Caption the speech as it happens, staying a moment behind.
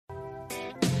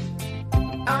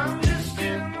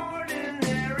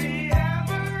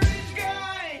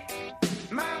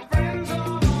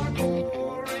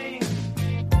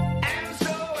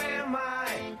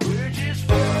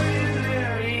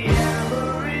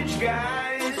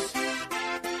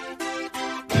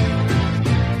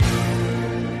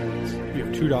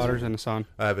2 daughters and a son.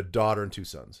 I have a daughter and 2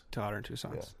 sons. Daughter and 2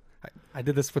 sons. Yeah. I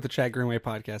did this with the Chad Greenway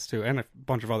podcast too, and a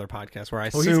bunch of other podcasts where I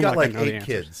assume he's got like 8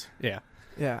 kids. Yeah.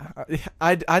 Yeah.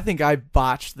 I think I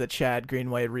botched the Chad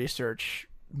Greenway research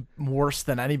worse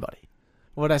than anybody.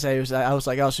 What did I say? I was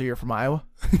like, oh, so you're from Iowa?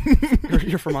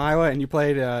 You're from Iowa, and you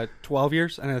played 12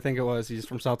 years, and I think it was he's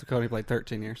from South Dakota. He played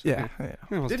 13 years. Yeah.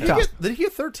 Did he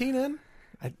get 13 in?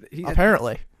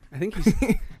 Apparently. I think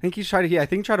he's trying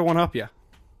to one up you.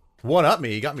 One up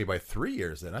me. He got me by 3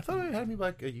 years. Then I thought he had me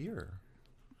like a year.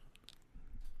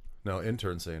 No,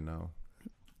 intern saying no.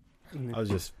 I was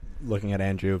just looking at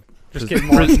Andrew. Just getting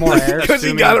more air. Because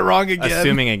he got it wrong again.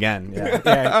 Assuming again. Yeah.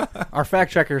 Yeah. Our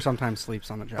fact checker sometimes sleeps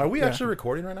on the job. Are we actually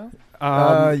recording right now?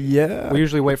 Yeah. We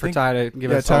usually wait for Ty to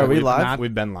give us. Ty, are we live?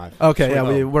 We've been live. Okay,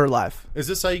 yeah, we're live. Is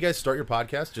this how you guys start your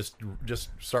podcast? Just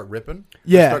start ripping?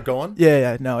 Yeah. Start going?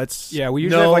 Yeah. No, it's... Yeah, we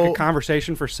usually have like a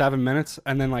conversation for 7 minutes,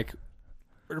 and then like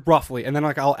roughly, and then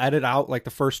like I'll edit out like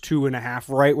the first 2.5,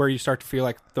 right where you start to feel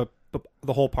like the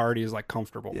whole party is like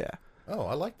comfortable. Yeah. Oh,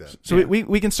 I like that. So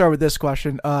we can start with this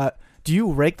question. Do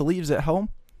you rake the leaves at home?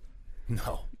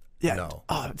 No. Yeah. No.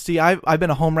 Oh, see, I've been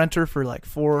a home renter for like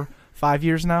 4-5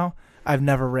 years now. I've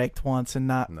never raked once, and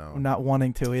not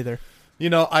wanting to either. You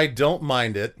know, I don't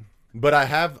mind it, but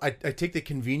I take the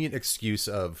convenient excuse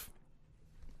of,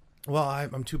 well,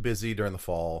 I'm too busy during the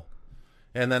fall.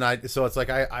 And then so it's like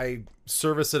I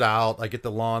service it out. I get the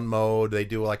lawn mowed. They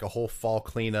do like a whole fall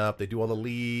cleanup. They do all the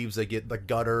leaves. They get the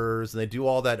gutters, and they do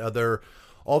all the other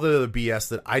BS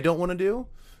that I don't want to do.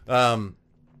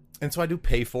 And so I do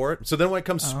pay for it. So then when it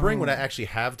comes spring, when I actually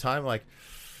have time, I'm like,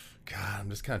 God, I'm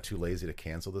just kind of too lazy to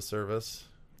cancel the service.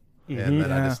 And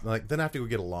then I just then I have to go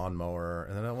get a lawnmower,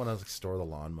 and then I want to store the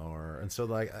lawnmower, and so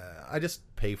like I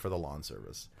just pay for the lawn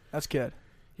service. That's good.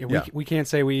 Yeah, we can't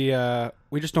say we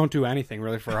just don't do anything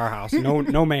really for our house.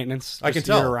 No maintenance. I can just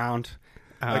tell. Year round.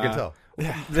 I can tell.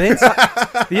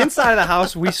 The inside of the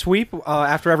house we sweep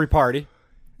after every party.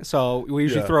 So we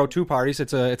usually throw 2 parties.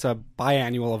 It's a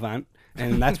biannual event,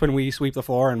 and that's when we sweep the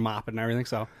floor and mop it and everything.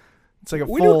 So it's like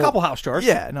we do a couple house chores.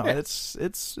 Yeah, no, it's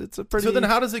a pretty. So then,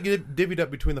 how does it get divvied up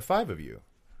between the 5 of you?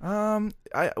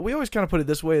 We always kind of put it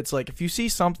this way. It's like if you see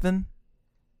something,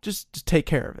 just take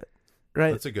care of it,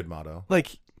 right? That's a good motto.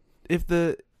 Like if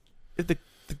the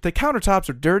countertops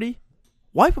are dirty,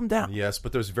 wipe them down. Yes,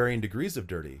 but there's varying degrees of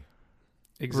dirty.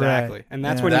 Exactly. Right. And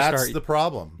that's when you start. That's the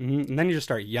problem. And then you just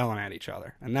start yelling at each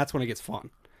other, and that's when it gets fun.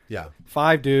 Yeah.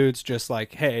 5 dudes just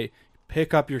like, hey,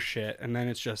 pick up your shit, and then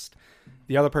it's just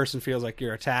the other person feels like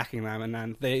you're attacking them, and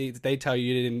then they tell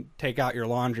you didn't take out your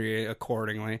laundry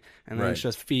accordingly, and then it's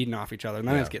just feeding off each other, and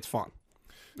then it gets fun.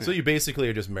 So you basically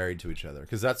are just married to each other,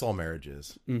 because that's all marriage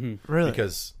is. Mm-hmm. Really?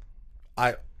 Because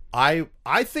I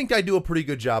think I do a pretty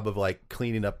good job of like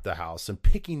cleaning up the house and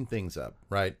picking things up,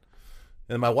 right?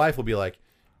 And my wife will be like,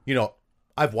 you know,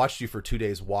 I've watched you for 2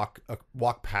 days walk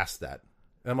past that.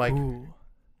 And I'm like, Ooh.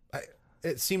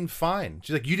 It seemed fine.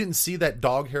 She's like, you didn't see that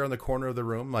dog hair in the corner of the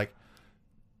room? I'm like,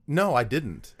 no, I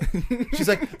didn't. She's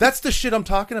like, that's the shit I'm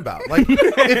talking about. Like,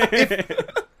 if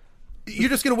you're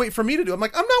just going to wait for me to do it. I'm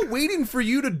like, I'm not waiting for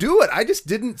you to do it. I just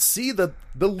didn't see the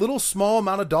little small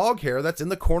amount of dog hair that's in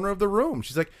the corner of the room.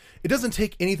 She's like, it doesn't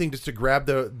take anything just to grab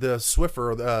the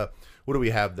Swiffer or the, what do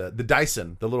we have? The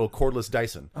Dyson, the little cordless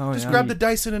Dyson. Just grab the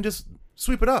Dyson and just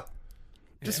sweep it up.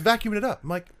 Just vacuum it up. I'm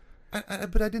like,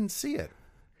 but I didn't see it.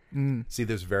 See,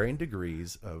 there's varying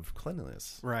degrees of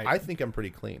cleanliness. Right. I think I'm pretty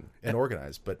clean and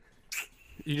organized, but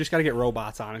You just got to get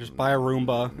robots on it. Just buy a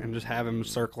Roomba and just have them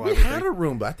circle we everything. had a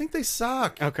Roomba. I think they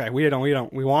suck. Okay, we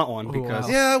don't. We want one because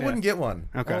wow. Yeah, I wouldn't get one.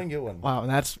 Okay. I wouldn't get one. Wow, and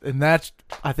that's.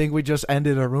 I think we just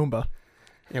ended a Roomba.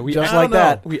 yeah, we Just I like don't know.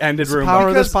 that. we ended It's the Roomba. power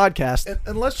of this Because- podcast.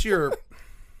 Unless you're,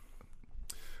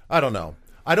 I don't know.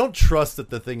 I don't trust that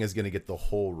the thing is going to get the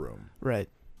whole room. Right.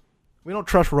 We don't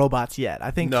trust robots yet. I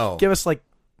think. No.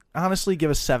 Honestly, give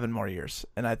us 7 more years,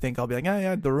 and I think I'll be like,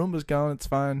 yeah, the Roomba's going. It's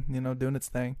fine. Doing its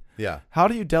thing. Yeah. How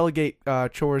do you delegate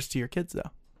chores to your kids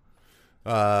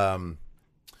though?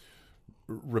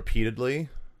 Repeatedly,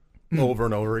 over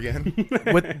and over again.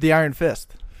 With the iron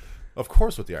fist. Of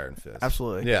course, with the iron fist.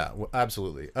 Absolutely. Yeah,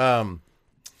 absolutely.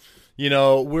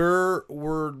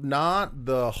 We're not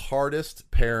the hardest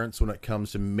parents when it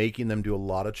comes to making them do a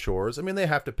lot of chores. I mean, they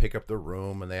have to pick up their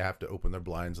room and they have to open their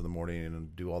blinds in the morning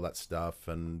and do all that stuff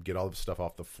and get all the stuff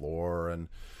off the floor, and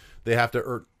they have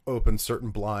to open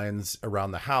certain blinds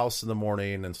around the house in the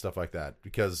morning and stuff like that.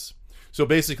 So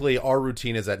basically, our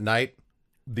routine is at night,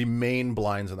 the main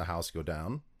blinds in the house go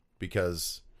down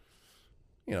because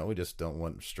we just don't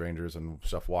want strangers and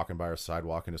stuff walking by our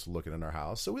sidewalk and just looking in our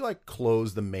house. So we like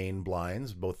close the main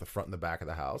blinds, both the front and the back of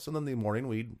the house. And then in the morning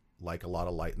we'd like a lot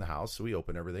of light in the house. So we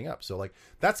open everything up. So like,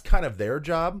 that's kind of their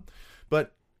job,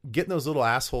 but getting those little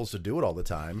assholes to do it all the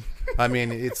time. I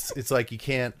mean, it's like, you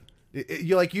can't,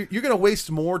 you're like, you're going to waste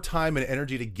more time and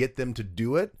energy to get them to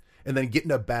do it and then get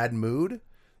in a bad mood.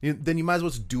 Then you might as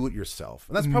well just do it yourself.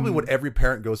 And that's probably what every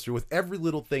parent goes through with every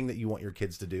little thing that you want your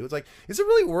kids to do. It's like, is it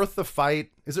really worth the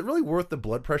fight? Is it really worth the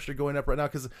blood pressure going up right now?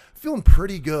 Because I'm feeling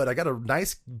pretty good. I got a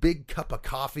nice big cup of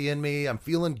coffee in me. I'm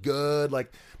feeling good.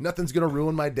 Like nothing's going to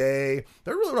ruin my day.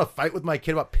 Do I really want to fight with my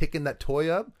kid about picking that toy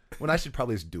up when I should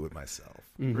probably just do it myself?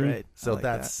 Right. So like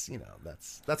that's,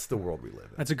 that's the world we live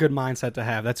in. That's a good mindset to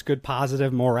have. That's good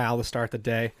positive morale to start the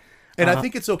day. And I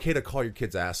think it's okay to call your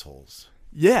kids assholes.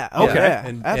 Yeah. Okay. Yeah.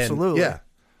 Yeah, absolutely. Yeah.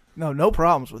 No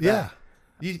problems with that.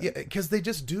 Yeah, because they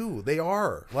just do. They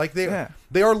are like they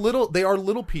are little. They are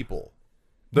little people.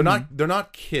 They're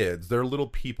not kids. They're little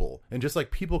people. And just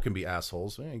like people can be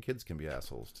assholes, and kids can be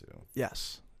assholes too.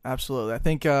 Yes. Absolutely. I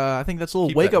think that's a little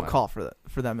Keep wake that in up call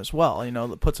for them as well.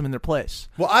 That puts them in their place.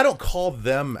 Well, I don't call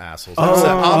them assholes.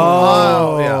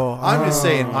 Oh. I'm just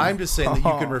saying that you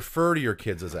can refer to your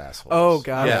kids as assholes. Oh,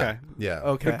 got it. Okay. Yeah.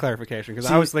 Okay. Good clarification, because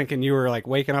I was thinking you were like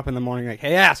waking up in the morning like,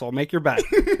 "Hey, asshole, make your bed."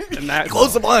 And that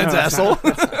Close the blinds, that's asshole.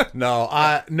 No,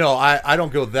 I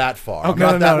don't go that far. Okay.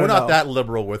 We're No. not that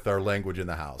liberal with our language in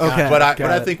the house. Okay, But I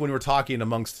got it. think when we're talking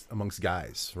amongst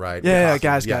guys, right? Yeah, We're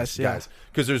talking- guys, yeah.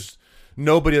 Because there's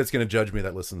nobody that's going to judge me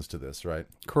that listens to this, right?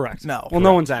 correct. No. Well,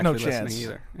 no one's No actually chance. listening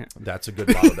either. Yeah. That's a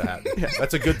good motto to have.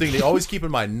 That's a good thing to always keep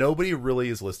in mind. Nobody really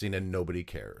is listening, and nobody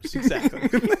cares. Exactly.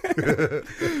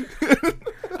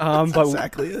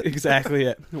 But exactly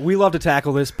it. We love to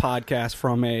tackle this podcast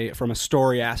from a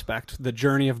story aspect, the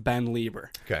journey of Ben Leber.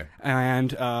 Okay.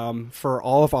 And for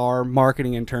all of our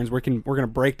marketing interns, we're going to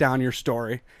break down your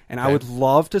story. And I would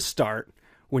love to start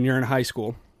when you're in high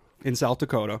school in South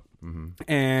Dakota,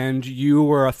 and you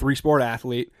were a 3-sport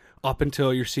athlete up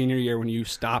until your senior year when you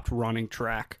stopped running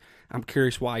track. I'm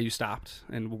curious why you stopped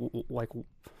and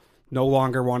no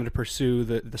longer wanted to pursue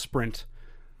the sprint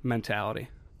mentality.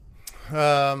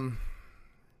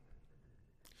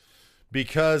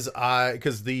 Because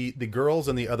the girls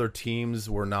and the other teams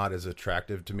were not as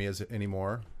attractive to me as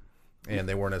anymore, and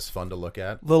they weren't as fun to look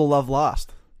at. Little love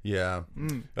lost. Yeah.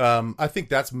 I think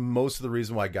that's most of the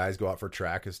reason why guys go out for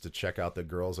track is to check out the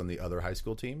girls on the other high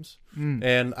school teams.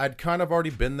 And I'd kind of already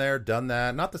been there, done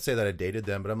that. Not to say that I dated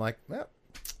them, but I'm like,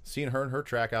 seeing her in her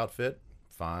track outfit,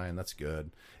 fine, that's good.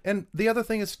 And the other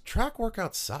thing is track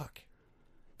workouts suck.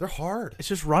 They're hard. It's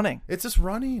just running. It's just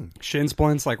running. Shin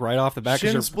splints like right off the bat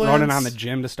because Shin you're running splints. on the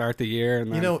gym to start the year.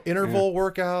 And then, Interval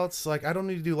workouts. Like, I don't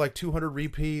need to do like 200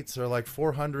 repeats or like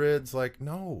 400s. Like,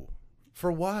 no.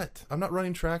 For what? I'm not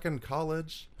running track in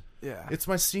college. Yeah. It's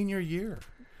my senior year.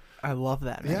 I love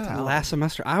that mentality. last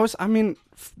semester,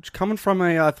 coming from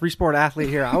a 3-sport athlete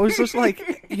here, I was just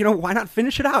like, why not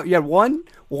finish it out? You had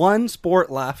one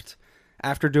sport left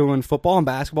after doing football and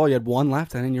basketball. You had one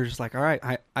left, and then you're just like, all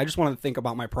right, I just wanted to think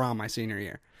about my prom my senior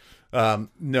year.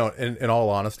 No, in all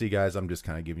honesty, guys, I'm just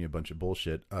kind of giving you a bunch of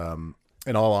bullshit.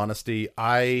 In all honesty,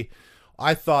 I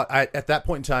thought at that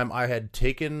point in time I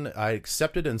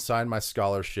accepted and signed my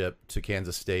scholarship to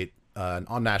Kansas State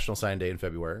on National Signing Day in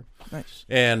February. Nice.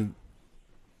 And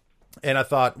I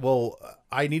thought, well,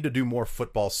 I need to do more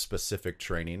football specific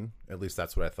training. At least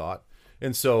that's what I thought.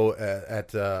 And so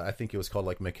at I think it was called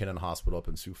like McKinnon Hospital up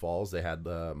in Sioux Falls, they had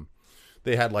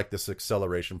like this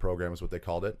acceleration program is what they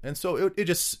called it. And so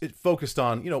it focused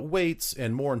on, weights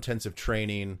and more intensive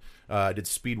training. I did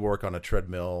speed work on a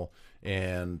treadmill,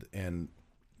 and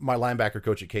my linebacker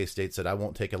coach at K-State said, I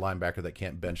won't take a linebacker that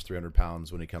can't bench 300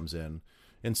 pounds when he comes in.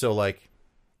 And so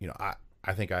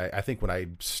I think when I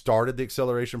started the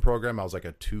acceleration program, I was like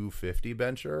a 250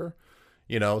 bencher,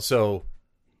 so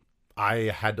I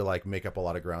had to like make up a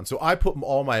lot of ground. So I put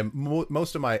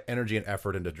most of my energy and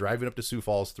effort into driving up to Sioux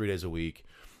Falls 3 days a week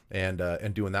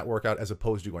and doing that workout as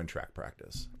opposed to going track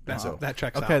practice. That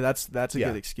checks out. Okay, that's a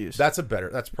good excuse. That's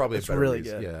probably a better really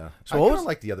reason. good. Yeah. So I what kind was- of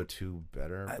like the other two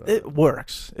better. But, It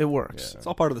works. It works. It's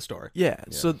all part of the story. Yeah.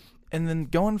 So, and then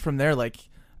going from there,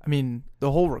 the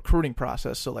whole recruiting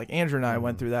process. So, like Andrew and I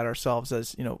went through that ourselves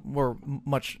as, we're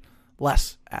much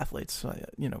less athletes,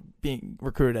 being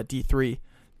recruited at D3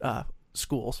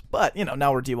 schools. But,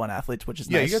 now we're D1 athletes, which is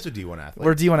yeah, nice. you guys are D1 athletes.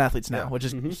 We're D1 athletes now, Yeah. which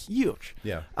is huge.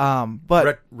 Yeah.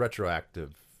 But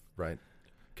retroactive, right?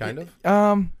 Kind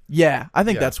of. yeah, I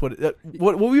think Yeah. that's what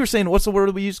we were saying. What's the word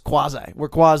we use? Quasi. We're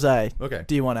quasi Okay.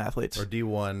 D1 athletes. Or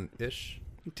D1-ish.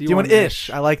 D1-ish.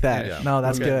 I like that. Yeah. No,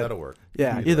 that's Okay, good. That'll work.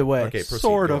 Yeah, either way. Okay, proceed.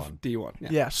 Sort Go of on.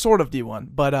 D1. Yeah, sort of D1.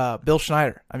 But Bill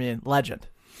Schneider, I mean, legend.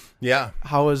 Yeah.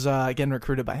 How was getting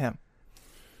recruited by him?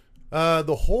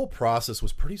 The whole process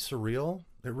was pretty surreal.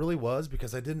 It really was,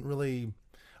 because you didn't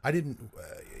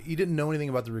know anything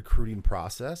about the recruiting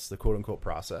process, the quote unquote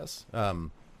process.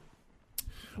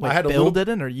 Wait, Bill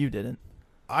didn't or you didn't?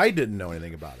 I didn't know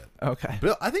anything about it. Okay.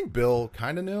 I think Bill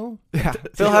kind of knew. Yeah,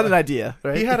 Bill had an idea,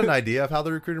 right? He had an idea of how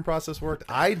the recruiting process worked.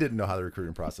 I didn't know how the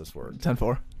recruiting process worked.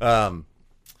 10-4.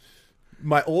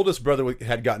 My oldest brother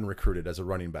had gotten recruited as a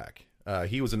running back.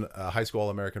 He was a high school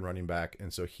All-American running back,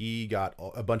 and so he got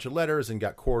a bunch of letters and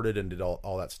got courted and did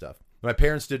all that stuff. My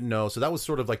parents didn't know, so that was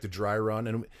sort of like the dry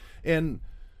run. And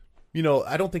you know,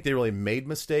 I don't think they really made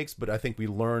mistakes, but I think we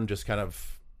learned just kind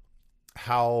of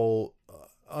how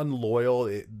unloyal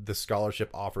the scholarship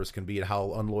offers can be, and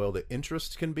how unloyal the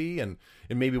interest can be, and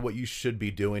maybe what you should be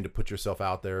doing to put yourself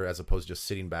out there, as opposed to just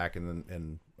sitting back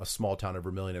in a small town of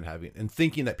Vermilion and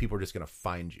thinking that people are just going to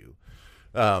find you.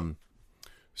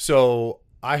 So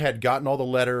I had gotten all the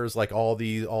letters, like all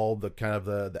the kind of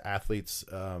the athletes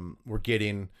were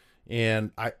getting,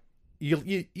 and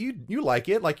you like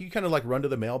it, like you kind of like run to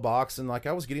the mailbox, and like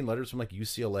I was getting letters from like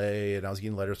UCLA, and I was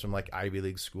getting letters from like Ivy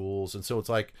League schools, and so it's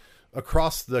like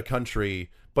across the country,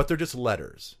 but they're just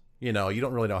letters. You know, you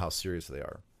don't really know how serious they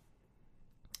are.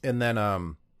 And then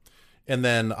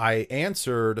I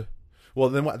answered. Well,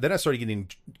 then I started getting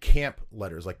camp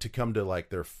letters, like to come to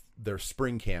like their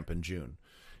spring camp in June,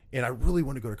 and I really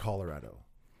wanted to go to Colorado.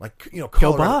 Like, you know,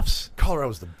 Go Buffs.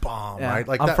 Colorado's the bomb, right?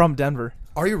 Like I'm from Denver.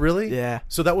 Are you really? Yeah.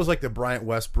 So that was like the Bryant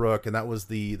Westbrook, and that was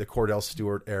the Cordell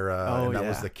Stewart era, and that yeah.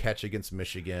 was the catch against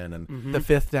Michigan, and The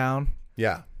fifth down.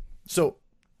 yeah. So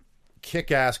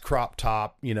kick-ass crop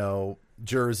top, you know,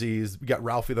 jerseys. We got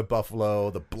Ralphie the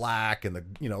Buffalo, the black, and the,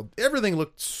 you know, everything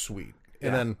looked sweet.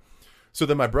 And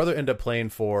then my brother ended up playing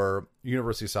for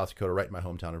University of South Dakota, right in my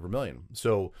hometown of Vermilion.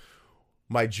 So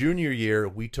my junior year,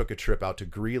 we took a trip out to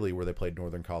Greeley, where they played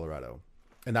Northern Colorado.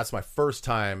 And that's my first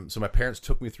time. So my parents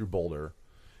took me through Boulder,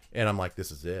 and I'm like,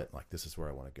 this is it. Like, this is where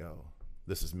I want to go.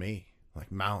 This is me.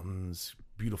 Like, mountains,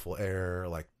 beautiful air,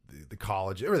 like the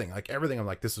college, everything. I'm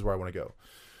like, this is where I want to go.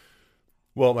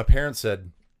 Well, my parents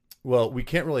said, well, we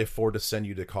can't really afford to send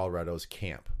you to Colorado's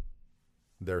camp,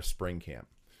 their spring camp.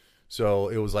 So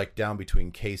it was like down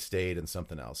between K-State and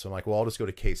something else. So I'm like, well, I'll just go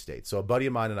to K-State. So a buddy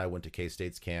of mine and I went to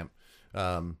K-State's camp.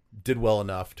 Did well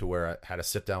enough to where I had to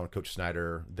sit down with Coach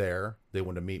Snyder there. They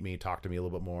wanted to meet me, talk to me a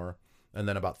little bit more. And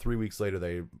then about 3 weeks later,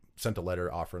 they sent a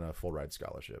letter offering a full ride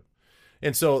scholarship.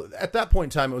 And so at that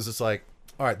point in time, it was just like,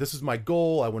 all right, this is my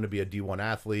goal. I want to be a D1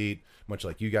 athlete, much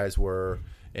like you guys were.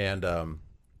 And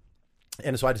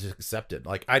so I just accepted.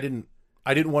 Like, I didn't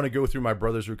want to go through my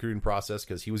brother's recruiting process,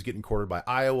 because he was getting courted by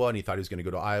Iowa, and he thought he was going to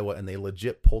go to Iowa, and they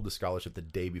legit pulled the scholarship the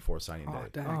day before signing day.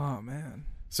 Dang. Oh, man.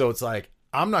 So it's like,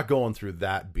 I'm not going through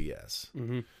that BS.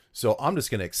 Mm-hmm. So I'm just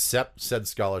going to accept said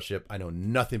scholarship. I know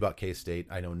nothing about K-State.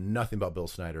 I know nothing about Bill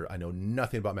Snyder. I know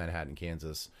nothing about Manhattan,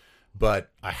 Kansas. But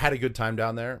I had a good time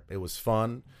down there. It was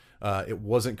fun. It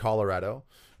wasn't Colorado,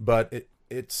 but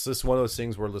it's just one of those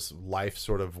things where this life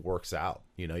sort of works out.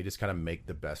 You know, you just kind of make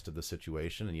the best of the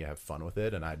situation, and you have fun with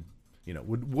it. And I, you know,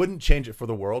 wouldn't change it for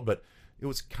the world, but it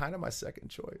was kind of my second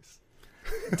choice.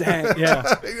 Dang, yeah.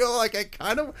 You know, like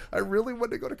I really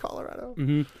wanted to go to Colorado.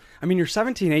 Mm-hmm. I mean, you're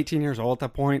 17, 18 years old at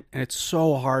that point, and it's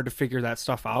so hard to figure that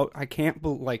stuff out. I can't,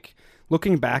 like,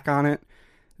 looking back on it,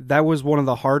 that was one of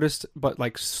the hardest, but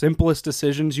like simplest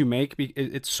decisions you make.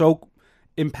 It's so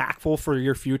impactful for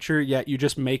your future, yet you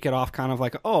just make it off kind of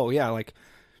like, oh yeah, like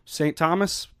St.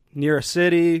 Thomas, near a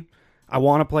city, I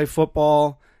want to play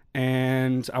football,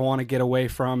 and I want to get away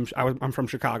from, I'm from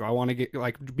Chicago, I want to get,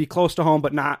 like, be close to home,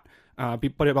 but not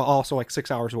but also like 6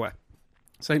 hours away.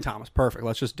 St. Thomas, perfect,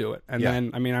 let's just do it. And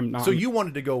then, I mean, I'm not. So you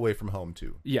wanted to go away from home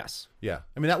too? Yes. Yeah.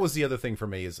 I mean, that was the other thing for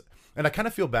me is, and I kind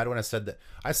of feel bad when I said that.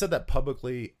 I said that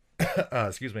publicly.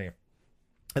 Excuse me.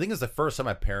 I think it's the first time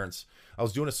I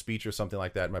was doing a speech or something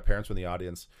like that, and my parents were in the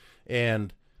audience,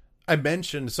 and I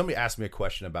mentioned, somebody asked me a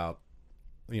question about,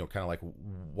 you know, kind of like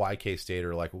why K-State,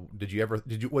 or like,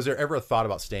 was there ever a thought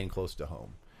about staying close to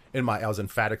home? I was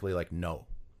emphatically like, no,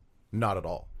 not at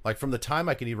all. Like, from the time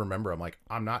I can even remember, I'm like,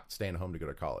 I'm not staying home to go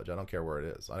to college. I don't care where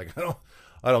it is. Like,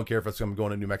 I don't care if I'm going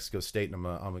to New Mexico State and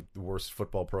I'm the worst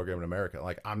football program in America.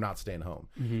 Like, I'm not staying home.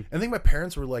 Mm-hmm. And I think my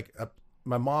parents were like,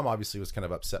 my mom obviously was kind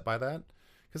of upset by that,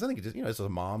 because I think it just, you know, as a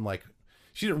mom, like,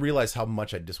 she didn't realize how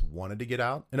much I just wanted to get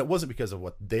out, and it wasn't because of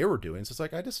what they were doing. So it's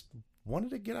like, I just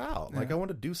wanted to get out. Like, I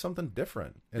wanted to do something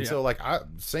different. And so, like,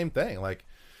 same thing. Like,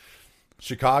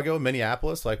 Chicago,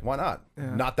 Minneapolis, like why not?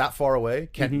 Yeah. Not that far away.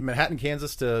 Manhattan,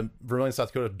 Kansas to Vermillion, South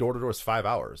Dakota, door to door is 5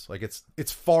 hours. Like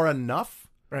it's far enough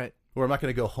Right. where I'm not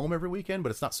going to go home every weekend, but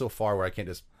it's not so far where I can't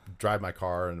just drive my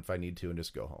car and if I need to and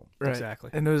just go home. Right. Exactly.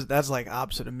 And that's like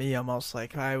opposite of me almost.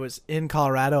 Like I was in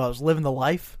Colorado, I was living the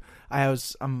life.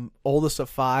 I'm oldest of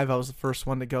 5. I was the first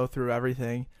one to go through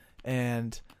everything,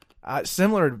 and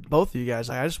similar to both of you guys,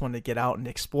 I just wanted to get out and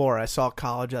explore. I saw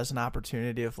college as an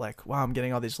opportunity of like, wow, I'm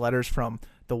getting all these letters from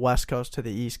the West Coast to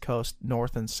the East Coast,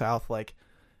 North and South. Like,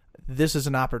 this is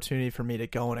an opportunity for me to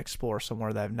go and explore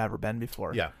somewhere that I've never been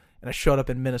before. Yeah. And I showed up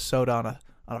in Minnesota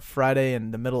on a Friday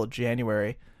in the middle of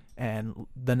January, and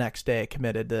the next day I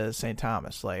committed to St.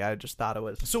 Thomas. Like, I just thought it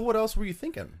was. So what else were you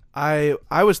thinking? I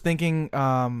was thinking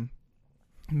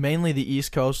mainly the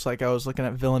East Coast. Like, I was looking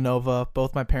at Villanova.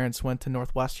 Both my parents went to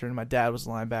Northwestern. My dad was a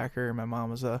linebacker. My mom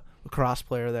was a lacrosse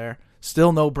player there.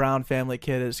 Still no Brown family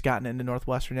kid has gotten into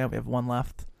Northwestern yet. We have one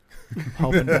left.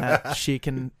 Hoping that she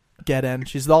can get in.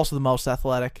 She's also the most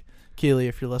athletic. Keely,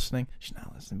 if you're listening. She's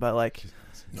not listening, but like,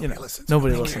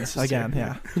 nobody listens. Again,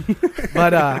 yeah.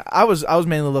 But I was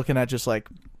mainly looking at just like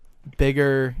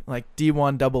bigger, like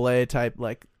D1 AA type,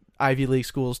 like Ivy League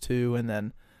schools too, and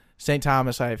then St.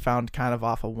 Thomas I found kind of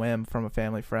off a whim from a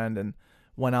family friend and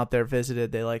went out there,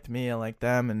 visited. They liked me, I liked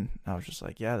them, and I was just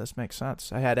like, yeah, this makes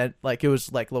sense. I had like, it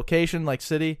was like location, like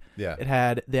city. Yeah. It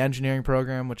had the engineering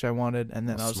program, which I wanted, and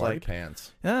then I was Smart like,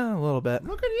 pants. yeah, a little bit.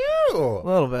 Look at you. A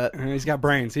little bit. And he's got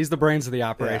brains. He's the brains of the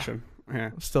operation.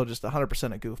 Yeah. Still just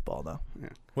 100% a goofball though.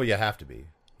 Well, you have to be.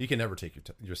 You can never take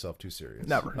yourself too serious.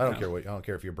 Never. I don't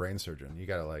care if you're a brain surgeon. You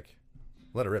gotta like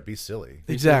let it rip. Be silly.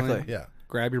 Exactly. Yeah.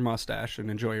 Grab your mustache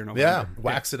and enjoy your November. Yeah.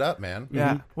 Wax it up, man.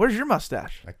 Yeah. Where's your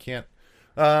mustache? I can't.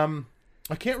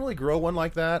 I can't really grow one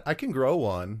like that. I can grow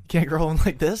one. Can't grow one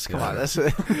like this? Come Yeah. on. That's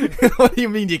what do you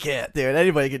mean you can't, dude?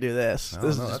 Anybody can do this. I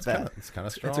This don't is know. just bad. It's kind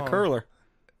of strong. It's a curler.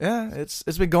 Yeah, it's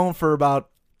been going for about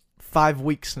 5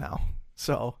 weeks now.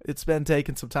 So it's been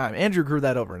taking some time. Andrew grew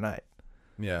that overnight.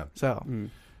 Yeah. So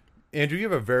Andrew, you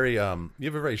have a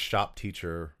very shop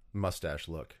teacher mustache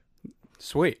look.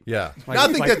 Sweet. Yeah. Like- I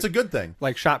think like- that's a good thing.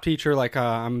 Like shop teacher, like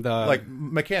I'm the Like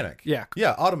mechanic. yeah.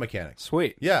 Yeah. Auto mechanic.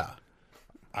 Sweet. Yeah.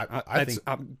 I think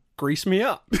grease me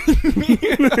up.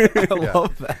 I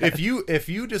love that. if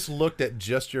you just looked at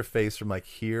just your face from like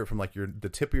here, from like the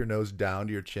tip of your nose down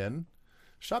to your chin,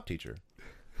 shop teacher.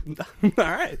 All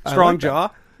right. Strong like that. jaw,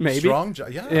 maybe. Strong jaw.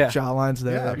 Yeah. Yeah. Jawlines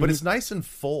there. Yeah. But it's nice and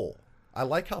full. I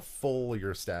like how full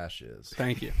your stash is.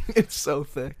 Thank you. It's so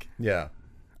thick. Yeah.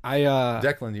 I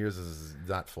Declan, yours is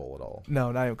not full at all.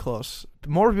 No, not even close.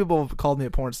 More people have called me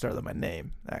a porn star than my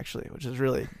name, actually, which is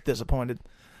really disappointed.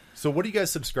 So what do you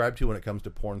guys subscribe to when it comes to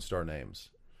porn star names?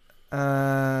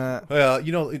 Uh, Well,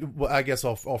 I guess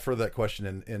I'll further that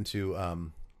question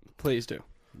into. please do.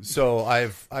 So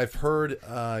I've heard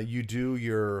you do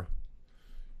your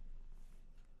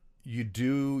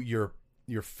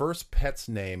first pet's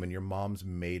name and your mom's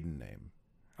maiden name.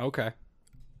 Okay.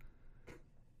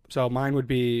 So mine would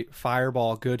be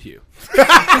Fireball Goodhue.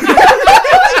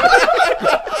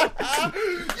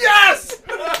 Yes.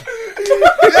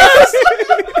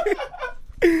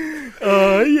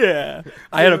 Yeah.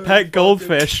 I had a pet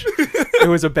goldfish. It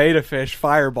was a beta fish,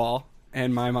 Fireball,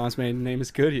 and my mom's maiden name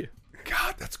is Goodhue.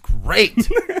 God, that's great.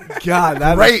 God,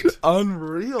 that's Great.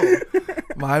 unreal.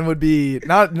 Mine would be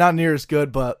not near as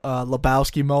good, but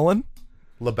Lebowski Mullen.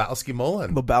 Lebowski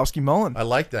Mullen. Lebowski Mullen. I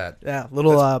like that. Yeah,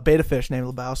 little beta fish named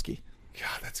Lebowski.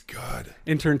 God, that's good.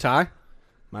 Intern Ty.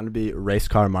 Mine would be Race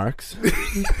Car Marks. You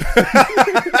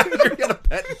got a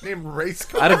pet named Race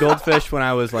Car. I had a goldfish when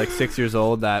I was like 6 years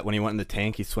old that when he went in the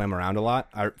tank, he swam around a lot.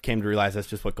 I came to realize that's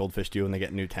just what goldfish do when they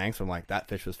get new tanks. I'm like, that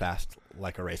fish was fast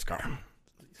like a race car.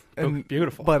 And,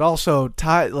 Beautiful. But also,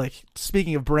 Ty, like,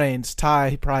 speaking of brains,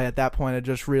 Ty probably at that point had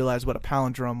just realized what a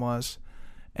palindrome was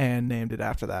and named it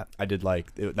after that. I did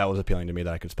that was appealing to me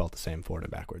that I could spell it the same forward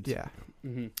and backwards. Yeah.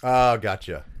 Oh,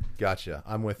 gotcha.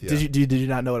 I'm with you. Did you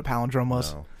not know what a palindrome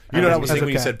was? No. You know what I was That's thinking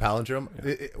when you okay. said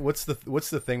palindrome? What's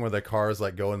the thing where the cars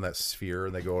like go in that sphere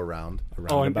and they go around?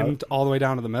 And all the way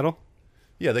down to the middle?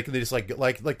 Yeah, they just like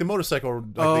the motorcycle,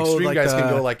 like Oh, the extreme like guys can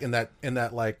the- go like in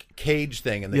that like cage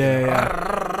thing, and they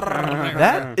Yeah.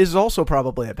 That is also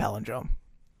probably a palindrome.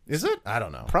 Is it? I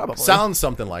don't know. Probably. Sounds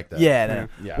something like that. Yeah. No.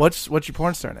 Yeah. What's your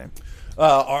porn star name?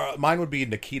 Mine would be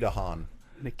Nikita Han.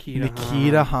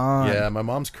 Nikita. Han. Yeah, my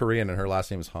mom's Korean and her last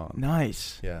name is Han.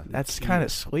 Nice. Yeah. That's kind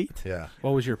of sweet. Yeah,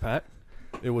 What was your pet?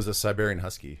 it was a Siberian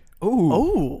Husky. Ooh.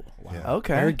 Oh. Yeah.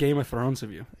 Okay. Very Game of Thrones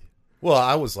of you. Well,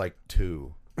 I was like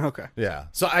 2. Okay. Yeah,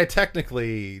 so I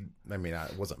technically,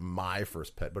 it wasn't my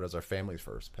first pet, but it was our family's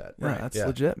first pet. Yeah, that's Yeah.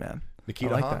 legit, man.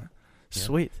 Nikita I like Han. that.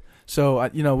 Sweet. So,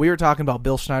 we were talking about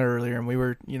Bill Schneider earlier, and we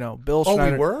were, Bill Oh,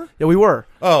 Schneider. we were? Yeah, we were.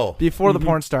 Oh. Before the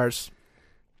porn stars.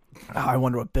 Oh, I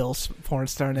wonder what Bill's porn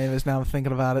star name is now I'm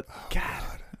thinking about it.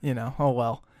 God. Oh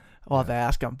well. I'll have to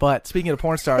ask him. But speaking of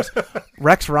porn stars,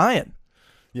 Rex Ryan.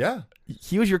 Yeah.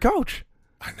 He was your coach.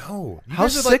 I know. How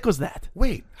sick was that?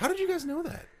 Wait, how did you guys know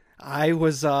that? I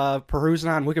was perusing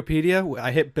on Wikipedia.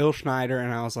 I hit Bill Schneider,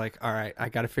 and I was like, all right, I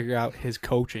got to figure out his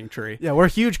coaching tree. Yeah, we're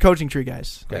huge coaching tree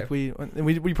guys. Okay.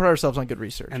 Like we pride ourselves on good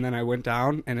research. And then I went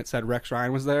down, and it said Rex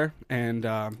Ryan was there, and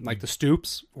like the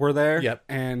Stoops were there. Yep.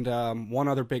 And one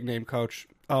other big name coach,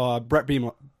 Brett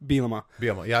Bielema.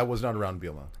 Bielema. Yeah, I was not around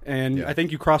Bielema. And Yeah. I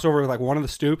think you crossed over with like one of the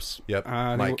Stoops. Yep.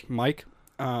 Mike.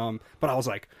 But I was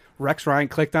like, Rex Ryan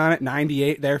clicked on it,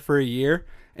 98 there for a year,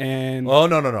 and Oh,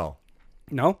 no.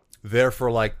 no. There for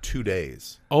like 2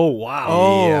 days. Oh wow.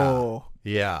 Oh,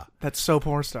 Yeah. that's so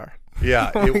porn star.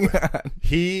 Yeah.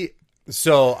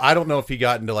 So I don't know if he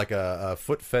got into like a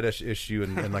foot fetish issue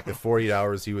in like the 48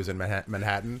 hours he was in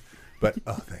Manhattan, but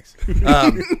thanks.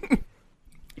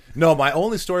 No, my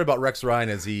only story about Rex Ryan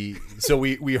is we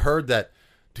heard that,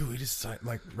 dude, we just signed,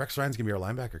 like, Rex Ryan's gonna be our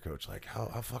linebacker coach. Like, how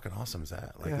fucking awesome is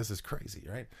that? Like, this is crazy,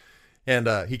 right? And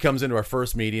he comes into our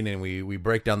first meeting, and we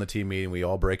break down the team meeting. We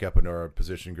all break up into our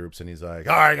position groups, and he's like,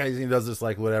 all right, guys. He does this,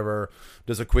 like, whatever,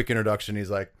 does a quick introduction.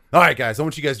 He's like, all right, guys, I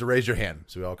want you guys to raise your hand.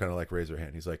 So we all kind of, like, raise our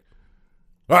hand. He's like,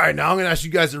 all right, now I'm going to ask you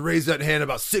guys to raise that hand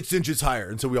about 6 inches higher.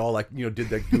 And so we all, like, did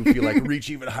that goofy, like, reach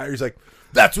even higher. He's like,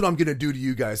 that's what I'm going to do to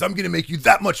you guys. I'm going to make you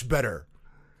that much better.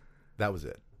 That was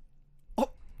it.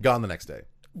 Gone the next day.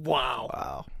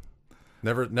 Wow.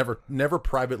 Never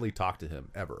privately talked to him,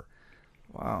 ever.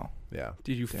 Wow. Yeah.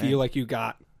 Did you feel like you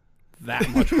got that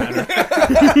much better?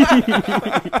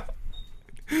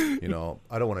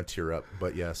 I don't want to tear up,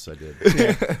 but yes, I did.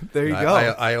 There you go.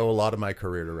 I owe a lot of my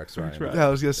career to Rex Ryan. Yeah, I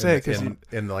was gonna say because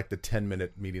in like the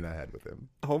 10-minute meeting I had with him.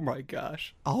 Oh my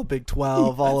gosh. all Big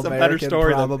 12, all That's a American, better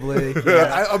story than- probably.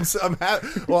 Yeah.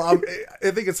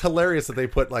 I think it's hilarious that they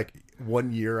put like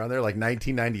 1 year on there, like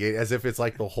 1998, as if it's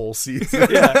like the whole season.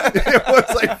 Yeah. It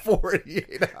was like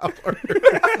 48 hours.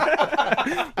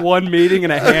 One meeting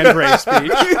and a hand raise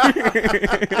speech.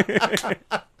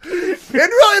 And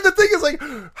really, the thing is, like,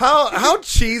 how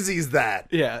cheesy is that?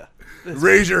 Yeah.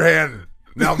 Raise your hand.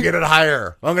 Now get it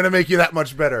higher. I'm going to make you that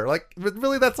much better. Like, but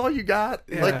really, that's all you got?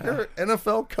 Yeah. Like, you're an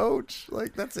NFL coach.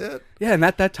 Like, that's it. Yeah, and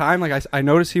at that time, like I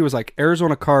noticed he was like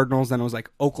Arizona Cardinals, then it was like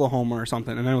Oklahoma or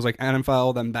something, and then it was like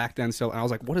NFL, then back then still. And I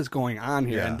was like, what is going on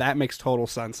here? Yeah. And that makes total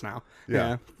sense now.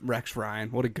 Yeah. Rex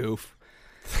Ryan, what a goof.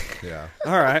 Yeah.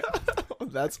 All right.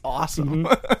 That's awesome.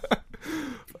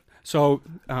 So,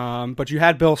 but you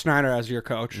had Bill Schneider as your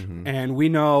coach, and we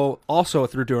know also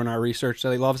through doing our research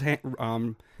that he loves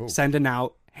sending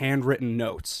out handwritten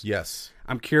notes. Yes.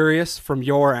 I'm curious from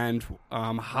your end,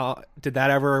 how did that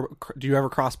ever? Do you ever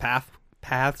cross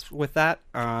paths with that?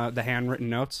 The handwritten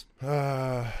notes.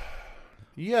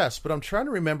 Yes, but I'm trying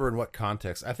to remember in what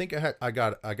context. I think I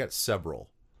got several.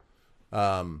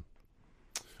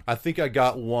 I think I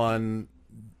got one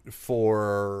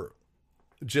for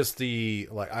just the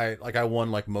I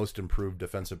won like most improved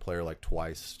defensive player like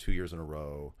twice, 2 years in a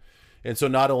row. And so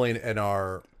not only in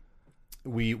our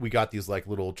we got these like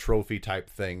little trophy type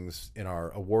things in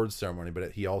our awards ceremony,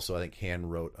 but he also, I think,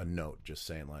 hand wrote a note just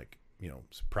saying like,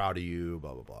 proud of you,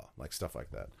 blah blah blah, like stuff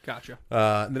like that. Gotcha.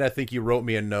 And then I think he wrote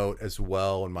me a note as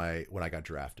well when I got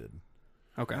drafted.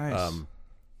 Okay. Nice.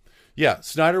 Yeah,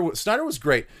 Snyder was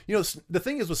great. The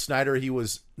thing is with Snyder, he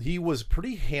was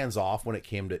pretty hands off when it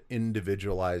came to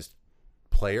individualized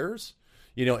players.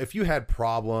 If you had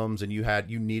problems and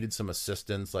you needed some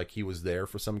assistance, like he was there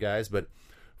for some guys, but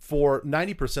for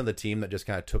 90% of the team that just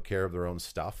kind of took care of their own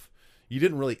stuff, you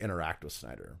didn't really interact with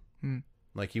Snyder.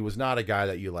 Like, he was not a guy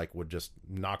that you like would just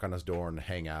knock on his door and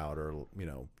hang out, or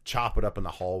chop it up in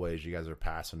the hallways you guys are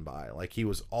passing by. Like, he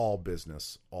was all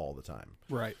business all the time.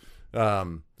 Right.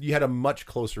 You had a much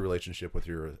closer relationship with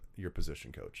your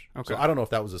position coach. Okay. So I don't know if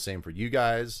that was the same for you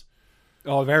guys.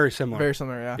 Oh, very similar. Very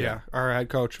similar, yeah. Yeah. Our head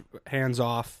coach, hands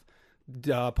off,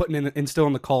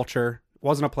 instilling the culture.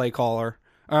 Wasn't a play caller.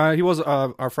 He was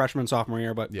our freshman sophomore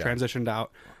year, but transitioned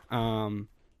out.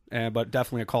 But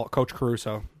definitely a Coach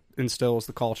Caruso instills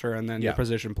the culture, and then your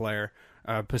position player,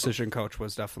 position coach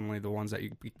was definitely the ones that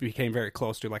you became very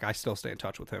close to. Like, I still stay in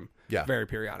touch with him. Very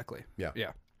periodically.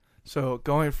 Yeah. So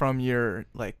going from your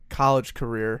like college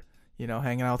career,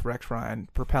 hanging out with Rex Ryan,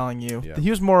 propelling you. Yeah.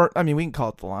 He was more. I mean, we can call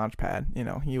it the launch pad.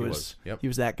 He was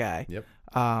that guy. Yep.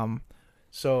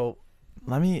 So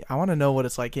I want to know what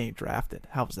it's like getting drafted.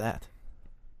 How was that?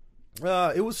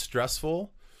 It was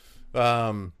stressful.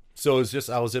 So it was just,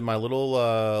 I was in my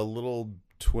little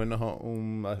twin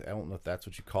home. I don't know if that's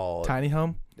what you call it. Tiny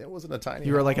home? It wasn't a tiny.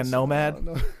 You were like a house. nomad?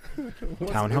 No.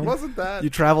 Townhome? It wasn't that. You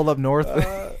traveled up north?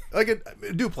 Like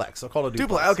a duplex. I'll call it a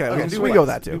duplex. Okay. Duplex. So we go with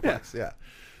that too. Duplex, yeah.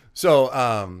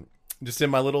 So, just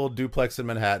in my little duplex in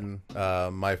Manhattan,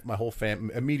 my whole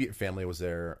immediate family was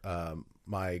there.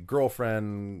 My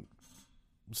girlfriend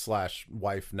 /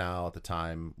 wife now at the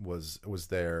time was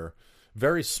there.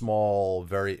 Very small,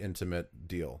 very intimate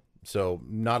deal. So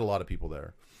not a lot of people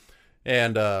there.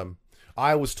 And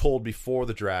I was told before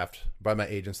the draft by my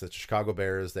agents that the Chicago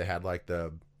Bears, they had like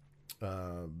the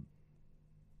I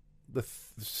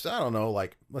don't know,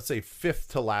 like let's say 5th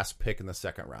to last pick in the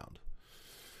second round.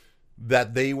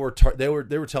 That they were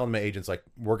telling my agents like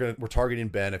we're targeting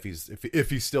Ben if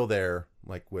he's still there,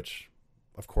 like, which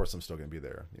of course I'm still going to be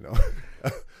there, you know.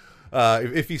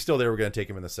 If he's still there, we're going to take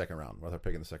him in the second round with our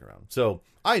pick in the second round. So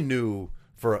I knew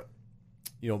for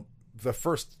the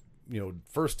first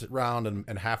round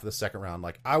and half of the second round,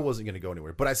 like I wasn't going to go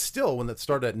anywhere. But I still, when it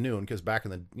started at noon, because back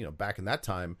in that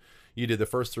time, you did the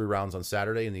first 3 rounds on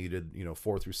Saturday and then you did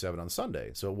 4 through 7 on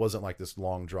Sunday. So it wasn't like this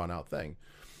long drawn out thing.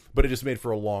 But it just made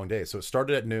for a long day. So it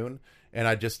started at noon, and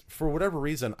I just, for whatever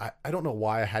reason, I don't know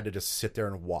why I had to just sit there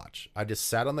and watch. I just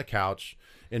sat on the couch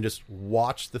and just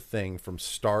watched the thing from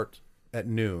start at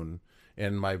noon.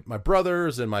 And my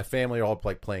brothers and my family are all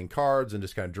like playing cards and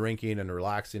just kind of drinking and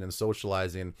relaxing and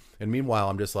socializing. And meanwhile,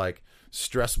 I'm just like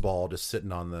stress ball, just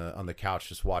sitting on the couch,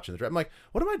 just watching the draft. I'm like,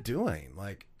 what am I doing?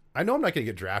 Like, I know I'm not going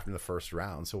to get drafted in the first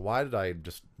round. So why did I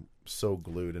just so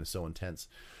glued and so intense?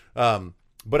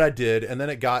 But I did, and then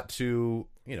it got to,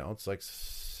 it's like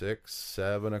 6,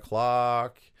 7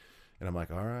 o'clock, and I'm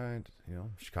like, all right,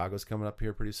 Chicago's coming up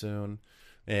here pretty soon,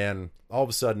 and all of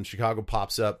a sudden, Chicago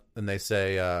pops up, and they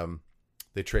say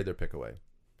they trade their pick away.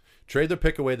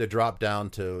 They drop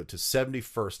down to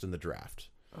 71st in the draft.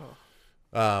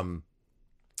 Oh.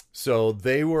 So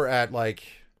they were at like,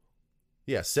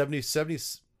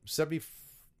 72nd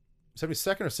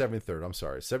or 73rd. I'm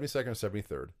sorry, 72nd or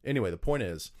 73rd. Anyway, the point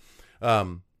is.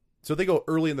 So they go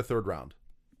early in the 3rd round.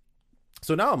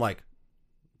 So now I'm like,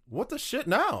 what the shit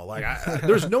now? Like,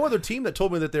 there's no other team that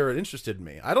told me that they were interested in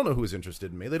me. I don't know who's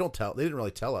interested in me. They didn't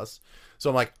really tell us. So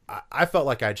I'm like, I felt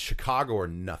like I had Chicago or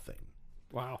nothing.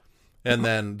 Wow. And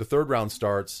then the 3rd round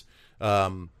starts.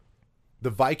 The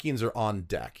Vikings are on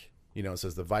deck. It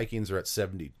says the Vikings are at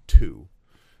 72.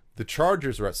 The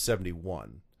Chargers are at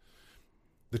 71.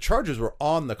 The Chargers were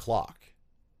on the clock.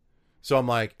 So I'm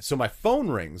like, so my phone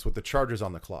rings with the Chargers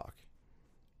on the clock.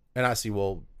 And I see,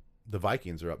 well, the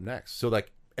Vikings are up next. So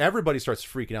like everybody starts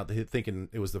freaking out, thinking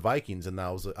it was the Vikings. And I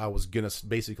was going to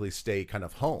basically stay kind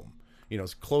of home,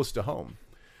 it's close to home.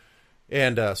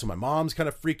 And so my mom's kind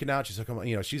of freaking out. She's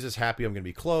like, she's just happy I'm going to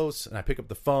be close. And I pick up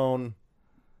the phone,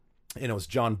 and it was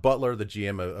John Butler, the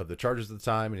GM of the Chargers at the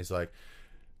time. And he's like,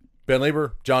 Ben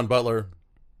Leber, John Butler,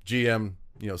 GM,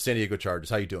 San Diego Chargers.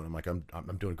 How you doing? I'm like,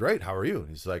 I'm doing great. How are you? And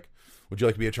he's like, would you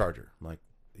like to be a Charger? I'm like,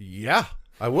 yeah,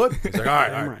 I would. He's like,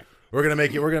 all right. We're gonna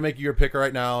make you your pick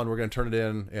right now, and we're gonna turn it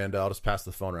in, and I'll just pass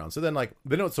the phone around. So then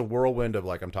it's a whirlwind of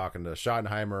like I'm talking to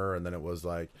Schottenheimer, and then it was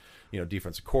like,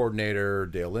 defensive coordinator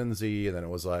Dale Lindsay, and then it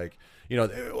was like,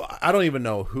 I don't even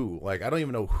know who. Like I don't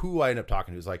even know who I end up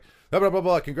talking to. It's like blah blah blah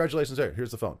blah. Congratulations,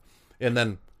 here's the phone, and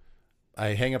then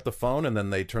I hang up the phone, and then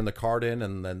they turn the card in,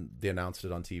 and then they announced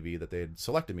it on TV that they had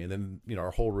selected me. And then,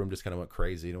 our whole room just kind of went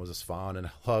crazy, and it was just fun and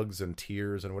hugs and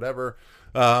tears and whatever.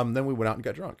 Then we went out and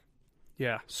got drunk.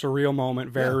 Yeah, surreal moment,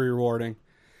 very rewarding.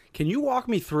 Can you walk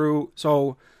me through,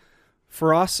 so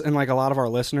for us and like a lot of our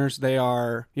listeners, they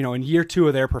are, in year 2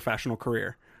 of their professional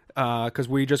career. Because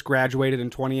we just graduated in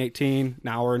 2018.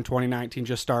 Now we're in 2019,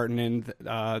 just starting in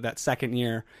that second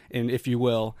year, if you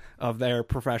will, of their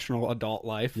professional adult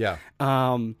life. Yeah.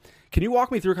 Can you walk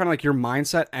me through kind of like your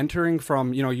mindset entering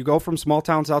from, you go from small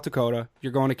town South Dakota,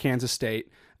 you're going to Kansas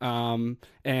State, and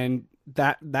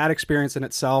that experience in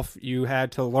itself, you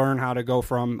had to learn how to go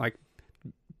from like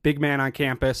big man on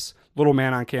campus, little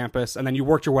man on campus, and then you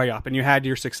worked your way up and you had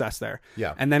your success there.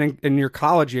 Yeah. And then in your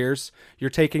college years, you're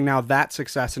taking now that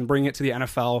success and bringing it to the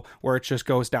NFL where it just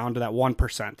goes down to that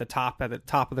 1%, the top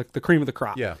of the cream of the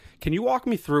crop. Yeah. Can you walk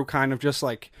me through kind of just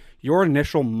like your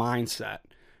initial mindset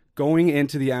going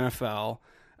into the NFL,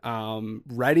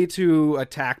 ready to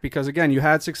attack? Because again, you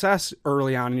had success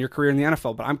early on in your career in the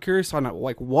NFL, but I'm curious on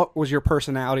like what was your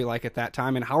personality like at that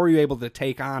time, and how were you able to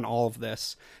take on all of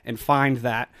this and find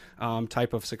that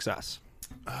type of success?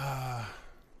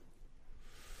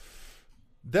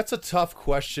 That's a tough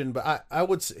question, but I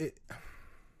would say,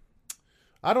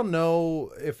 I don't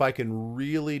know if I can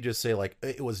really just say like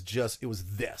it was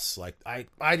this. Like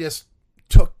I just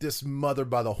took this mother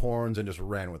by the horns and just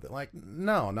ran with it. Like,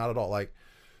 no, not at all. Like,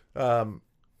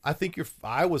 I think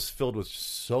I was filled with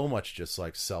so much just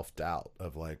like self-doubt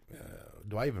of like,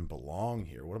 do I even belong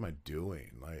here? What am I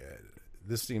doing? Like,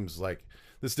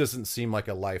 this doesn't seem like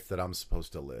a life that I'm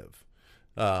supposed to live.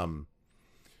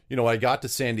 You know, when I got to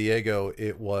San Diego,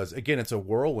 it was, again, it's a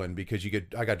whirlwind because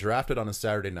I got drafted on a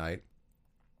Saturday night.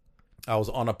 I was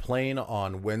on a plane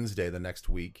on Wednesday the next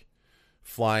week,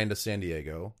 flying to San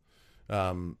Diego.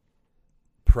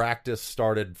 Practice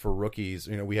started for rookies.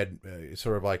 You know, we had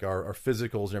sort of like our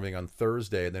physicals and everything on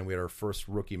Thursday, and then we had our first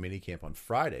rookie mini camp on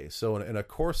Friday. So in a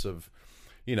course of,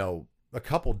 you know, a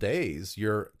couple days,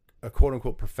 you're a quote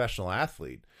unquote professional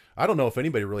athlete. I don't know if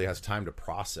anybody really has time to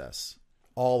process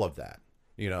all of that,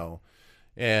 you know,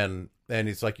 and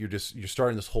it's like you're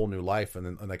starting this whole new life and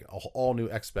then like all new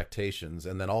expectations,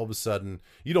 and then all of a sudden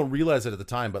you don't realize it at the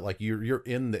time, but like you're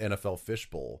in the NFL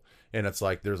fishbowl, and it's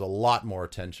like there's a lot more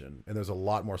attention and there's a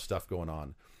lot more stuff going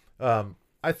on.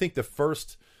 I think the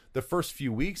first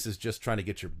few weeks is just trying to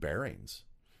get your bearings.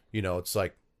 You know, it's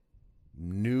like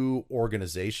new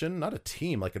organization, not a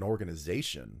team, like an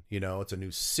organization. You know, it's a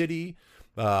new city.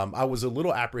 I was a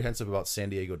little apprehensive about San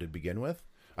Diego to begin with.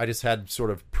 I just had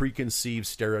sort of preconceived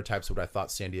stereotypes of what I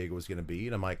thought San Diego was going to be.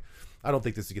 And I'm like, I don't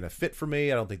think this is going to fit for me.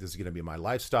 I don't think this is going to be my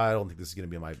lifestyle. I don't think this is going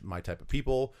to be my type of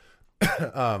people.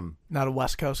 Not a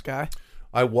West Coast guy.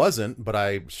 I wasn't, but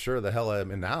I sure the hell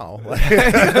am now.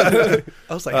 I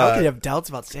was like, how can you have doubts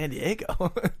about San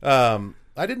Diego? I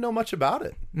didn't know much about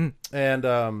it.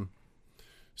 And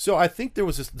so I think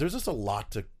there's just a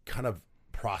lot to kind of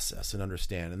process and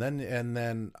understand. And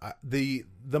then the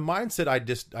mindset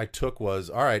I took was,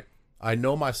 all right, I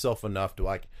know myself enough to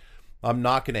like, I'm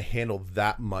not going to handle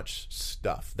that much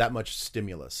stuff, that much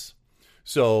stimulus.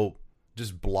 So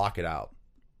just block it out.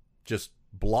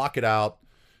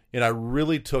 And I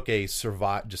really took a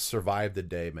survive the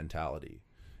day mentality.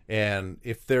 And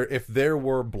if there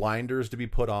were blinders to be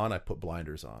put on, I put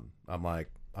blinders on. I'm like,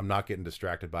 I'm not getting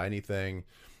distracted by anything.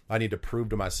 I need to prove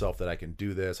to myself that I can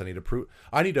do this. I need to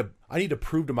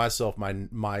prove to myself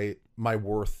my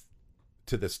worth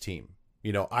to this team.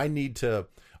 You know,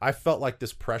 I felt like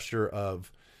this pressure of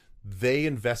they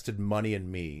invested money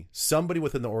in me. Somebody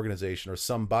within the organization or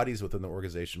some bodies within the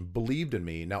organization believed in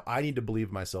me. Now I need to believe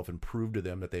in myself and prove to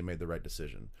them that they made the right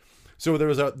decision. So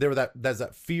there's that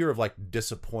fear of like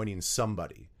disappointing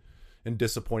somebody and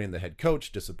disappointing the head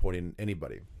coach, disappointing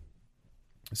anybody.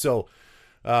 So,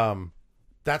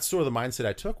 that's sort of the mindset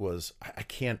I took was I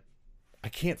can't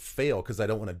fail because I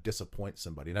don't want to disappoint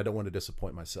somebody and I don't want to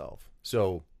disappoint myself.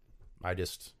 So I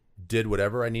just did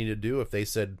whatever I needed to do. If they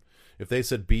said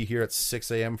be here at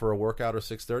 6 a.m. for a workout or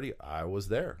 6:30, I was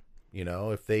there. You know,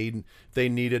 if they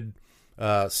needed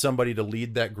somebody to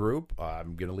lead that group,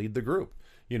 I'm going to lead the group.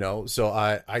 You know, so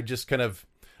I just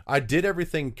I did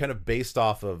everything kind of based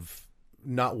off of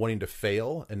not wanting to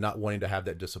fail and not wanting to have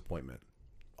that disappointment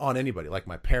on anybody, like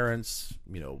my parents,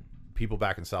 you know, people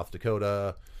back in South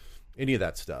Dakota, any of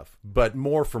that stuff. But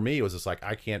more for me, it was just like,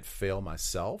 I can't fail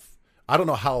myself. I don't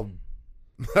know how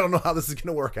this is going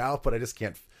to work out, but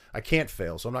I can't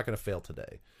fail. So I'm not going to fail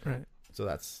today. Right. So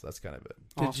that's kind of it.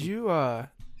 Awesome.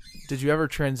 Did you ever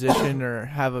transition or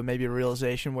have maybe a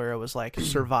realization where it was like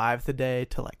survive the day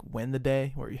to like win the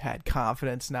day, where you had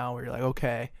confidence now where you're like,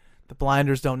 okay, the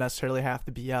blinders don't necessarily have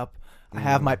to be up. I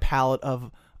have my palette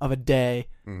of a day.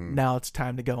 Now it's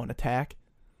time to go and attack.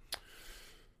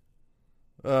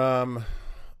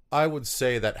 I would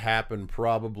say that happened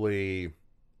probably,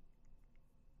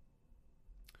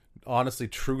 honestly,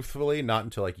 truthfully, not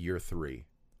until like year 3.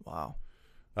 Wow.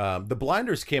 The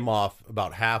blinders came off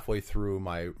about halfway through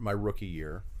my rookie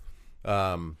year.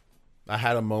 I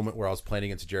had a moment where I was playing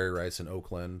against Jerry Rice in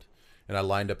Oakland, and I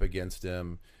lined up against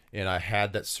him, and I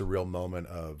had that surreal moment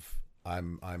of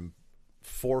I'm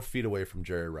 4 feet away from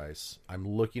Jerry Rice. I'm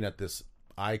looking at this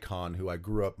icon who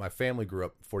my family grew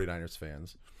up 49ers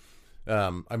fans.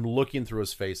 I'm looking through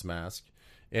his face mask,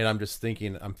 and I'm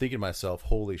thinking to myself,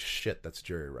 holy shit, that's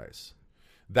Jerry Rice.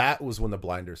 That was when the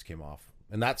blinders came off.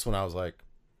 And that's when I was like,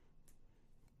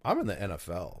 I'm in the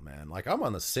NFL, man. Like, I'm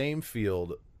on the same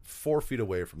field 4 feet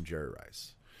away from Jerry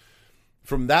Rice.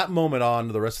 From that moment on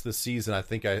to the rest of the season, I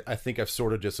think I've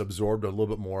sort of just absorbed a little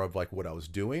bit more of like what I was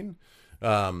doing.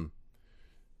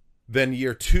 Then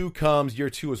year 2 comes. Year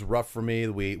 2 was rough for me.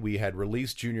 We had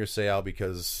released Junior Seau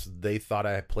because they thought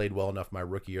I had played well enough my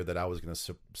rookie year that I was going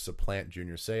to supplant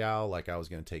Junior Seau, like I was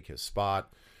going to take his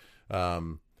spot.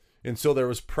 And so there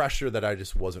was pressure that I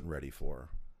just wasn't ready for.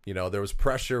 You know, there was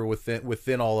pressure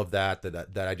within all of that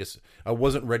I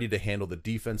wasn't ready to handle the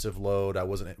defensive load. I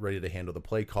wasn't ready to handle the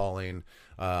play calling.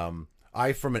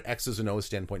 I, from an X's and O's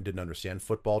standpoint, didn't understand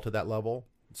football to that level.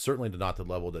 Certainly not the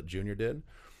level that Junior did.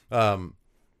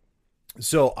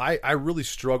 So I really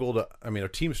struggled. I mean, our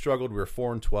team struggled. We were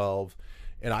 4-12.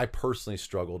 And I personally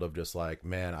struggled of just like,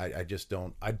 man, I just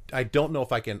don't, I don't know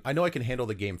if I can, I know I can handle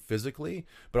the game physically,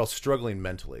 but I was struggling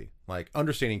mentally, like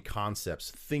understanding concepts,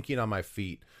 thinking on my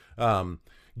feet,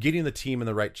 getting the team in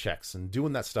the right checks and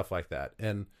doing that stuff like that.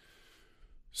 And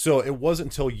so it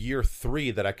wasn't until year 3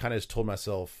 that I kind of just told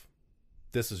myself,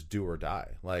 this is do or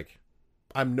die. Like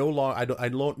I'm no longer,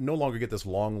 no longer get this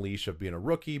long leash of being a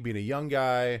rookie, being a young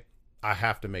guy. I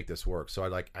have to make this work.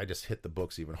 So I just hit the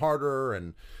books even harder,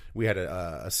 and we had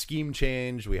a scheme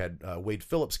change. We had Wade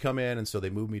Phillips come in, and so they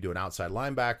moved me to an outside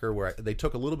linebacker where they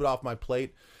took a little bit off my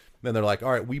plate. Then they're like,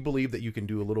 all right, we believe that you can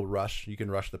do a little rush. You can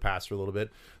rush the passer a little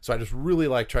bit. So I just really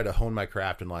like tried to hone my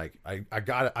craft, and like I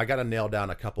got to nail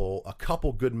down a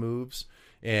couple good moves,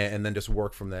 and then just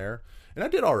work from there. And I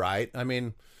did all right. I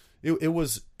mean, it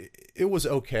was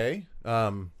okay.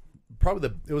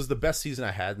 It was the best season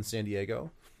I had in San Diego.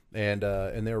 And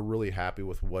they were really happy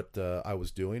with what I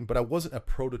was doing. But I wasn't a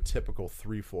prototypical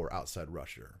 3-4 outside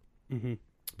rusher. Mm-hmm.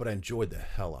 But I enjoyed the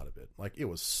hell out of it. Like, it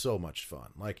was so much fun.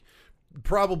 Like,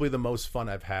 probably the most fun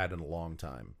I've had in a long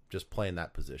time, just playing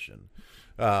that position.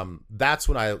 That's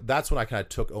when I kind of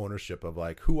took ownership of,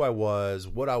 like, who I was,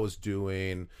 what I was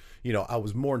doing. You know, I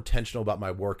was more intentional about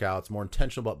my workouts, more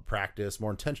intentional about practice,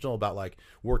 more intentional about, like,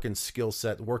 working skill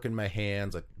set, working my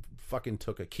hands, like, fucking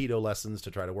took Aikido lessons to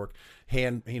try to work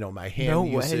my hand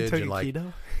usage and like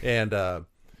Aikido? And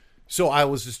so I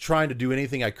was just trying to do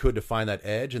anything I could to find that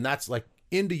edge, and that's like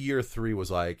into year 3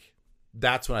 was like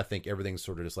that's when I think everything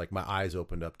sort of just like my eyes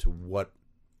opened up to what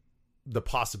the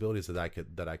possibilities that I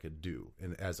could do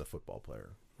as a football player.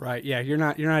 Right. Yeah. You're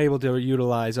not able to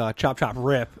utilize chop chop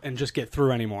rip and just get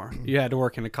through anymore. You had to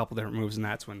work in a couple different moves, and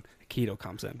that's when Aikido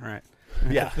comes in, right?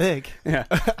 Yeah, I think. Yeah,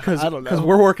 I don't know. Because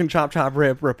we're working chop chop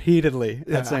rip repeatedly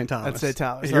at St. Thomas. At St.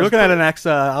 Thomas, you're looking at an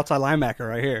outside linebacker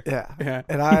right here. Yeah.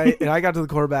 And I got to the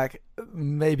quarterback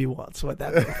maybe once with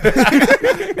that.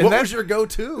 What was your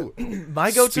go-to?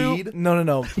 My go-to? Speed?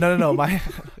 No. My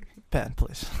pen,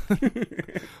 please.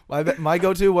 my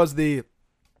go-to was the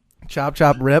chop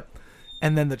chop rip,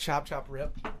 and then the chop chop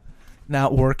rip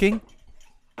not working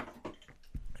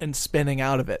and spinning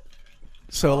out of it.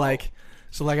 So I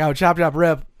would chop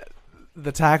rip,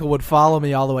 the tackle would follow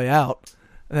me all the way out,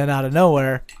 and then out of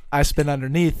nowhere, I spin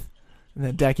underneath, and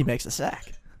then Decky makes a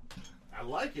sack. I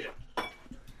like it.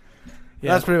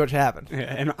 Yeah, that's pretty much happened. Yeah,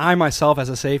 and I myself, as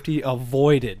a safety,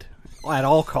 avoided at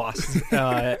all costs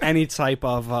any type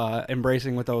of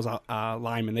embracing with those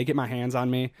linemen. They get my hands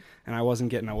on me, and I wasn't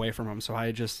getting away from them, so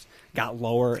I just got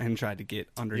lower and tried to get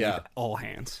underneath all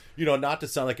hands. You know, not to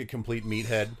sound like a complete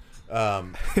meathead,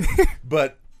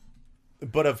 but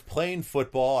of playing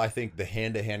football, I think the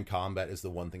hand-to-hand combat is the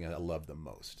one thing I love the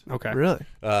most. Okay, really.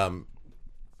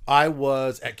 I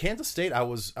was at Kansas State. I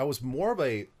was more of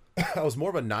a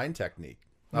 9 technique.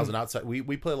 I was an outside.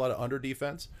 We play a lot of under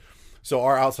defense, so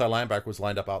our outside linebacker was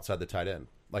lined up outside the tight end,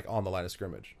 like on the line of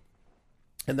scrimmage,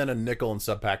 and then a nickel and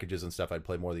sub packages and stuff. I'd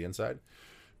play more the inside,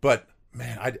 but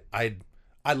man,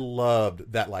 I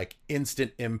loved that like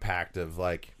instant impact of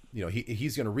like. You know,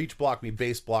 he's going to reach block me,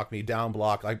 base block me, down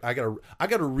block. I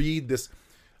gotta read this.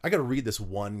 I gotta read this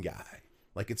one guy.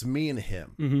 Like it's me and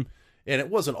him. Mm-hmm. And it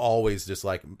wasn't always just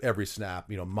like every snap,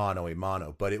 you know, mano a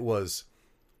mano. But it was.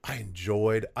 I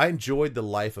enjoyed the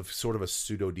life of sort of a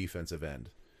pseudo defensive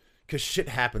end because shit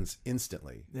happens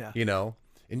instantly. Yeah. You know,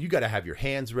 and you got to have your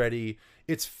hands ready.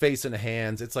 It's face in the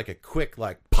hands. It's like a quick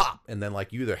like pop, and then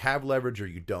like you either have leverage or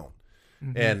you don't.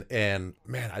 Mm-hmm. And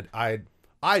man,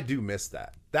 I do miss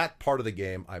that. That part of the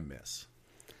game I miss.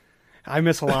 I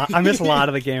miss a lot. I miss a lot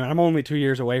of the game. I'm only 2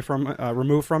 years away from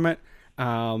removed from it.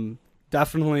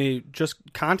 Definitely just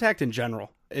contact in general.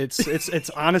 It's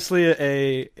honestly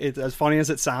it's as funny as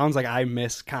it sounds. Like I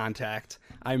miss contact.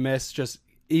 I miss just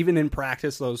even in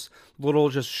practice those little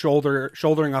just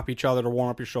shouldering up each other to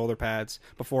warm up your shoulder pads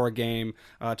before a game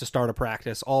to start a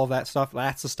practice. All of that stuff.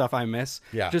 That's the stuff I miss.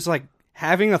 Yeah. Just like.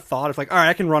 Having a thought of like, all right,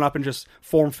 I can run up and just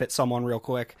form fit someone real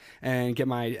quick and get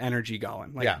my energy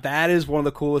going. Like that is one of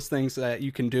the coolest things that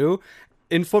you can do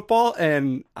in football,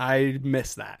 and I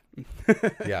miss that.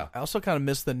 Yeah. I also kind of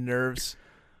miss the nerves,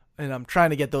 and I'm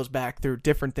trying to get those back through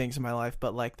different things in my life,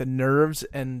 but like the nerves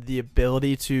and the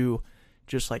ability to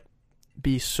just like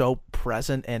be so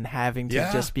present and having to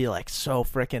just be like so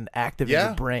freaking active in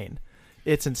your brain.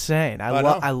 It's insane.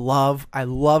 I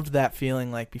loved that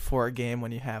feeling like before a game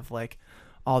when you have like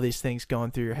all these things going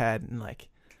through your head, and like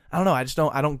I don't know,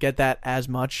 I don't get that as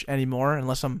much anymore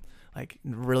unless I'm like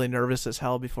really nervous as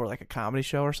hell before like a comedy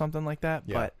show or something like that.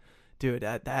 Yeah. But dude,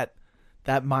 that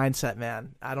mindset,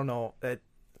 man, I don't know,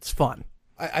 it's fun.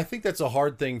 I think that's a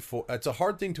hard thing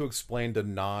to explain to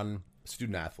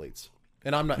non-student athletes.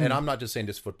 And I'm not just saying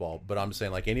just football, but I'm just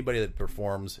saying like anybody that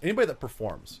performs,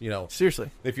 you know,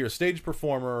 Seriously. if you're a stage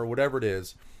performer or whatever it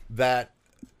is, that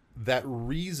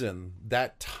reason,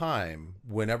 that time,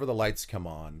 whenever the lights come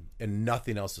on and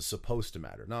nothing else is supposed to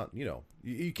matter. Not, you know,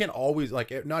 you can't always,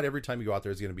 like, not every time you go out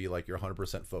there is going to be like you're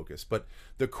 100% focused, but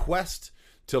the quest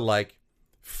to like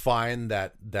find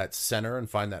that center and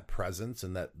find that presence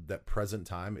and that present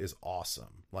time is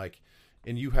awesome. Like,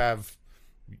 and you have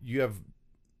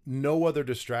no other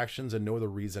distractions and no other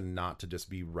reason not to just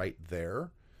be right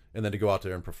there and then to go out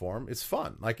there and perform. It's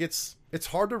fun. Like, it's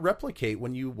hard to replicate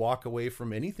when you walk away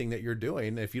from anything that you're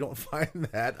doing if you don't find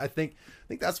that. I think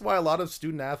that's why a lot of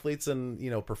student athletes and,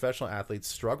 you know, professional athletes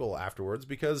struggle afterwards,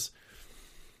 because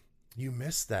you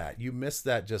miss that. You miss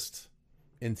that just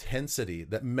intensity,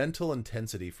 that mental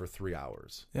intensity for 3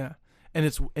 hours. Yeah. And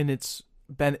it's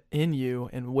been in you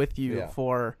and with you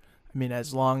for, I mean,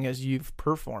 as long as you've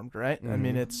performed, right? I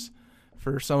mean, it's,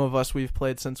 for some of us, we've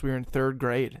played since we were in 3rd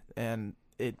grade, and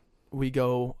we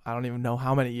go, I don't even know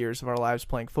how many years of our lives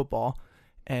playing football,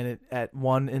 and at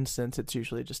one instance, it's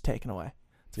usually just taken away.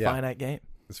 It's a finite game.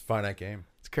 It's a finite game.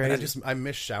 It's crazy. And I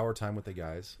miss shower time with the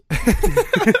guys.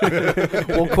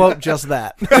 We'll quote just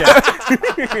that.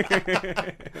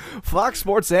 Fox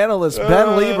Sports analyst Ben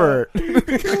Leber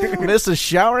misses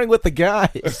showering with the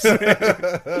guys.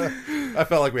 I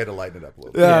felt like we had to lighten it up a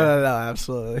little bit. No,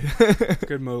 absolutely.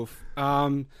 Good move.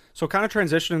 So kind of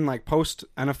transitioning like post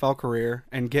NFL career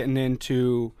and getting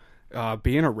into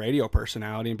being a radio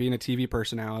personality and being a TV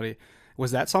personality.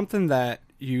 Was that something that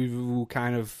you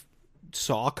kind of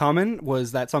saw coming?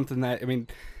 Was that something that, I mean,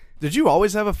 did you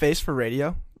always have a face for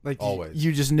radio? Like, always.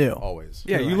 You just knew. Always.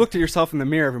 Yeah, you looked at yourself in the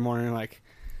mirror every morning and like,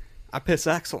 I piss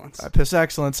excellence. I'm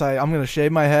going to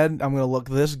shave my head. I'm going to look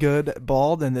this good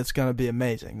bald, and it's going to be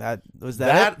amazing. That was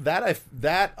that.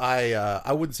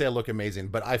 I wouldn't say I look amazing,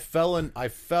 but I fell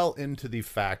into the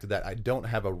fact that I don't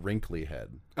have a wrinkly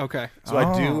head. Okay. So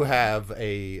I do have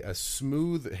a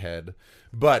smooth head,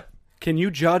 but can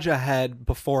you judge a head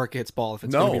before it gets bald if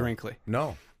it's going to be wrinkly?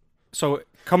 No. So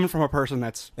coming from a person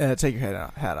that's take your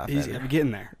hat off. Easy. I'm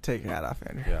getting there. Take your hat off,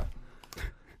 Andrew. Yeah.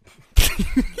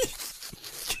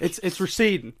 It's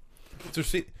receding. It's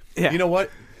receding. Yeah. You know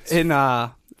what?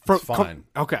 It's fine.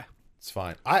 Okay. It's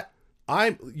fine.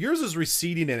 Yours is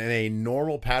receding in a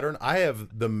normal pattern. I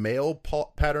have the male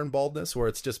pattern baldness where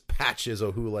it's just patches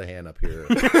of Houlihan up here,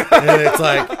 and it's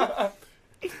like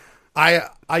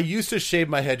I used to shave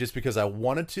my head just because I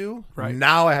wanted to. Right.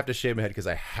 Now I have to shave my head because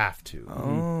I have to.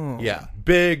 Oh. Yeah,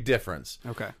 big difference.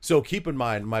 Okay. So keep in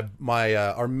mind, my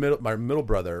middle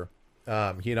brother,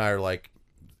 he and I are like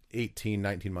 18,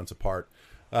 19 months apart.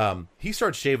 He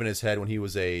started shaving his head when he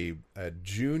was a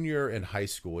junior in high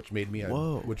school, which made me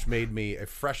a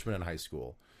freshman in high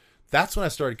school. That's when I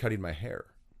started cutting my hair,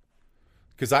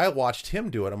 because I watched him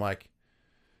do it. I'm like,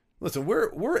 listen,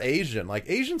 we're Asian. Like,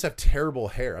 Asians have terrible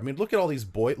hair. I mean, look at all these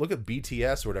look at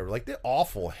BTS or whatever. Like, they're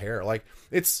awful hair. Like,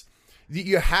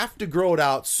 you have to grow it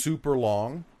out super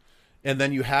long, and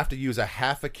then you have to use a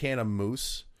half a can of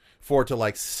mousse for it to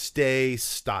like stay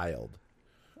styled.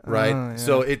 Right. Yeah.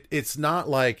 So it's not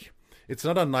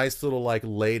a nice little like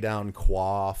lay down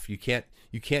coif. You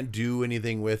can't do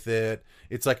anything with it.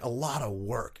 It's like a lot of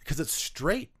work because it's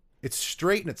straight. It's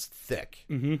straight and it's thick.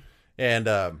 Mm-hmm.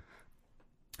 And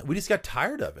we just got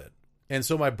tired of it. And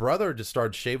so my brother just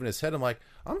started shaving his head. I'm like,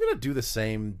 I'm going to do the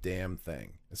same damn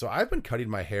thing. And so I've been cutting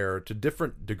my hair to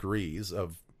different degrees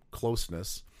of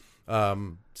closeness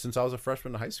since I was a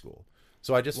freshman in high school.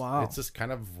 So it's just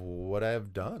kind of what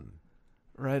I've done.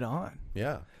 Right on.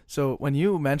 Yeah. So when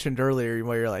you mentioned earlier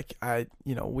where you're like,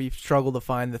 we've struggled to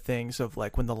find the things of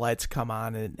like when the lights come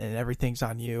on and everything's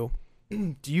on you.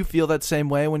 Do you feel that same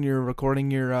way when you're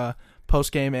recording your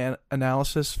post-game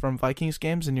analysis from Vikings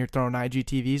games and you're throwing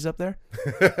IGTVs up there?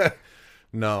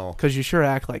 No. Because you sure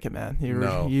act like it, man.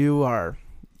 You're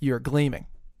gleaming.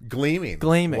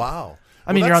 Gleaming. Wow.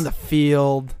 I mean, you're on the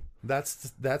field. That's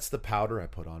the powder I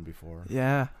put on before.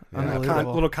 Yeah.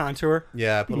 Unbelievable. Little contour.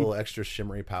 Yeah, I put a little extra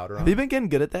shimmery powder on. Have you been getting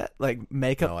good at that? Like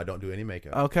makeup? No, I don't do any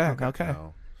makeup. Okay.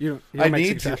 No. You I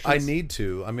need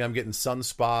to. I mean, I'm getting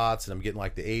sunspots and I'm getting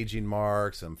like the aging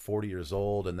marks. I'm 40 years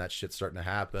old and that shit's starting to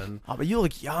happen. Oh, but you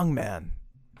look young, man.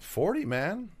 40,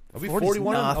 man. I'll be 40's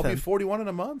 41. nothing. I'll be 41 in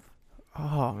a month.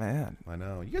 Oh, man. I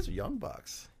know. You guys are young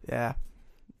bucks. Yeah.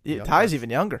 Young Ty's bucks. even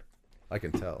younger. I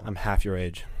can tell. I'm half your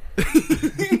age.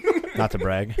 Not to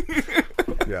brag.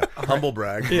 Yeah, humble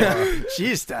brag.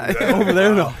 Jeez, Ty. Over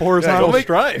there, the horizontal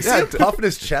stripes. Yeah, puffing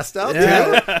his chest out.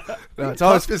 Yeah. Too. No, it's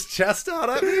always Puffed his chest out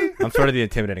at me. I'm sort of the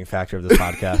intimidating factor of this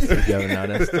podcast, if you haven't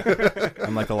noticed.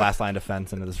 I'm like the last line of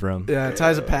defense into this room. yeah.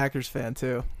 Ty's a Packers fan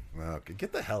too. Okay,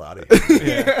 get the hell out of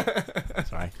here.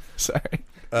 Sorry.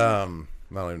 I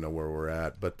don't even know where we're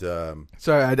at, but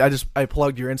Sorry, I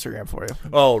plugged your Instagram for you.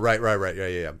 oh, right.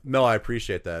 Yeah. No, I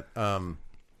appreciate that.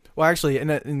 Well, actually,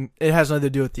 and it has nothing to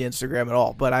do with the Instagram at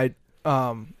all. But I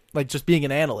like just being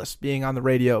an analyst, being on the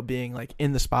radio, being like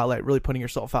in the spotlight, really putting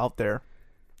yourself out there.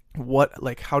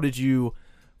 How did you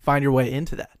find your way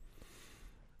into that?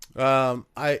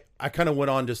 I kind of went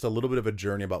on just a little bit of a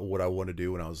journey about what I want to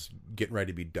do when I was getting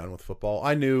ready to be done with football.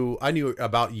 I knew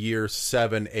about year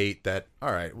 7, 8 that,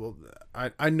 all right, well,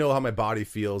 I know how my body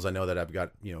feels. I know that I've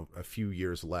got, a few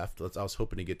years left. I was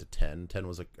hoping to get to 10. 10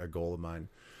 was a goal of mine.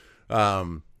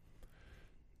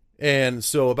 And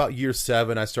so about year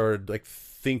 7, I started like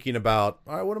thinking about,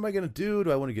 all right, what am I going to do?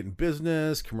 Do I want to get in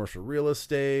business, commercial real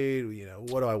estate?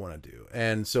 What do I want to do?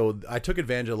 And so I took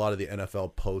advantage of a lot of the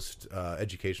NFL post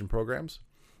education programs.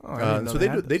 Oh, I didn't know so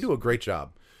they they do a great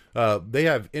job. They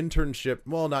have internship,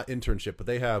 well, not internship, but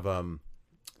they have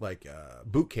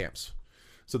boot camps.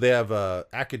 So they have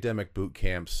academic boot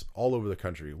camps all over the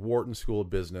country. Wharton School of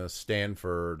Business,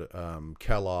 Stanford,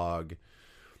 Kellogg.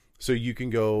 So you can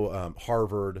go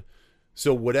Harvard.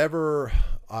 So whatever,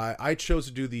 I chose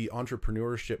to do the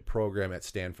entrepreneurship program at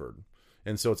Stanford.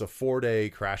 And so it's a 4-day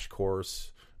crash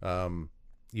course.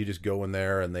 You just go in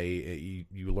there and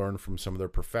you learn from some of their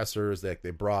professors.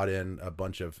 They brought in a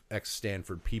bunch of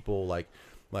ex-Stanford people like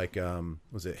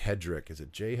was it Hedrick? Is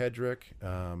it Jay Hedrick?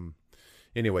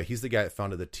 Anyway, he's the guy that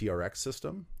founded the TRX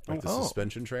system, the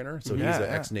suspension trainer. So he's an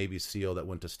ex-Navy SEAL that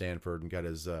went to Stanford and got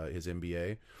his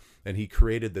MBA. And he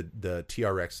created the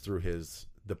TRX through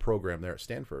the program there at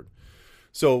Stanford.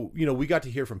 So, we got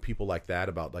to hear from people like that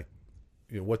about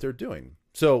what they're doing.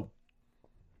 So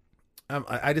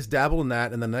I just dabbled in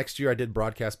that. And the next year I did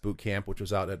broadcast boot camp, which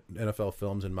was out at NFL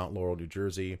Films in Mount Laurel, New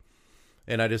Jersey.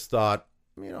 And I just thought,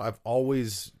 I've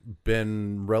always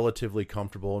been relatively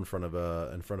comfortable in front of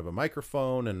a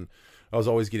microphone, and I was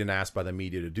always getting asked by the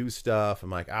media to do stuff.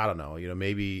 I'm like, I don't know,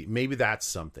 maybe that's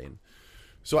something.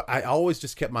 So I always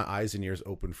just kept my eyes and ears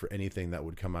open for anything that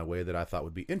would come my way that I thought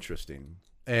would be interesting.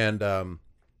 And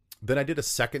then I did a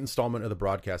second installment of the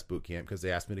broadcast boot camp because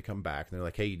they asked me to come back. And they're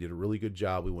like, hey, you did a really good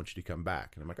job. We want you to come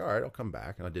back. And I'm like, all right, I'll come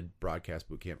back. And I did broadcast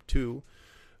boot camp 2.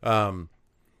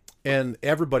 And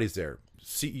everybody's there.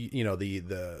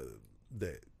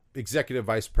 The executive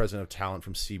vice president of talent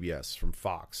from CBS, from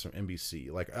Fox, from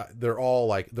NBC. They're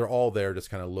all there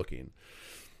just kind of looking.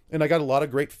 And I got a lot of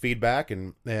great feedback,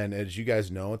 and as you guys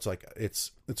know,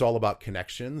 it's all about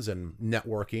connections and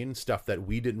networking, stuff that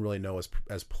we didn't really know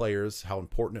as players how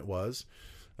important it was.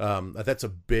 That's a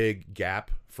big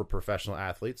gap for professional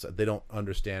athletes. They don't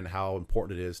understand how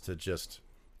important it is to just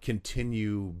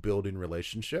continue building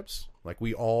relationships.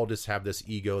 We all just have this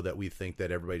ego that we think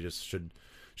that everybody just should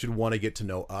want to get to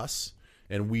know us,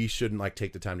 and we shouldn't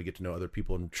take the time to get to know other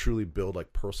people and truly build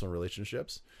personal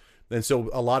relationships. And so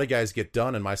a lot of guys get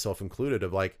done, and myself included,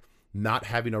 of not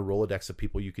having a Rolodex of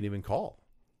people you can even call.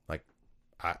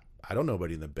 I don't know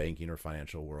anybody in the banking or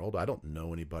financial world. I don't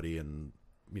know anybody in,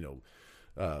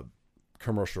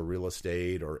 commercial real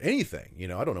estate or anything.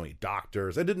 I don't know any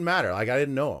doctors. It didn't matter. I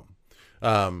didn't know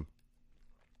them.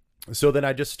 So then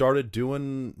I just started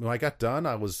doing, when I got done,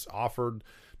 I was offered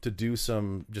to do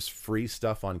some just free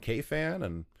stuff on KFan.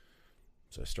 And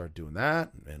so I started doing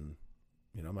that, and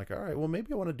I'm like, all right, well,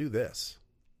 maybe I want to do this.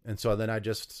 And so then I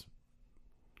just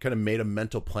kind of made a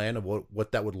mental plan of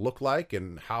what that would look like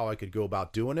and how I could go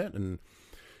about doing it. And,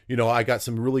 I got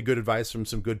some really good advice from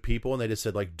some good people, and they just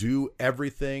said, do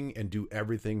everything and do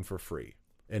everything for free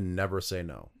and never say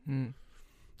no.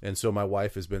 And so my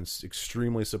wife has been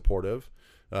extremely supportive.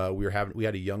 We had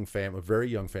a very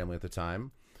young family at the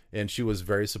time. And she was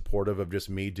very supportive of just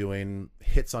me doing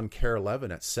hits on Care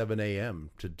 11 at 7 a.m.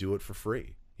 to do it for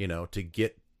free. To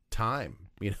get time,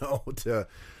 to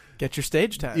get your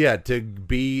stage time. Yeah, to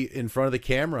be in front of the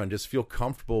camera and just feel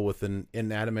comfortable with an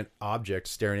inanimate object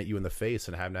staring at you in the face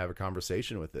and having to have a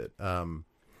conversation with it.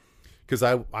 Because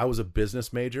I was a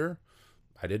business major.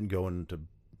 I didn't go into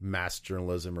mass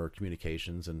journalism or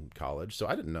communications in college, so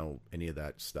I didn't know any of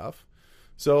that stuff.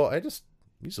 So I just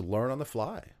used to learn on the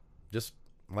fly. Just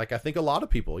I think a lot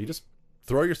of people, you just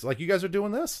throw yourself, you guys are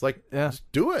doing this,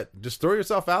 just do it. Just throw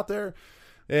yourself out there.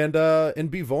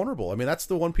 And be vulnerable. I mean, that's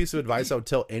the one piece of advice I would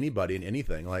tell anybody in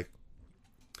anything.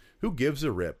 Who gives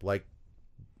a rip?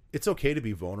 It's okay to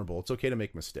be vulnerable. It's okay to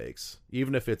make mistakes,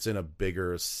 even if it's in a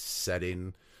bigger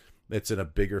setting. it's in a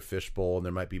bigger fishbowl and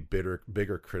there might be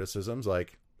bigger criticisms,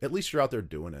 like at least you're out there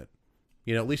doing it.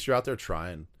 At least you're out there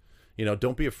trying.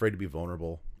 Don't be afraid to be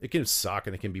vulnerable. It can suck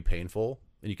and it can be painful,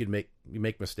 and you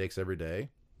make mistakes every day.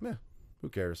 Yeah, who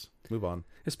cares? Move on.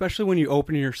 Especially when you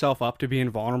open yourself up to being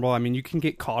vulnerable. I mean, you can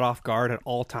get caught off guard at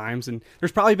all times, and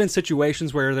there's probably been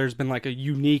situations where there's been like a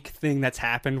unique thing that's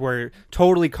happened where it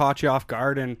totally caught you off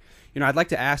guard. And I'd like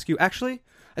to ask you, actually,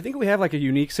 I think we have like a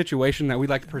unique situation that we'd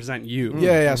like to present you.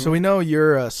 Yeah. So we know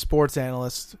you're a sports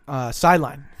analyst,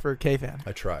 sideline for K-Fan.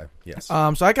 I try, yes. So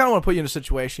I kind of want to put you in a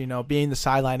situation, being the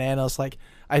sideline analyst, like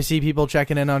I see people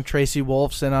checking in on Tracy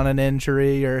Wolfson on an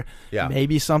injury or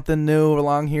maybe something new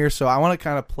along here. So I want to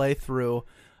kind of play through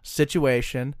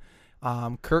situation.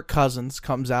 Kirk Cousins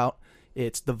comes out.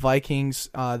 It's the Vikings.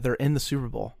 They're in the Super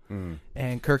Bowl,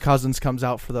 and Kirk Cousins comes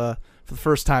out for the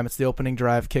first time. It's the opening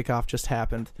drive. Kickoff just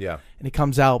happened. Yeah, and he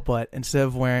comes out, but instead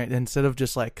of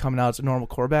just like coming out as a normal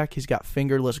quarterback, he's got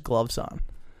fingerless gloves on.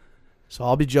 So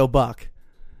I'll be Joe Buck,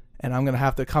 and I'm gonna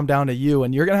have to come down to you,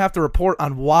 and you're gonna have to report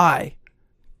on why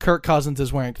Kirk Cousins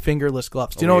is wearing fingerless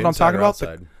gloves. Do you know what I'm talking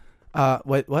about?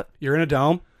 Wait, what? You're in a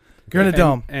dome. You're in a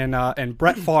dome, and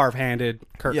Brett Favre handed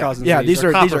Kirk Cousins. Yeah, these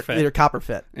are copper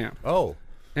fit. Yeah. Oh,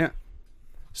 yeah.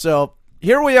 So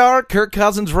here we are. Kirk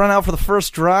Cousins run out for the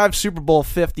first drive, Super Bowl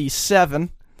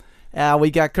 57.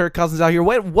 We got Kirk Cousins out here.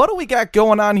 Wait, what do we got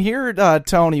going on here,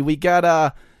 Tony? We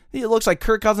got it looks like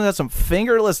Kirk Cousins has some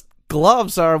fingerless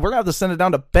gloves. We're gonna have to send it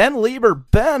down to Ben Leber.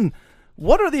 Ben,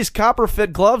 what are these copper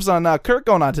fit gloves on Kirk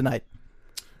going on tonight?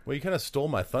 Well, you kind of stole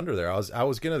my thunder there. I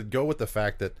was gonna go with the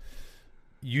fact that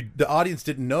the audience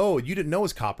didn't know. You didn't know it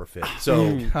was copper fit.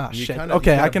 So shit.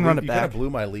 Okay, I can run it back. You kind of blew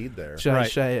my lead there. Should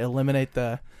I eliminate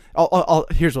the?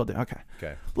 Here's what I'll do.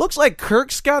 Okay. Looks like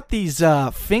Kirk's got these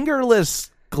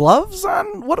fingerless gloves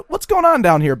on. What's going on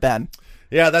down here, Ben?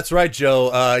 Yeah, that's right,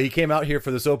 Joe. He came out here for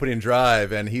this opening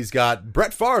drive, and he's got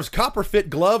Brett Favre's copper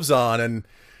fit gloves on, and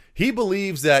he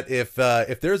believes that if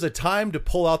there's a time to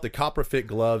pull out the copper fit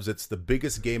gloves, it's the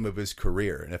biggest game of his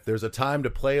career. And if there's a time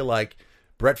to play like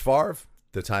Brett Favre,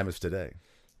 the time is today.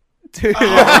 Dude.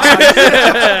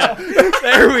 There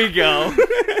we go.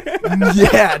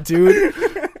 Yeah, dude.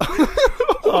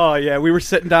 Oh yeah, we were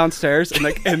sitting downstairs and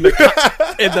we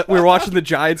were watching the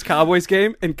Giants Cowboys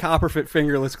game, and copperfit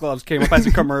fingerless gloves came up as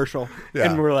a commercial,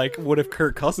 and we're like, "What if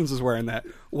Kirk Cousins is wearing that?"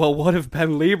 Well, what if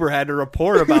Ben Leber had to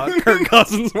report about Kirk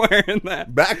Cousins wearing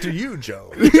that? Back to you,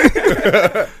 Joe.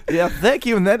 Yeah, thank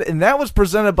you, and that was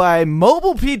presented by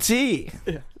Mobile PT.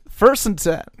 Yeah. First and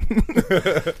 10.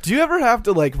 Do you ever have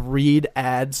to like read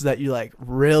ads that you like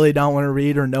really don't want to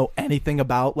read or know anything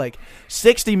about? Like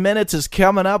 60 Minutes is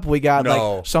coming up. We got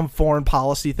like some foreign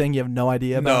policy thing you have no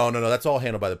idea about. No. That's all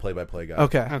handled by the play-by-play guy.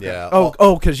 Okay. Yeah.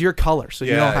 Because you're color, so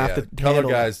you don't have to. Color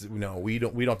guys, no, we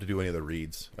don't have to do any of the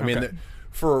reads. I mean,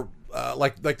 for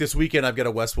like this weekend, I've got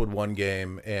a Westwood One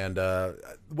game, and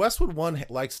Westwood One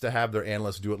likes to have their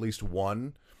analysts do at least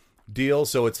one deal,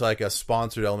 so it's like a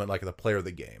sponsored element, like the player of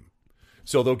the game.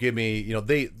 So they'll give me,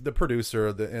 the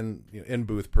producer, the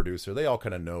in-booth producer, they all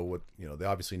kind of know what, they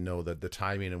obviously know the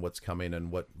timing and what's coming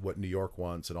and what New York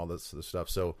wants and all this stuff.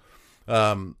 So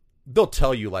they'll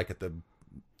tell you like at the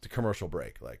commercial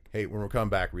break, like, hey, when we're coming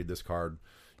back, read this card,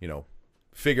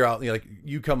 figure out, like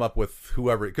you come up with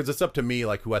whoever, because it's up to me,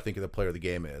 like who I think the player of the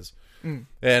game is.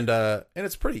 And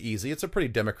it's pretty easy. It's a pretty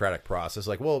democratic process.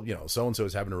 Like, well, so-and-so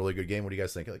is having a really good game. What do you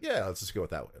guys think? Like, yeah, let's just go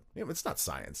with that one. It's not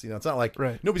science. It's not like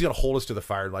nobody's going to hold us to the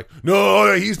fire and like,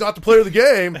 no, he's not the player of the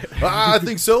game. I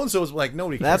think so-and-so is like,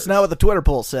 nobody cares. That's not what the Twitter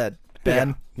poll said,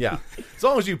 Ben. Yeah. As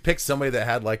long as you pick somebody that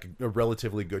had like a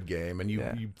relatively good game and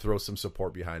you throw some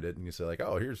support behind it and you say like,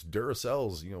 oh, here's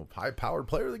Duracell's, high-powered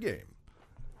player of the game.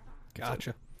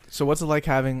 Gotcha. So what's it like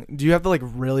having, do you have to like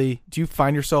really, do you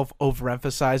find yourself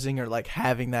overemphasizing or like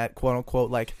having that quote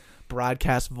unquote like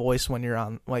broadcast voice when you're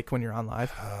on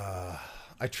live?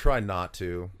 I try not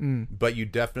to, but you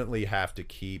definitely have to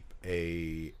keep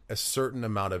a certain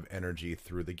amount of energy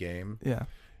through the game. Yeah.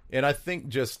 And I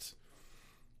think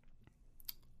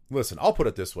listen, I'll put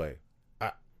it this way.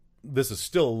 This is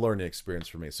still a learning experience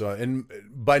for me. So, and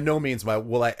by no means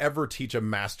will I ever teach a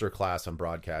master class on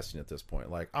broadcasting at this point.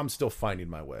 Like, I'm still finding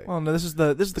my way. Well, no, this is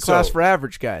the class for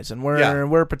average guys, and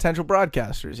we're potential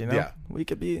broadcasters. Yeah. We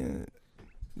could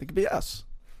be us.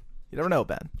 You never know,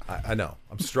 Ben. I know.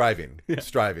 I'm striving.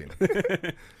 Striving.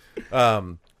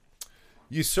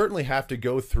 You certainly have to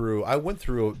go through. I went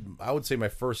through, I would say, my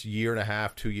first year and a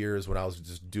half, 2 years when I was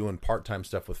just doing part-time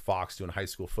stuff with Fox, doing high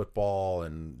school football,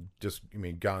 and just,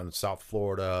 gone to South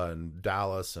Florida and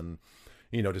Dallas, and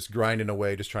just grinding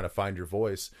away, just trying to find your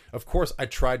voice. Of course, I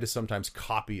tried to sometimes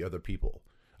copy other people.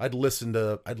 I'd listen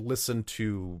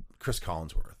to Chris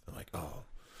Collinsworth. I'm like, oh,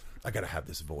 I got to have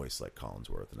this voice like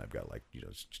Collinsworth, and I've got like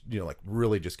like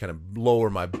really just kind of lower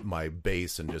my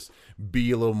bass and just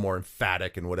be a little more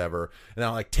emphatic and whatever. And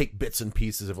I'll like take bits and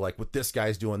pieces of like what this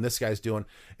guy's doing,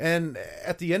 and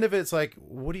at the end of it, it's like,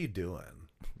 what are you doing?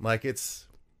 Like it's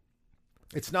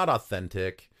not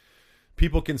authentic.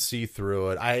 People can see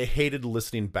through it. I hated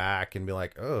listening back and be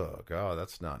like, oh god,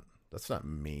 that's not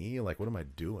me. Like, what am I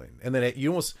doing? And then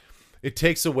it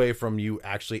takes away from you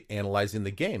actually analyzing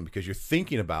the game because you're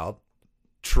thinking about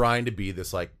trying to be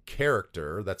this like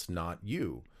character that's not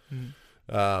you.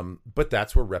 But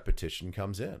that's where repetition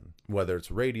comes in, whether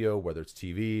it's radio, whether it's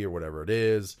TV or whatever it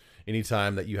is.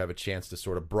 Anytime that you have a chance to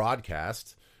sort of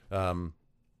broadcast,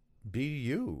 be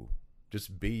you,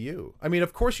 just be you. I mean,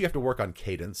 of course you have to work on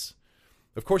cadence.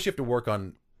 Of course you have to work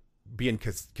on being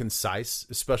concise,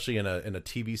 especially in a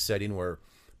TV setting where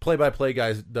play-by-play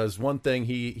guy does one thing.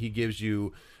 He gives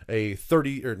you a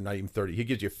 30 or not even 30. He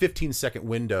gives you a 15-second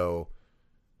window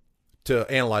to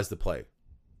analyze the play.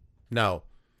 Now,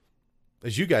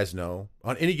 as you guys know,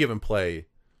 on any given play,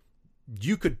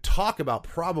 you could talk about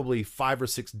probably 5 or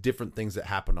 6 different things that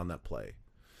happened on that play.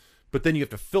 But then you have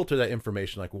to filter that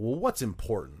information like, well, what's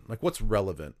important? Like, what's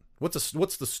relevant?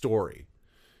 What's the story?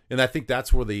 And I think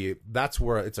that's where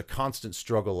it's a constant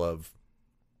struggle of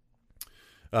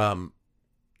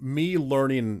me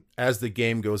learning as the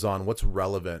game goes on what's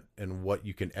relevant and what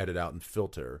you can edit out and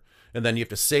filter. And then you have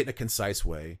to say it in a concise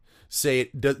way. Say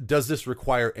it, does this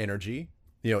require energy?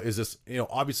 Is this,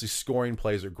 obviously scoring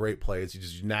plays are great plays. You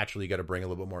just naturally got to bring a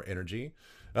little bit more energy.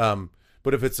 But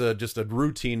if it's just a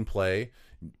routine play,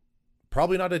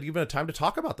 probably not even a time to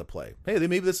talk about the play. Hey,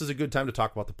 maybe this is a good time to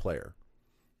talk about the player.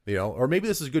 Or maybe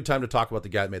this is a good time to talk about the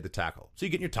guy that made the tackle. So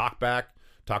you get your talk back,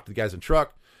 talk to the guys in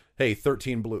truck. Hey,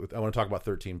 13 blue. I want to talk about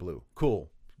 13 blue. Cool.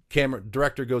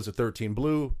 Director goes to 13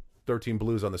 blue. 13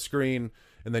 blue's on the screen.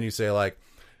 And then you say like,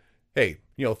 hey,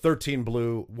 13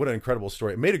 blue, what an incredible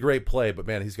story. It made a great play, but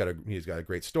man, he's got a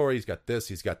great story. He's got this,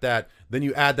 he's got that. Then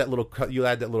you add that little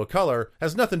color.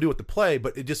 Has nothing to do with the play,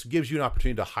 but it just gives you an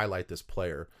opportunity to highlight this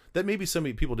player that maybe so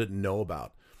many people didn't know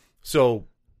about. So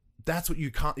that's what you're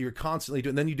constantly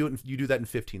doing. Then you do that in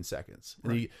 15 seconds.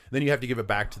 And right. then you have to give it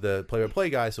back to the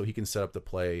play-by-play guy so he can set up the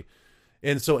play.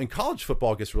 And so in college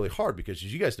football it gets really hard because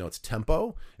as you guys know, it's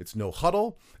tempo, it's no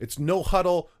huddle,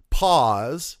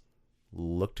 pause,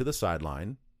 look to the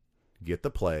sideline, get the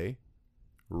play,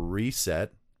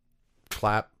 reset,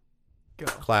 clap,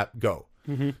 go.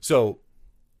 Mm-hmm. So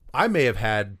I may have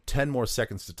had 10 more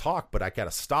seconds to talk, but I got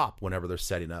to stop whenever they're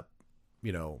setting up.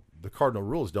 The cardinal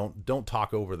rules don't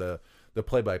talk over the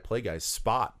play-by-play guy's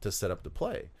spot to set up the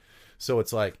play. So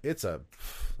it's like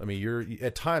you're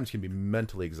at times can be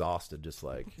mentally exhausted just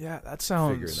like that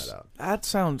sounds figuring that out. That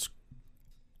sounds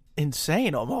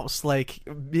insane almost, like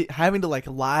having to like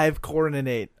live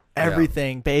coordinate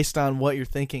everything based on what you're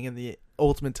thinking in the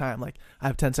ultimate time. Like, I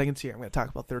have 10 seconds here. I'm going to talk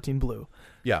about 13 blue.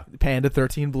 Yeah. Panda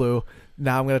 13 blue.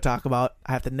 Now I'm going to talk about,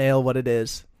 I have to nail what it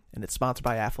is. And it's sponsored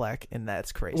by Aflac, and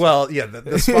that's crazy. Well, yeah,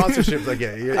 the sponsorship, like,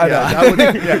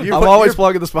 I'm always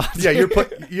plugging the sponsor. Yeah,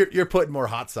 you're putting more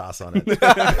hot sauce on it.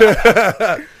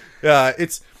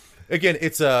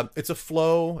 It's a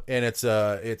flow, and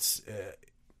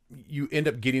you end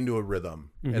up getting to a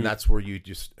rhythm, and that's where you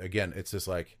just it's just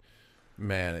like,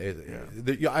 man,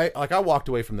 I walked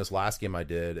away from this last game I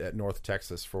did at North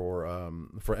Texas for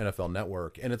NFL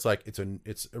Network, and it's like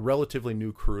it's a relatively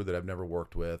new crew that I've never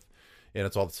worked with. And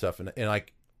it's all the stuff, and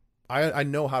like I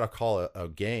know how to call a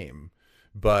game,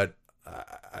 but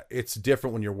it's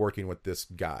different when you're working with this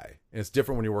guy, and it's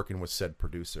different when you're working with said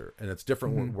producer, and it's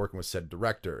different when working with said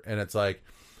director, and it's like,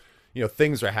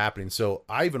 things are happening. So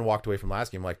I even walked away from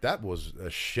last game like that was a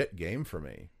shit game for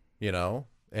me,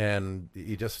 and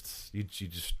you just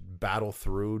battle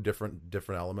through different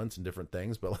elements and different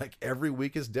things, but like every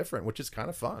week is different, which is kind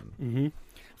of fun. Mm-hmm.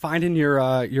 Finding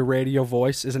your radio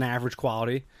voice is an average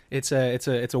quality. It's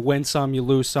a win some, you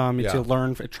lose some. It's you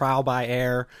learn trial by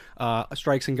error,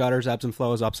 strikes and gutters, ebbs and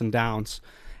flows, ups and downs.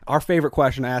 Our favorite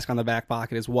question to ask on the back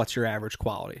pocket is, what's your average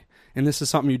quality? And this is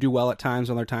something you do well at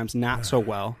times, other times not so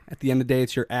well. At the end of the day,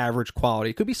 it's your average quality.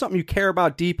 It could be something you care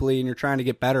about deeply and you're trying to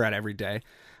get better at every day.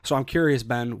 So I'm curious,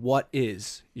 Ben, what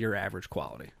is your average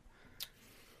quality?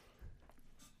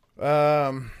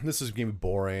 This is going to be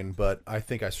boring, but I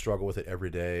think I struggle with it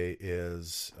every day.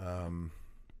 Is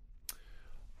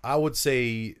I would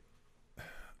say,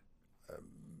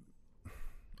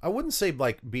 I wouldn't say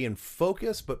like being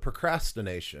focused, but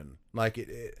procrastination. Like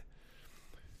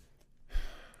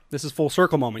This is full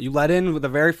circle moment. You let in with the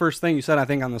very first thing you said, I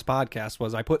think, on this podcast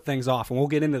was, I put things off, and we'll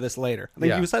get into this later. I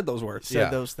think you said those words. Said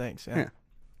those things. Yeah.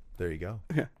 There you go.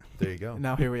 Yeah. There you go. And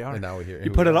now here we are. And now we're here.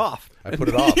 You put it off. I put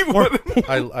it off.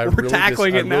 I We're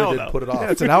tackling it now, did though. put it off.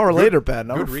 Yeah, it's an hour later, Ben.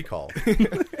 Good recall. Good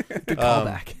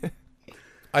callback.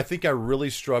 I think I really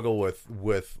struggle with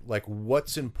like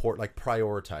what's important, like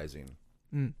prioritizing.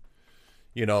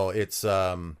 You know, it's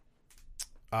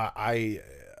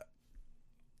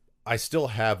I still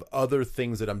have other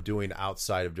things that I'm doing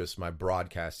outside of just my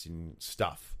broadcasting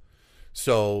stuff.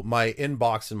 So my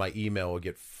inbox and my email will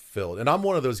get filled. And I'm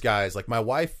one of those guys, like my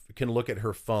wife can look at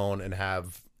her phone and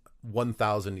have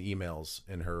 1,000 emails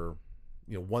in her,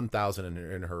 1,000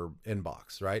 in her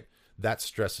inbox, right? That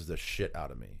stresses the shit out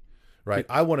of me, right?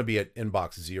 I want to be at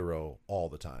inbox 0 all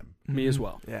the time. Me as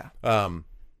well. Yeah.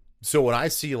 So when I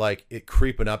see like it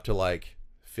creeping up to like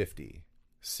 50,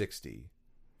 60,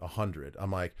 100,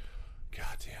 I'm like,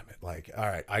 God damn it. Like, all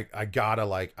right, I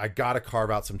gotta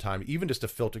carve out some time, even just to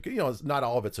filter, it's not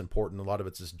all of it's important. A lot of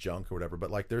it's just junk or whatever,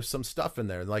 but like there's some stuff in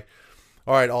there and like,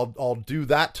 all right, I'll do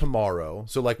that tomorrow.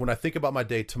 So like when I think about my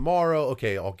day tomorrow,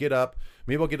 okay, I'll get up,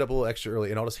 maybe I'll get up a little extra early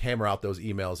and I'll just hammer out those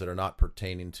emails that are not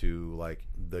pertaining to like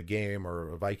the game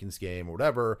or a Vikings game or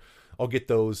whatever. I'll get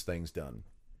those things done.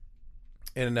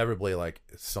 And inevitably, like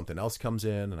something else comes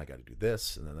in, and I got to do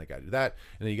this, and then I got to do that,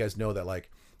 and then you guys know that, like,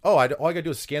 all I got to do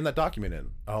is scan that document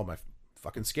in. Oh, my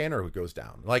fucking scanner goes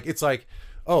down. Like it's like,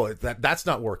 oh, that's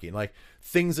not working. Like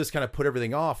things just kind of put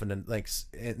everything off, and then like,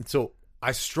 and so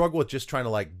I struggle with just trying to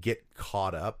like get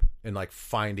caught up and like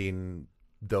finding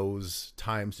those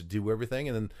times to do everything,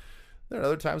 and then there are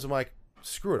other times I'm like,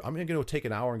 screw it, I'm gonna go take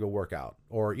an hour and go work out,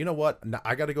 or you know what,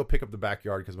 I got to go pick up the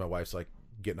backyard because my wife's like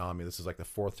getting on me. This is like the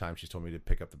 4th time she's told me to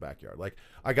pick up the backyard. Like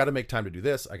I got to make time to do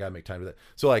this. I got to make time to that.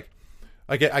 So like,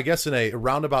 I guess in a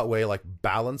roundabout way, like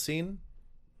balancing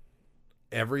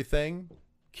everything,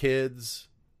 kids,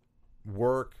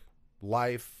 work,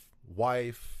 life,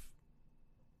 wife,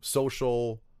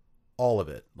 social, all of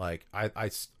it. Like I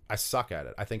suck at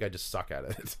it. I think I just suck at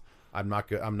it. I'm not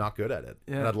good. I'm not good at it.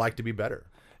 Yeah. And I'd like to be better.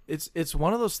 It's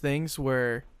one of those things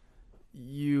where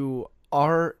you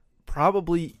are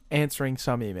probably answering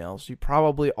some emails. You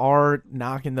probably are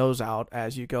knocking those out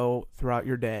as you go throughout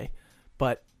your day.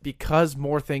 But because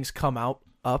more things come up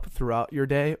throughout your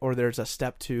day, or there's a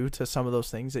step 2 to some of those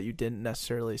things that you didn't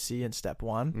necessarily see in step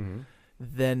 1,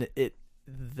 then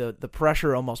the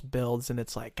pressure almost builds, and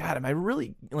it's like, God, am I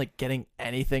really like getting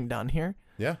anything done here?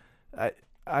 Yeah.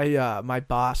 I my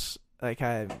boss,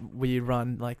 we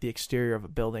run like the exterior of a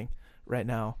building right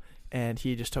now, and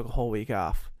he just took a whole week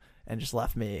off and just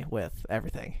left me with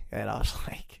everything. And I was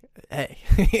like,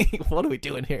 hey, what are we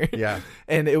doing here? Yeah.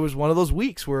 And it was one of those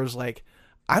weeks where it was like,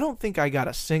 I don't think I got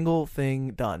a single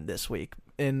thing done this week.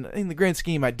 In the grand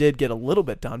scheme, I did get a little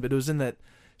bit done, but it was in that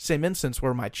same instance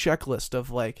where my checklist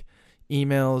of like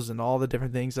emails and all the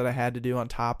different things that I had to do on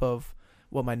top of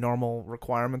what my normal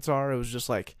requirements are, it was just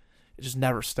like, it just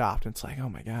never stopped. And it's like, oh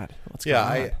my God, what's going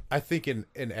on? I think in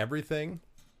everything,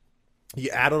 you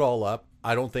add it all up,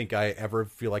 I don't think I ever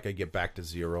feel like I get back to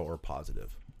 0 or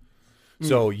positive.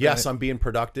 So yes, right. I'm being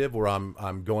productive where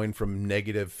I'm going from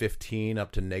 -15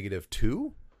 up to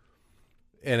 -2.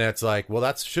 And it's like, well,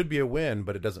 that should be a win,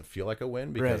 but it doesn't feel like a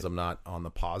win because I'm not on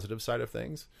the positive side of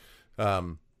things.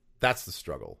 That's the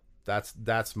struggle. That's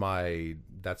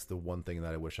the one thing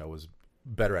that I wish I was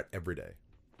better at every day.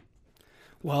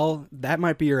 Well, that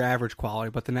might be your average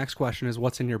quality, but the next question is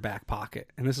what's in your back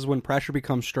pocket? And this is when pressure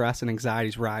becomes stress and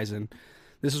anxiety's rising.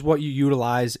 This is what you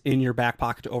utilize in your back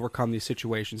pocket to overcome these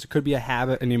situations. It could be a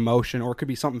habit, an emotion, or it could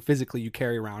be something physically you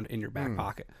carry around in your back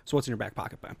pocket. So what's in your back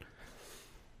pocket, Ben?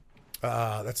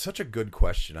 That's such a good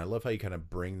question. I love how you kind of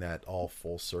bring that all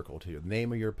full circle to the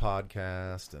name of your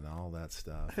podcast and all that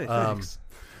stuff. Hey, thanks.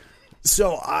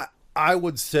 So I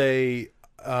would say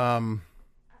I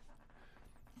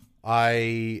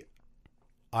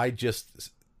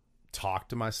just talk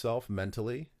to myself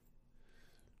mentally,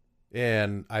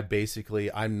 and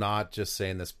I'm not just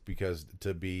saying this because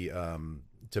to be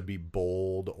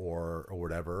bold or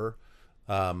whatever.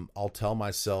 I'll tell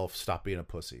myself, stop being a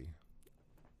pussy.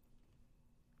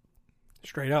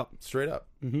 Straight up.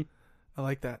 Mm-hmm. I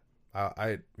like that.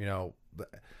 I'll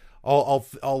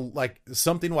like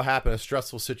something will happen, a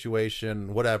stressful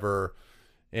situation, whatever,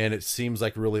 and it seems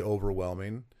like really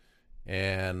overwhelming.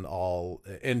 And I'll,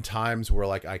 in times where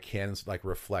like I can like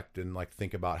reflect and like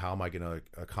think about how am I going to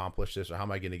accomplish this or how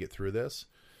am I going to get through this.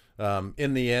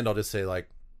 In the end, I'll just say like,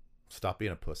 stop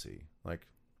being a pussy. Like,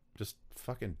 just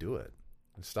fucking do it.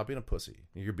 Stop being a pussy.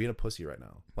 You're being a pussy right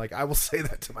now. Like, I will say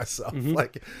that to myself. Mm-hmm.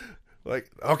 Like,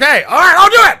 Like, okay, all right, I'll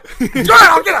do it. Go ahead,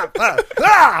 I'll get up.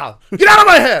 Get out of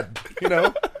my head, you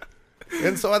know.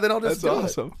 And so then I'll just do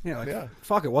it. Yeah, like,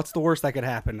 fuck it. What's the worst that could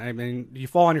happen? I mean, you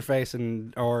fall on your face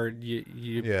or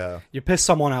you piss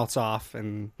someone else off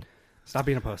and stop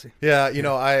being a pussy. Yeah, you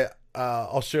know,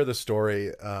 I'll share the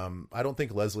story. I don't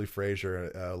think Leslie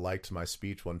Frazier liked my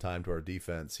speech one time to our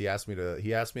defense. He asked me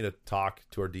to talk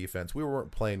to our defense. We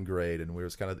weren't playing great, and we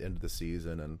was kind of at the end of the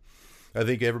season, and I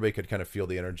think everybody could kind of feel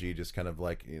the energy just kind of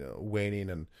like, you know, waning.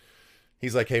 And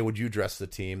he's like, "Hey, would you address the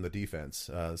team, the defense?"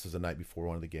 This was the night before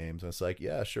one of the games, and it's like,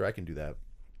 "Yeah, sure, I can do that."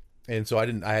 And so I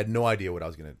had no idea what I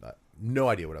was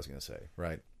gonna say,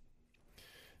 right?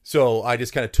 So I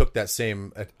just kind of took that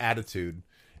same attitude.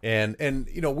 And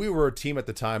you know, we were a team at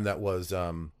the time that was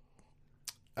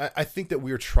I think that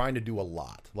we were trying to do a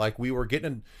lot. Like, we were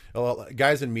getting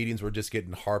guys in meetings were just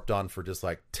getting harped on for just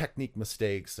like technique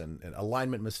mistakes and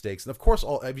alignment mistakes, and of course,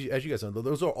 all as you guys know,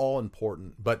 those are all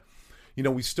important. But you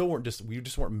know, we just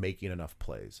weren't making enough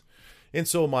plays. And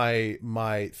so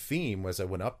my theme as I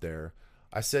went up there,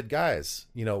 I said, guys,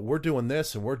 you know, we're doing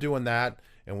this and we're doing that,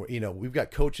 and you know, we've got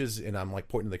coaches, and I'm like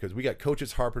pointing to the coaches. We got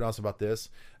coaches harping on us about this.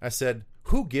 I said,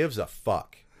 who gives a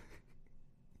fuck?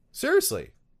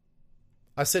 Seriously.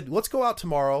 I said, let's go out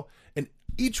tomorrow and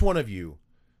each one of you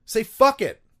say, fuck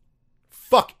it.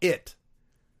 Fuck it.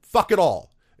 Fuck it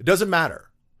all. It doesn't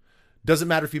matter. Doesn't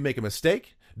matter if you make a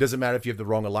mistake. Doesn't matter if you have the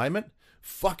wrong alignment.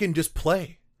 Fucking just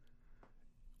play.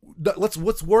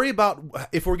 Let's worry about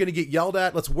if we're going to get yelled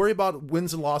at. Let's worry about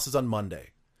wins and losses on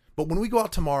Monday. But when we go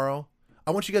out tomorrow,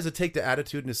 I want you guys to take the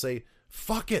attitude and to say,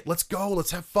 fuck it. Let's go.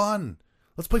 Let's have fun.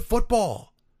 Let's play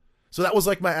football. So that was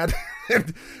like my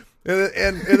attitude.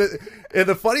 And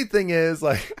the funny thing is,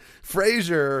 like,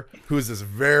 Frazier, who's this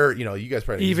very, you know, you guys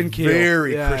probably even keel,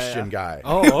 very Christian guy.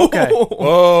 Oh, okay.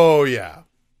 Oh yeah.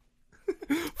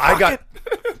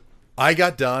 I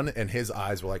got done, and his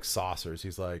eyes were like saucers.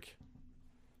 He's like,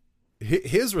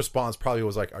 his response probably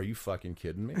was like, "Are you fucking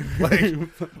kidding me? Like,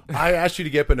 I asked you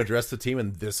to get up and address the team,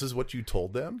 and this is what you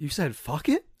told them? You said fuck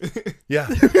it." Yeah.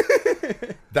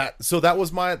 That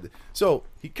was my. So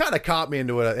he kind of caught me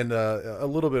into a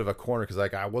little bit of a corner, because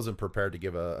like I wasn't prepared to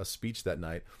give a speech that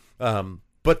night.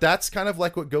 But that's kind of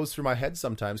like what goes through my head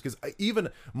sometimes, because even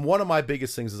one of my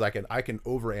biggest things is I can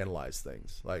overanalyze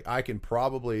things. Like, I can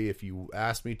probably, if you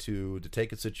ask me to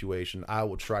take a situation, I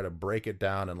will try to break it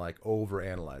down and like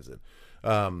overanalyze it.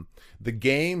 The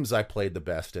games I played the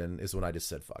best in is when I just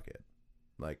said fuck it.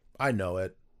 Like, I know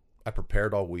it. I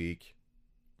prepared all week.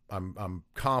 I'm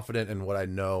confident in what I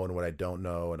know and what I don't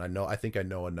know, and I think I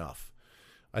know enough.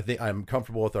 I think I'm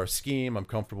comfortable with our scheme. I'm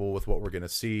comfortable with what we're going to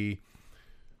see.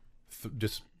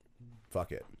 Just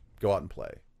fuck it, go out and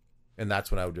play. And that's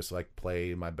when I would just like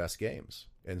play my best games.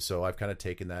 And so I've kind of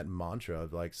taken that mantra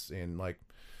of like, in like,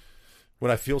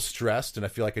 when I feel stressed and I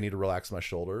feel like I need to relax my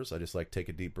shoulders, I just like take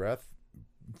a deep breath,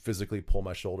 physically pull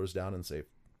my shoulders down and say,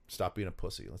 stop being a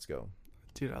pussy, let's go.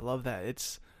 Dude, I love that.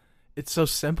 It's so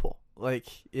simple. Like,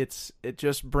 it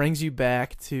just brings you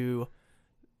back to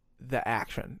the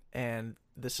action and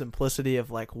the simplicity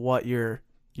of like what you're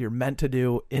meant to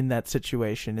do in that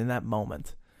situation, in that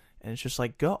moment. And it's just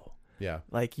like, go. Yeah.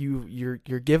 Like, you're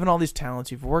given all these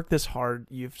talents, you've worked this hard,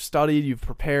 you've studied, you've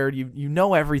prepared, you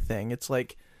know everything. It's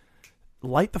like,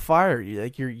 light the fire.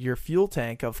 Like, your fuel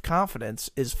tank of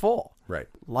confidence is full. Right.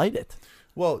 Light it.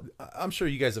 Well, I'm sure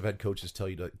you guys have had coaches tell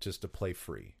you to play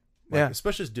free. Like, yeah.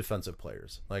 Especially as defensive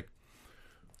players. Like,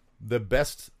 the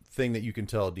best thing that you can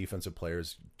tell a defensive player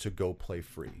is to go play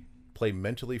free. Play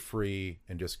mentally free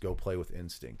and just go play with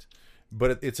instinct.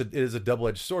 But it is a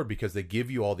double-edged sword, because they give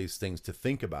you all these things to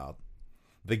think about.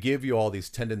 They give you all these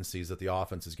tendencies that the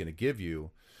offense is going to give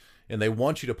you, and they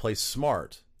want you to play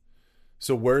smart.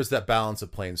 So where's that balance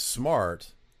of playing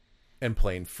smart and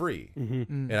playing free?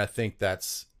 Mm-hmm. And I think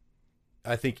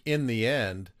in the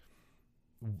end,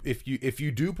 if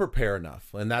you do prepare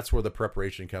enough, and that's where the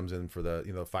preparation comes in for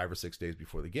the 5 or 6 days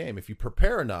before the game. If you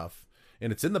prepare enough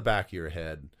and it's in the back of your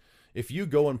head, if you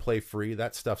go and play free,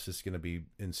 that stuff's just going to be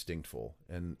instinctful,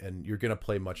 and you're going to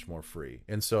play much more free.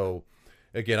 And so,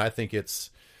 again, I think it's,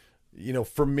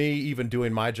 for me, even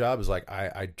doing my job is like,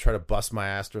 I try to bust my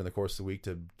ass during the course of the week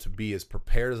to be as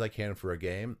prepared as I can for a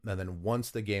game. And then once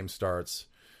the game starts,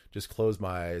 just close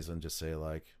my eyes and just say,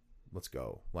 like, let's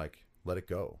go. Like, let it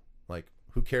go. Like,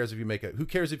 who cares if you make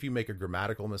a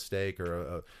grammatical mistake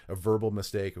or a verbal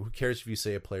mistake? Or who cares if you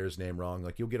say a player's name wrong?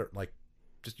 Like, you'll get it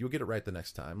right the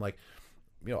next time. Like,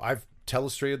 I've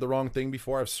telestrated the wrong thing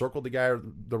before. I've circled the guy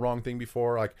the wrong thing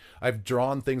before. Like I've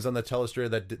drawn things on the telestrator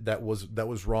that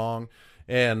was wrong.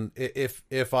 And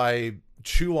if I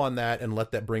chew on that and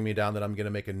let that bring me down, then I'm going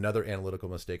to make another analytical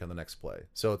mistake on the next play.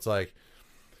 So it's like,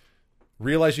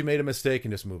 realize you made a mistake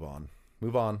and just move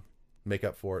on, make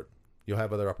up for it. You'll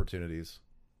have other opportunities.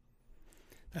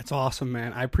 That's awesome,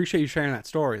 man. I appreciate you sharing that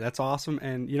story. That's awesome.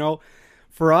 And,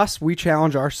 for us, we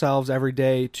challenge ourselves every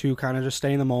day to kind of just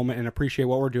stay in the moment and appreciate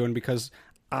what we're doing, because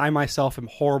I myself am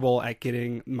horrible at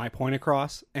getting my point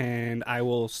across, and I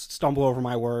will stumble over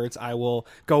my words. I will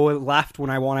go left when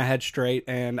I want to head straight,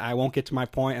 and I won't get to my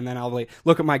point, and then I'll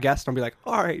look at my guest and I'll be like,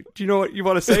 all right, do you know what you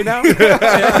want to say now?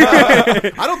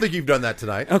 I don't think you've done that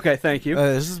tonight. Okay, thank you.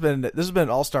 This has been an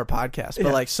all-star podcast,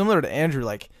 but like similar to Andrew,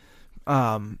 like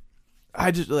I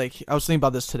was thinking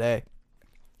about this today,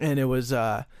 and it was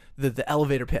the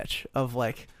elevator pitch of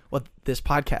like what this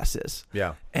podcast is.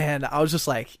 Yeah. And I was just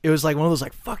like, it was like one of those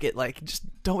like, fuck it, like just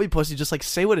don't be pussy, just like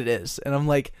say what it is. And I'm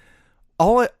like,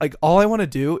 all I want to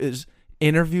do is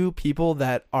interview people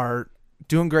that are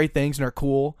doing great things and are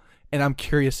cool and I'm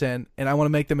curious in, and I want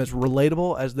to make them as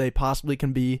relatable as they possibly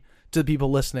can be to the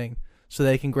people listening, so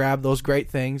they can grab those great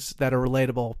things that are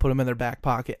relatable, put them in their back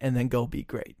pocket, and then go be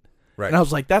great. Right. And I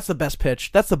was like, that's the best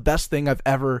pitch. That's the best thing I've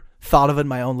ever thought of in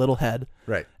my own little head.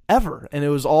 Right. Ever. And it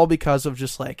was all because of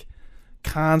just like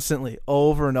constantly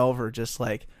over and over, just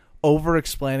like over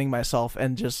explaining myself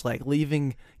and just like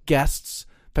leaving guests,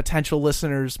 potential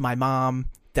listeners, my mom,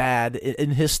 dad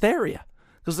in hysteria,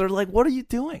 because they're like, what are you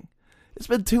doing? It's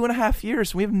been 2.5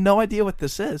 years. We have no idea what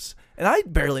this is. And I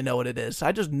barely know what it is.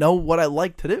 I just know what I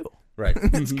like to do. Right.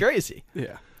 It's crazy.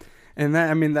 Yeah. And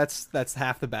that's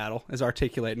half the battle, is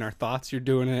articulating our thoughts. You're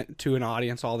doing it to an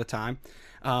audience all the time.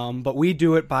 But we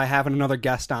do it by having another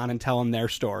guest on and telling their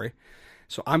story.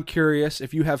 So I'm curious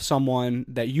if you have someone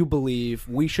that you believe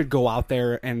we should go out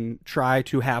there and try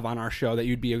to have on our show that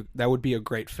would be a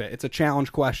great fit. It's a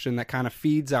challenge question that kind of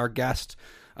feeds our guest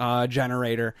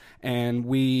generator, and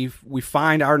we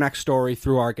find our next story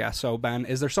through our guest. So Ben,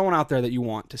 is there someone out there that you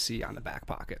want to see on the back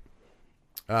pocket?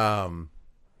 Have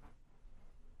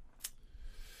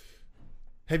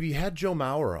you had Joe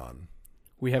Mauer on?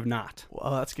 We have not.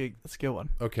 Well, that's good. That's a good one.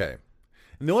 Okay.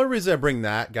 And the only reason I bring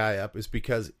that guy up is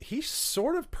because he's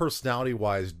sort of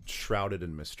personality-wise shrouded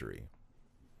in mystery.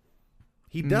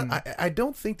 He does. I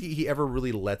don't think that he ever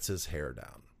really lets his hair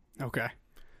down. Okay.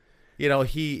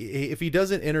 If he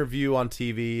does an interview on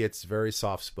TV, it's very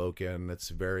soft-spoken. It's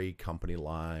very company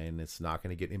line. It's not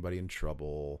going to get anybody in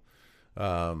trouble.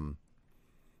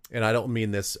 And I don't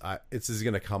mean this. This is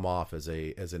going to come off as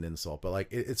an insult, but like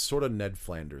it's sort of Ned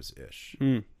Flanders-ish.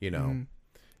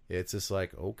 It's just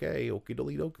like, okay, okie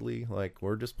dokie, like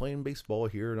we're just playing baseball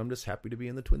here, and I'm just happy to be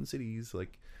in the Twin Cities.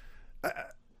 Like,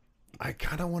 I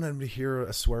kind of want him to hear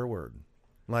a swear word.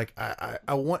 Like,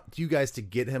 I want you guys to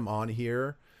get him on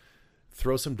here,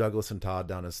 throw some Douglas and Todd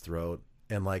down his throat,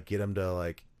 and like get him to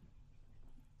like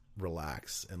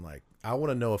relax. And like, I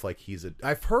want to know if like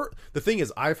I've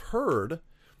heard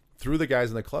through the guys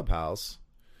in the clubhouse,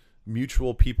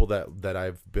 mutual people that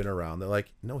I've been around, they're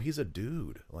like, no, he's a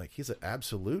dude. Like, he's an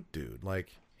absolute dude.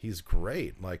 Like, he's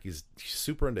great. Like, he's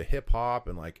super into hip hop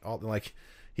and like all, like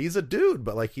he's a dude,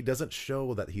 but like he doesn't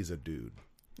show that he's a dude.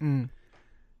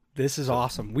 This is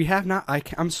awesome. We have not.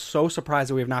 I'm so surprised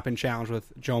that we have not been challenged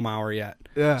with Joe Mauer yet.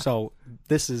 Yeah. So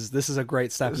this is a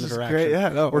great step in the direction. Great. Yeah.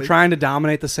 No, we're trying to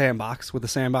dominate the sandbox, with the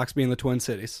sandbox being the Twin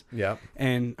Cities. Yeah.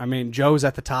 And I mean, Joe's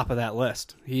at the top of that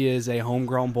list. He is a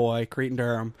homegrown boy, Cretan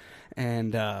Durham,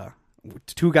 and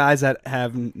two guys that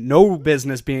have no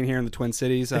business being here in the Twin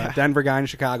Cities. Denver guy and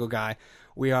Chicago guy.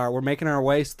 We're making our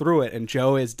ways through it, and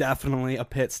Joe is definitely a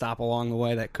pit stop along the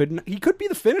way. He could be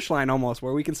the finish line almost,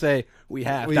 where we can say we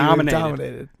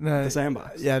dominated the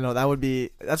sandbox. Yeah, no,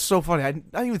 that's so funny. I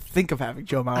didn't even think of having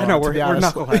Joe Mauer. I know, we're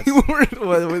knuckleheads.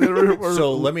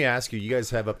 So let me ask you, you guys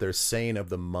have up there saying of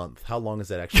the month. How long is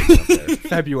that actually up there?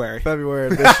 February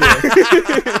of this year.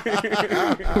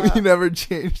 We never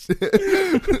changed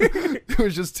it. It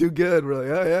was just too good. We're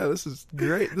like, oh yeah, this is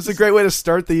great. This is a great way to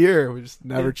start the year. We just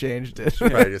never changed it.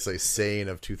 Right, just like saying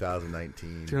of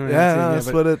 2019. Yeah, that's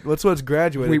what it's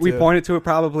graduated. We pointed to it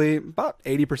probably about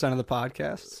 80% of the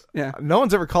podcasts. Yeah, no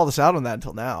one's ever called us out on that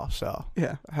until now. So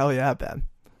yeah, hell yeah, Ben,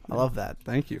 I love that.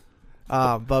 Thank you.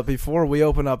 But before we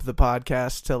open up the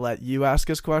podcast to let you ask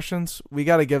us questions, we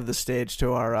got to give the stage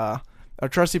to our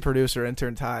trusty producer,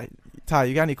 intern Ty. Ty,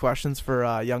 you got any questions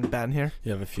for young Ben here?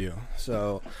 You have a few.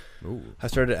 So Ooh. I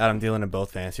started Adam Thielen in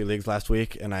both fantasy leagues last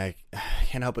week, and I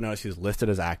can't help but notice he was listed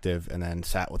as active and then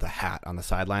sat with a hat on the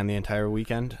sideline the entire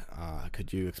weekend.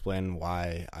 Could you explain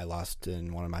why I lost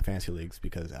in one of my fantasy leagues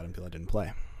because Adam Thielen didn't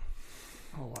play?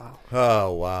 Oh wow.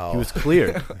 Oh wow. He was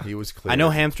cleared. He was cleared. I know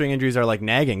hamstring injuries are like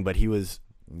nagging, but he was.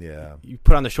 Yeah. You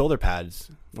put on the shoulder pads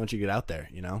once you get out there,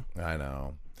 you know. I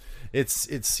know. It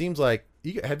seems like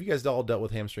have you guys all dealt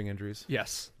with hamstring injuries?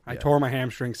 Yes. I Yeah. tore my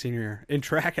hamstring senior year in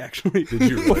track, actually. Did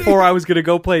you really? Before I was going to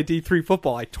go play D3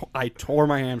 football, I tore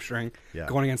my hamstring Yeah.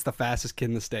 going against the fastest kid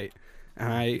in the state.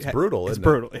 And It's brutal, It's isn't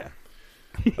brutal, yeah.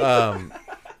 it?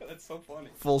 That's so funny.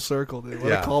 Full circle, dude. What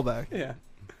Yeah. a callback. Yeah.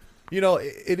 You know,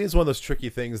 it is one of those tricky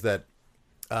things that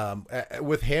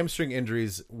with hamstring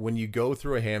injuries, when you go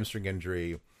through a hamstring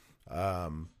injury,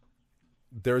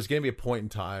 there's going to be a point in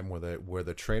time where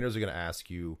the trainers are going to ask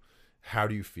you, how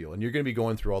do you feel? And you're going to be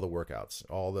going through all the workouts,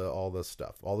 all the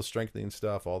stuff, all the strengthening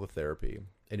stuff, all the therapy,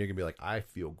 and you're going to be like, I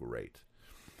feel great.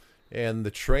 And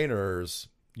the trainers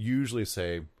usually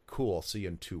say, cool, I'll see you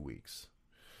in 2 weeks.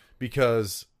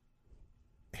 Because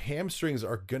hamstrings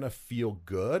are going to feel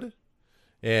good.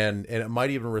 And it might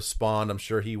even respond. I'm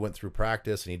sure he went through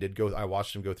practice and he did go. I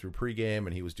watched him go through pregame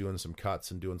and he was doing some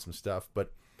cuts and doing some stuff.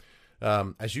 But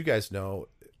as you guys know,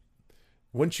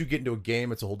 once you get into a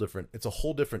game, it's a whole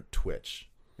different twitch.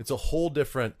 It's a whole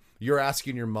different. You're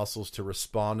asking your muscles to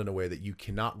respond in a way that you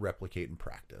cannot replicate in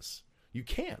practice. You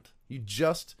can't. You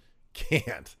just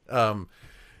can't.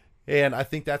 And I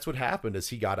think that's what happened as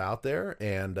he got out there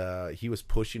and he was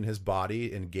pushing his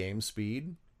body in game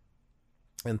speed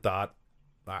and thought,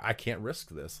 I can't risk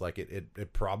this. Like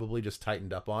it probably just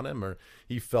tightened up on him, or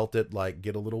he felt it like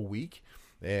get a little weak,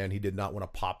 and he did not want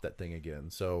to pop that thing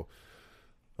again. So,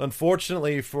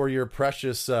 unfortunately for your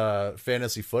precious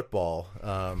fantasy football,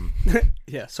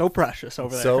 Yeah, so precious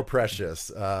over there. so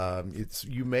precious,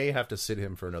 you may have to sit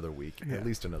him for another week, at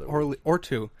least another week. Or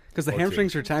two, because the Or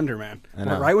hamstrings are tender, man. I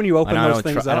know. Right when you open I those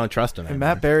don't things I up, don't trust him. And anymore.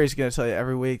 Matt Berry's going to tell you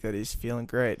every week that he's feeling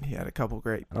great. He had a couple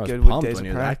great, I was good pumped days when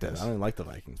of he was active. practice. I didn't like the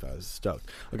Vikings, but I was stoked.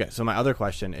 Okay, so my other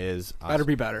question is better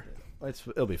be better.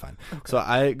 It'll be fine. Okay. So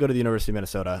I go to the University of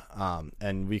Minnesota,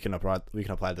 and we can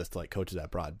apply this to like coaches at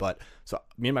Broad. But so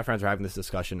me and my friends are having this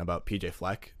discussion about PJ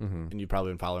Fleck, and you've probably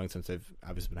been following since they've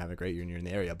obviously been having a great year and you're in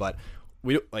the area. But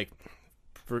we like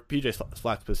for PJ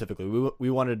Fleck specifically, we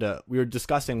were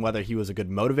discussing whether he was a good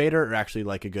motivator or actually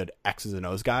like a good X's and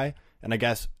O's guy. And I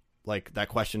guess like that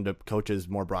question to coaches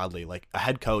more broadly, like a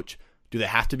head coach, do they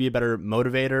have to be a better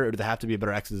motivator or do they have to be a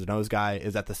better X's and O's guy?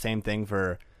 Is that the same thing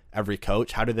for every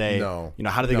coach? How do they go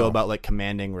about like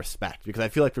commanding respect? Because I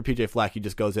feel like for PJ Fleck, he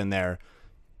just goes in there,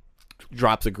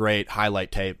 drops a great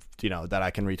highlight tape, that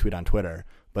I can retweet on Twitter,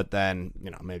 but then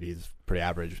maybe he's pretty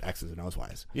average X's and O's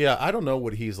wise. Yeah, I don't know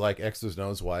what he's like X's and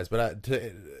O's wise, but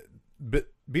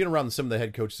being around some of the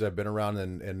head coaches I've been around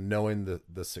and knowing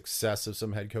the success of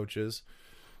some head coaches,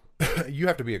 you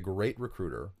have to be a great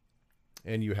recruiter,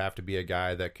 and you have to be a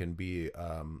guy that can be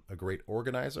a great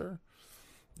organizer.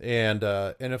 And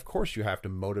of course you have to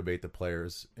motivate the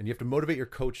players, and you have to motivate your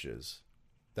coaches.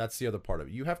 That's the other part of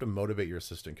it. You have to motivate your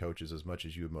assistant coaches as much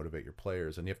as you motivate your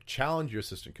players, and you have to challenge your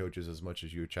assistant coaches as much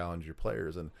as you challenge your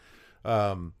players. And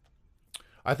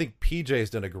I think PJ's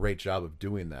done a great job of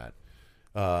doing that,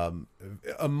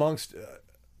 amongst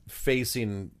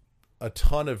facing a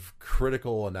ton of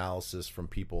critical analysis from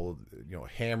people,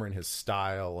 hammering his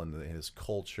style and his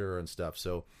culture and stuff.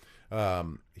 So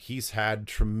he's had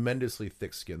tremendously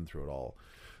thick skin through it all.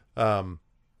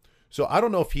 So I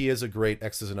don't know if he is a great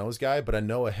X's and O's guy, but I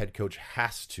know a head coach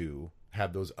has to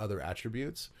have those other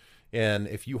attributes. And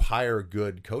if you hire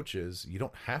good coaches, you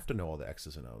don't have to know all the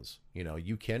X's and O's.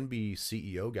 You can be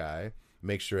CEO guy,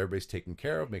 make sure everybody's taken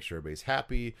care of, make sure everybody's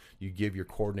happy. You give your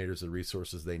coordinators the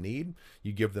resources they need.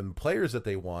 You give them players that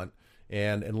they want,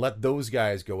 and let those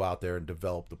guys go out there and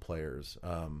develop the players.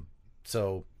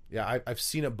 So yeah, I've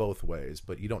seen it both ways,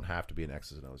 but you don't have to be an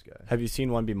X's and O's guy. Have you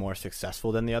seen one be more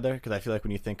successful than the other? Because I feel like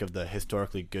when you think of the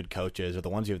historically good coaches or the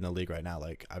ones you have in the league right now,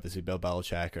 like obviously Bill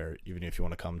Belichick, or even if you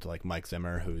want to come to like Mike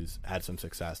Zimmer, who's had some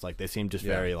success, like they seem just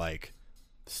very like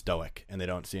stoic, and they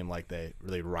don't seem like they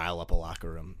really rile up a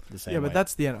locker room the same way. Yeah, but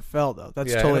that's the NFL though.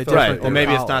 That's Yeah, totally NFL, different. right. than Well,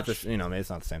 maybe it's college. not maybe it's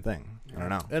not the same thing. I don't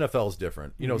know. NFL's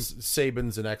different.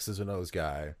 Saban's an X's and O's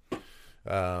guy.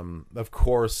 Of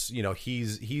course,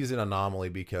 he's an anomaly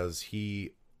because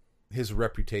his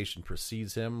reputation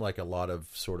precedes him, like a lot of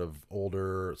sort of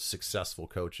older, successful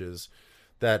coaches,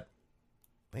 that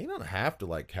they don't have to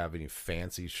like have any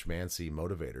fancy schmancy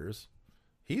motivators.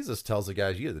 He just tells the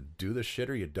guys, you either do this shit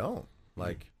or you don't.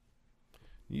 Like,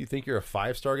 you think you're a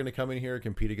 5-star going to come in here and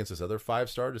compete against this other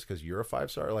 5-star just because you're a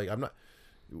 5-star? Like, I'm not.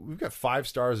 we've got 5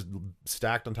 stars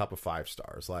stacked on top of 5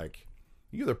 stars. Like,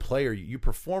 you either play or you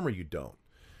perform or you don't.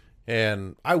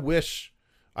 And I wish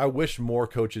more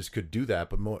coaches could do that,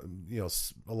 but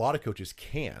a lot of coaches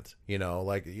can't.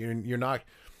 Like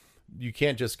you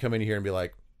can't just come in here and be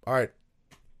like, all right,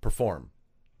 perform.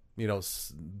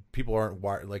 People aren't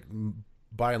wired, like,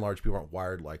 by and large, people aren't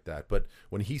wired like that. But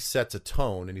when he sets a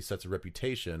tone and he sets a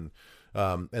reputation,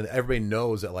 and everybody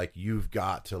knows that, like, you've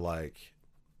got to, like,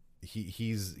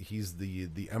 he's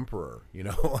the emperor,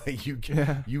 like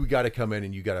you got to come in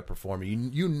and you got to perform.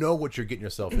 You know what you're getting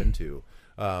yourself into.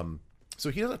 So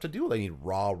he doesn't have to do any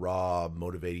raw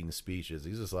motivating speeches.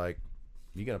 He's just like,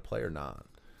 you gonna play or not?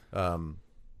 And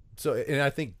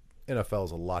I think NFL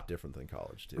is a lot different than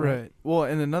college too. Right. Well,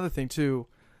 and another thing too,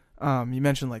 you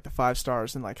mentioned like the 5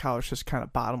 stars and like how it's just kind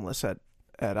of bottomless at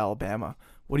Alabama.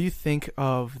 What do you think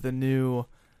of the new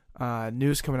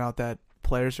news coming out that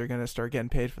players are going to start getting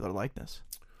paid for their likeness?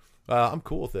 I'm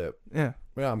cool with it. Yeah,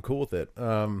 I'm cool with it.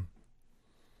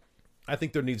 I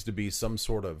think there needs to be some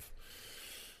sort of.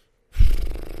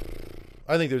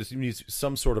 I think there needs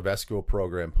some sort of escrow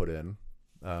program put in.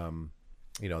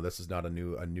 This is not a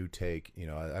new take.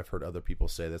 I've heard other people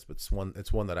say this, but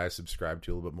it's one that I subscribe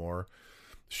to a little bit more.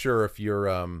 Sure, if you're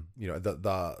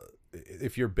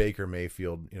if you're Baker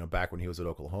Mayfield, back when he was at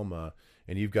Oklahoma,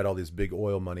 and you've got all these big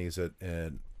oil monies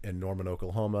in Norman,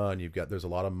 Oklahoma, and there's a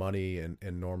lot of money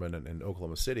in Norman and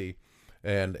Oklahoma City,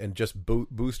 and just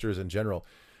boosters in general.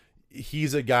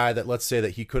 He's a guy that, let's say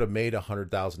that he could have made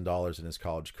 $100,000 in his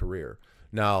college career.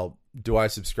 Now, do I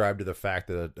subscribe to the fact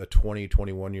that a 20,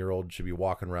 21-year-old should be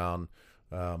walking around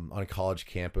on a college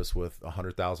campus with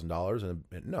 $100,000? And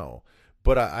no.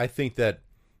 But I think that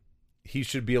he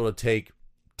should be able to take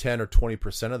 10 or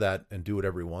 20% of that and do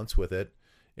whatever he wants with it.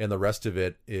 And the rest of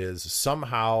it is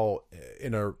somehow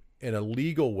in a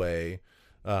legal way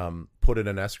put in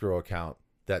an escrow account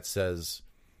that says,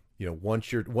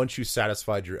 once you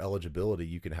satisfied your eligibility,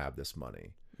 you can have this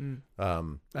money.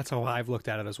 That's how I've looked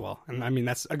at it as well. And I mean,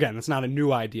 that's not a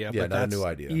new idea. Yeah, but not that's a new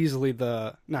idea.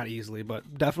 Not easily,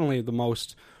 but definitely the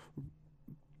most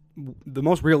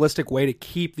realistic way to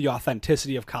keep the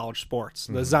authenticity of college sports.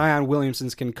 The Zion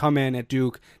Williamsons can come in at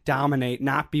Duke, dominate,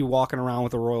 not be walking around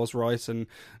with a Rolls Royce and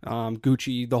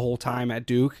Gucci the whole time at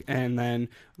Duke, and then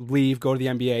leave, go to the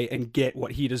NBA, and get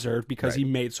what he deserved because he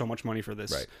made so much money for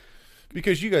this. Right.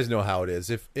 Because you guys know how it is.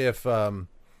 If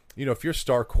your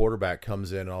star quarterback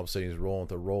comes in and all of a sudden he's rolling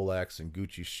with a Rolex and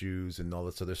Gucci shoes and all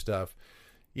this other stuff,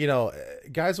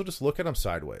 guys will just look at him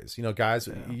sideways. Guys,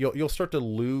 you'll start to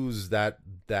lose that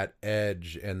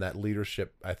edge and that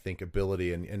leadership, I think,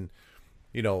 ability. And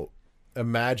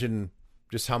imagine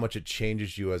just how much it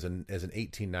changes you as an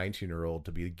 18, 19-year-old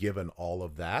to be given all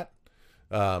of that.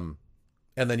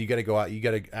 And then you got to go out. You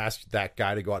got to ask that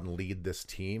guy to go out and lead this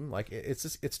team. Like,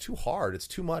 it's too hard. It's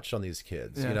too much on these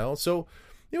kids. So.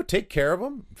 Take care of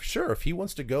him. Sure, if he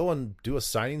wants to go and do a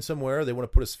signing somewhere, they want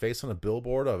to put his face on a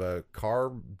billboard of a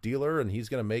car dealer, and he's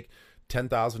going to make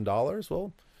 $10,000.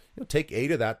 Well, take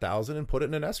 8 of that 1,000 and put it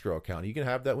in an escrow account. You can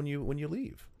have that when you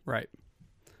leave. Right.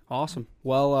 Awesome.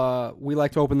 Well, we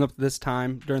like to open up this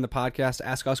time during the podcast to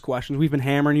ask us questions. We've been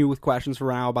hammering you with questions for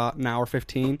now about an hour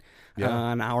 15,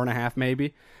 an hour and a half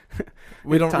maybe.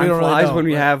 We don't flies really know, when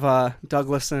we have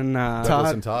Douglas and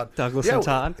Todd. Douglas and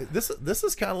Todd. This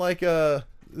is kind of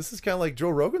like Joe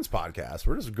Rogan's podcast.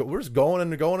 We're just going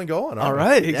and going and going. All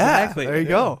right, exactly. There you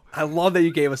go. I love that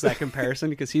you gave us that comparison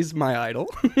because he's my idol.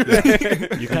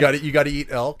 You got to eat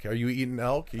elk. Are you eating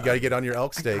elk? You got to get on your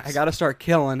elk steaks. I got to start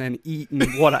killing and eating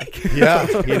what I can. Yeah,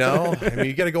 I mean,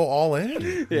 you got to go all in.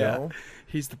 You know?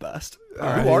 He's the best. Who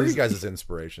are you guys'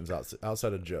 inspirations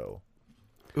outside of Joe?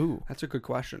 Ooh, that's a good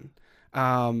question.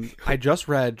 I just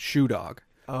read Shoe Dog.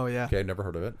 Oh yeah. Okay, never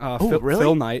heard of it. Really?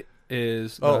 Phil Knight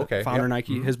is the founder of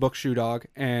Nike. Mm-hmm. His book Shoe Dog,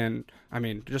 and I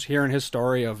mean, just hearing his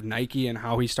story of Nike and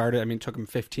how he started. I mean, it took him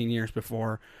 15 years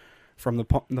before from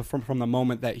the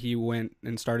moment that he went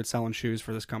and started selling shoes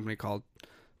for this company called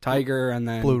Tiger, and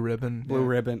then Blue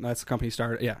Ribbon. That's the company he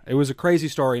started. Yeah, it was a crazy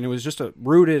story, and it was just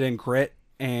rooted in grit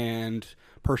and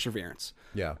perseverance.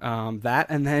 Yeah. That,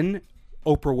 and then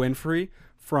Oprah Winfrey,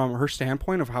 from her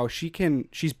standpoint of how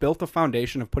she's built a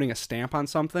foundation of putting a stamp on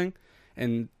something,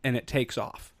 and it takes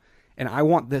off. And I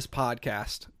want this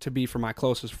podcast to be for my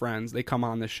closest friends. They come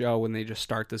on this show when they just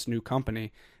start this new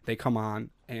company. They come on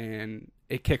and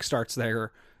it kickstarts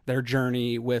their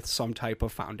journey with some type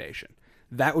of foundation.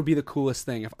 That would be the coolest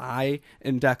thing. If I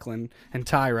and Declan and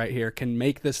Ty right here can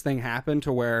make this thing happen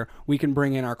to where we can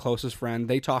bring in our closest friend.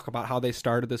 They talk about how they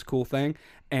started this cool thing,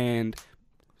 and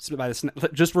by this,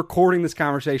 just recording this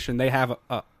conversation, they have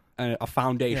a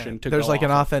foundation to there's go like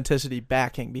an off of. authenticity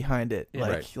backing behind it. Yeah.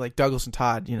 Like Right. like Douglas and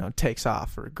Todd, takes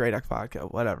off, or Great Duck Vodka,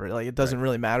 whatever. Like it doesn't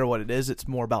really matter what it is. It's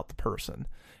more about the person.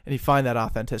 And you find that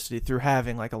authenticity through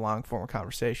having like a long form of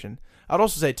conversation. I'd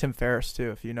also say Tim Ferriss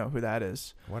too, if you know who that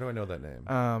is. Why do I know that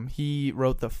name? He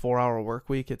wrote the 4-Hour Work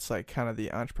Week. It's like kind of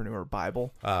the entrepreneur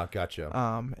Bible. Gotcha.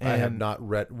 And I have not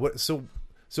read what. So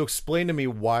explain to me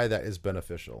why that is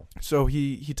beneficial. So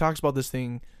he talks about this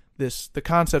thing. The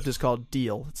concept is called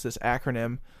DEAL. It's this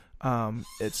acronym.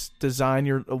 It's design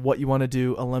what you want to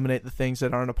do, eliminate the things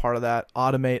that aren't a part of that,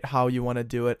 automate how you want to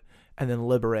do it, and then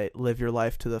live your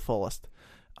life to the fullest.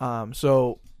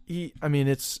 So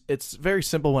it's very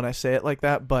simple when I say it like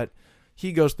that, but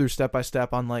he goes through step by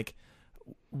step on like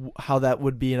how that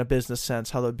would be in a business sense,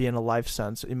 how that would be in a life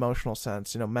sense, emotional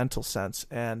sense, mental sense,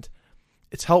 and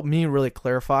it's helped me really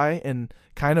clarify and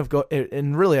kind of go.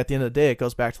 And really, at the end of the day, it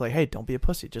goes back to like, hey, don't be a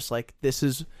pussy. Just like this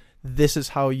is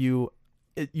how you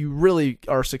really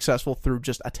are successful through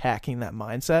just attacking that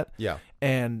mindset. Yeah.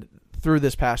 And through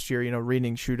this past year,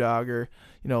 reading Shoe Dog or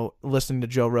listening to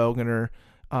Joe Rogan or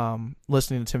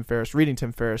listening to Tim Ferriss, reading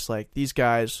Tim Ferriss, like these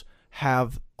guys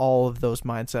have all of those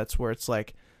mindsets where it's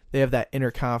like they have that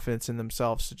inner confidence in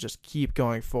themselves to just keep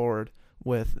going forward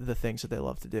with the things that they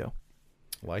love to do.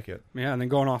 Like it. Yeah, and then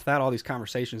going off that, all these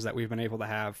conversations that we've been able to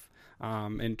have.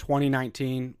 In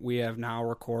 2019, we have now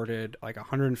recorded like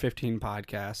 115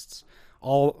 podcasts,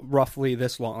 all roughly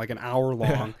this long, like an hour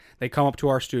long. They come up to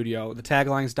our studio. The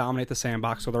taglines dominate the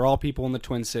sandbox, so they're all people in the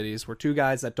Twin Cities. We're two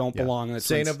guys that don't belong in the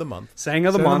Saying Twin of the month. Saying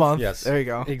of the month. Yes. There you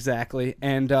go. Exactly.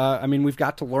 And we've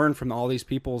got to learn from all these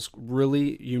people's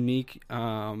really unique,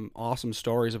 awesome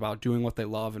stories about doing what they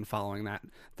love and following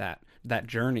that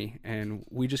journey. And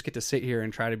we just get to sit here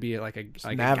and try to be like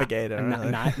navigate it,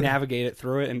 navigate it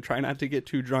through it, and try not to get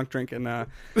too drunk drinking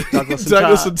Douglas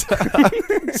and Todd.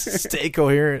 Stay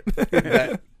coherent.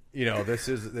 This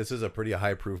is a pretty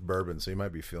high proof bourbon, so you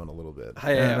might be feeling a little bit.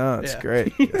 It's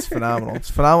great. It's phenomenal. It's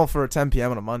phenomenal for a 10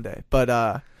 p.m. on a Monday.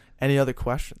 But any other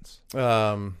questions?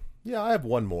 I have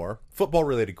one more football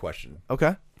related question.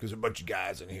 Okay. Because there's a bunch of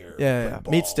guys in here. Yeah.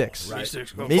 Meat sticks. Right?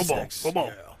 Meat sticks.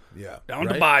 Football. Yeah. Down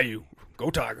to Bayou. Go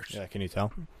Tigers. Yeah, can you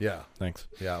tell? Yeah. Thanks.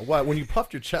 Yeah. Well, when you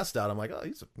puffed your chest out, I'm like, oh,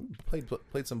 he's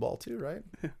played some ball too, right?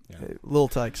 Yeah. Hey, Little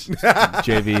Tykes.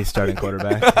 JV starting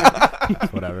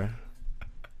quarterback. Whatever.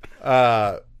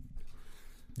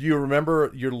 Do you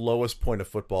remember your lowest point of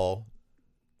football?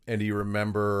 And do you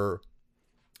remember,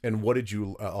 and what did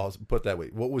you, I'll put it that way,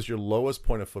 what was your lowest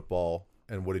point of football,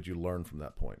 and what did you learn from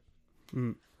that point?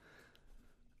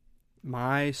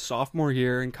 My sophomore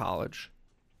year in college,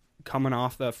 coming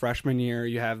off the freshman year,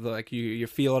 you have you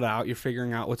feel it out, you're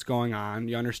figuring out what's going on,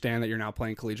 you understand that you're now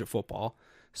playing collegiate football.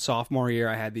 Sophomore year,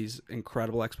 I had these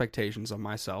incredible expectations of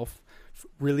myself,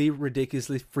 really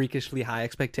ridiculously, freakishly high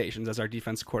expectations, as our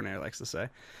defensive coordinator likes to say,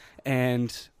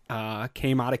 and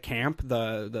came out of camp,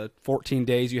 the 14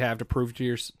 days you have to prove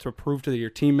to your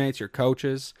teammates, your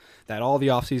coaches, that all the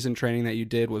offseason training that you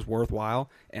did was worthwhile,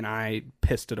 and I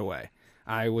pissed it away.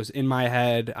 I was in my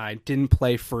head. I didn't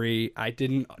play free. I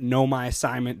didn't know my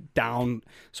assignment down,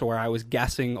 so where I was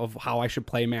guessing of how I should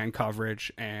play man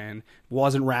coverage and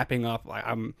wasn't wrapping up.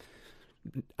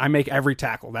 I make every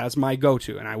tackle. That's my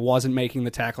go-to, and I wasn't making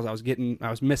the tackles. I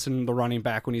was missing the running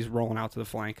back when he's rolling out to the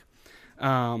flank.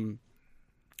 And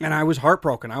I was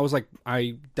heartbroken.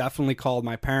 I definitely called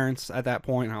my parents at that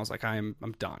point, and I was like, I'm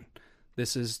done.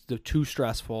 This is too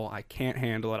stressful. I can't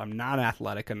handle it. I'm not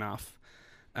athletic enough.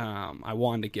 I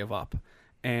wanted to give up.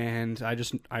 And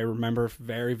I remember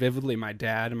very vividly my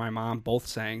dad and my mom both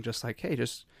saying just like, hey,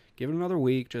 just give it another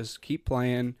week. Just keep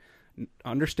playing.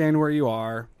 Understand where you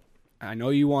are. I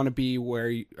know you want to be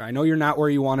I know you're not where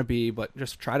you want to be, but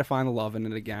just try to find the love in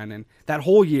it again. And that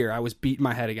whole year I was beating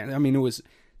my head again. I mean, it was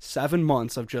 7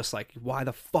 months of just like, why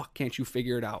the fuck can't you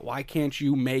figure it out? Why can't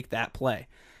you make that play?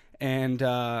 And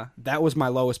that was my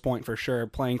lowest point for sure,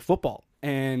 playing football.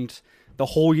 And the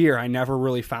whole year I never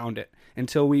really found it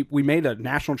until we made a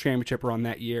national championship run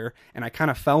that year, and I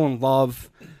kind of fell in love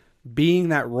being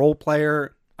that role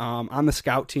player on the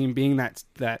scout team, being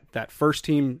that first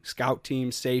team scout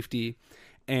team safety,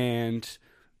 and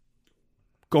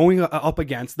going up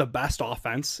against the best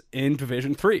offense in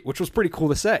Division III, which was pretty cool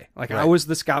to say. Like, right. I was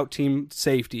the scout team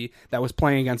safety that was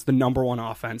playing against the number one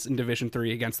offense in Division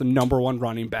III, against the number one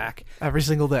running back. Every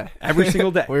single day. Every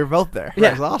single day. We were both there. Yeah,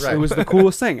 it was awesome. Right. It was the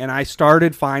coolest thing. And I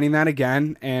started finding that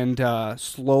again, and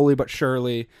slowly but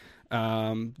surely,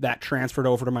 That transferred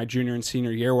over to my junior and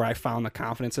senior year, where I found the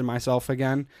confidence in myself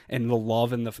again and the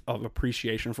love and of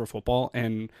appreciation for football.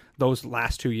 And those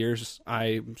last 2 years,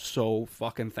 I'm so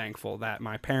fucking thankful that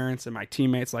my parents and my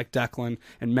teammates like Declan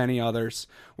and many others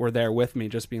were there with me,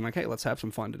 just being like, hey, let's have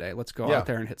some fun today. Let's go out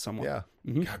there and hit someone. Yeah.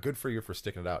 Mm-hmm. God, good for you for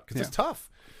sticking it out, because it's tough.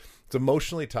 It's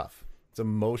emotionally tough.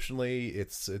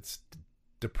 It's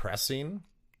depressing.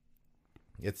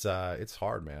 It's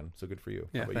hard, man. So good for you.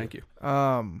 Yeah, thank you.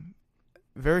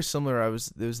 Very similar. It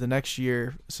was the next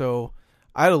year, so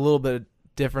I had a little bit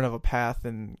different of a path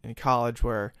in college,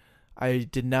 where I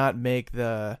did not make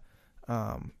camp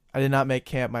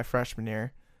my freshman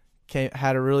year.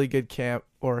 Had a really good camp,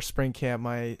 or spring camp,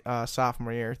 my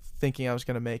sophomore year, thinking I was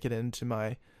going to make it into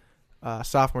my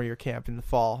sophomore year camp in the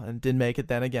fall, and didn't make it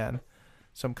then again.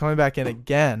 So I'm coming back in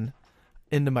again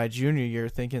into my junior year,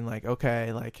 thinking like,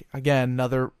 okay, like again,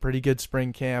 another pretty good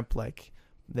spring camp. Like,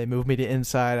 they moved me to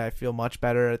inside. I feel much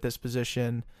better at this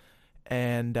position,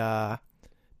 and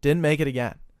didn't make it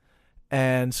again.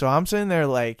 And so I'm sitting there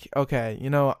like, okay,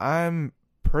 I'm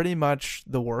pretty much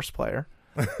the worst player.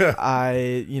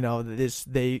 They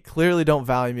clearly don't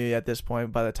value me at this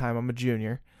point by the time I'm a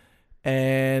junior.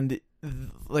 And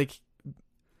like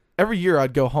every year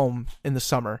I'd go home in the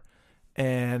summer,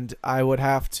 and I would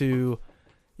have to,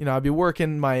 I'd be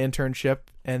working my internship,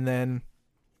 and then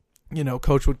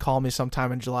coach would call me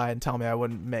sometime in July and tell me I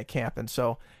wouldn't make camp. And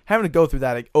so having to go through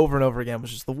that over and over again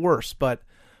was just the worst. But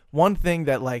one thing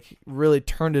that like really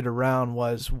turned it around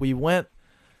was we went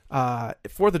 4th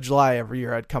of July every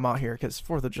year. I'd come out here because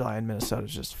 4th of July in Minnesota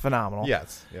is just phenomenal.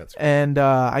 Yes. Yeah, it's great. And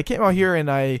I came out here,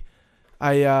 and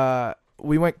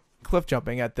we went cliff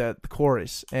jumping at the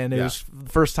quarries, and it was the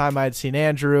first time I had seen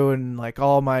Andrew and like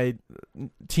all my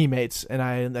teammates. And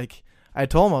I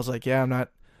told him, I was like, yeah, I'm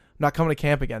not coming to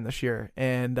camp again this year.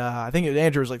 And I think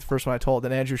Andrew was like the first one I told.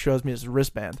 And Andrew shows me his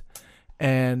wristband,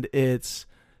 and it's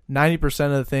 90%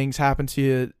 of the things happen to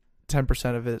you,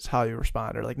 10% of it's how you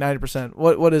respond, or like 90%.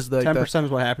 What is the 10%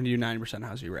 is what happened to you, 90%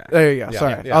 how's you react. There you go.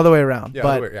 Sorry, all the way around. Yeah,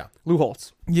 but Lou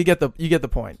Holtz. You get the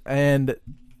point. And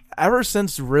ever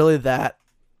since really that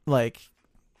like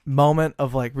moment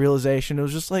of like realization, it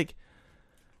was just like,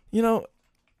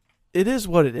 it is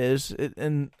what it is.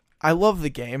 And I love the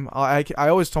game. I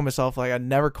always told myself like I'd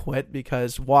never quit,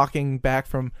 because walking back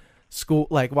from school,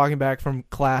 like walking back from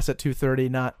class at 2:30,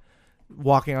 not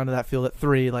walking onto that field at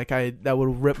 3, like that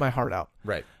would rip my heart out.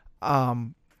 Right.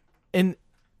 And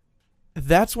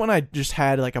that's when I just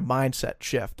had like a mindset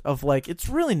shift of like, it's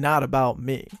really not about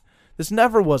me. This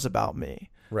never was about me.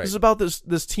 Right. This is about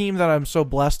this team that I'm so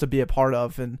blessed to be a part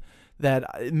of, and that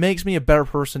it makes me a better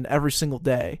person every single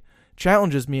day.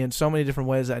 Challenges me in so many different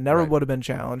ways that I never would have been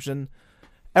challenged. And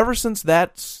ever since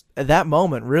that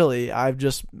moment, really, I've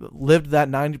just lived that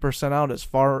 90% out as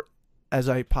far as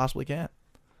I possibly can.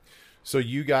 So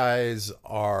you guys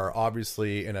are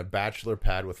obviously in a bachelor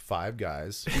pad with 5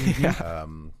 guys. Yeah.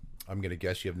 I'm going to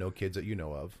guess you have no kids that you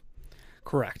know of.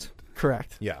 Correct.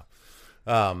 Yeah.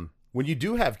 When you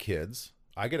do have kids,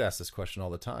 I get asked this question all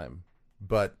the time,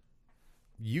 but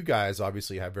you guys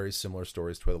obviously have very similar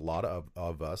stories to a lot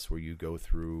of us, where you go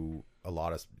through a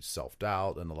lot of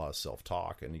self-doubt and a lot of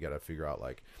self-talk, and you got to figure out,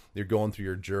 like, you're going through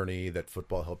your journey that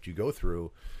football helped you go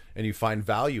through, and you find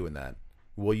value in that.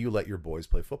 Will you let your boys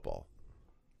play football?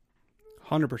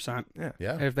 100%.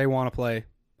 Yeah. If they want to play,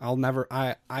 I'll never.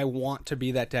 I want to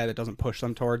be that dad that doesn't push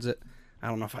them towards it. I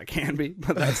don't know if I can be,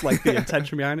 but that's like the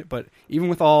intention behind it. But even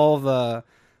with all the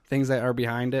things that are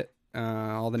behind it,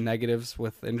 all the negatives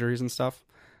with injuries and stuff,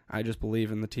 I just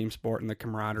believe in the team sport and the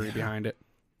camaraderie behind it.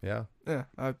 Yeah. Yeah.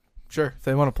 Sure. If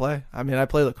they want to play. I mean, I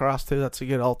play lacrosse too. That's a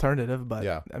good alternative.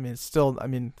 But I mean, it's still. I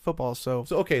mean, football is so.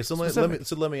 So okay. So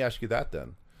let me ask you that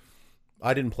then.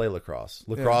 I didn't play lacrosse.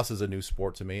 Lacrosse is a new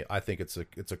sport to me. I think it's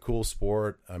a cool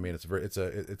sport. I mean,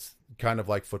 it's kind of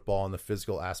like football in the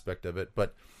physical aspect of it,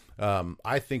 but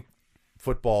I think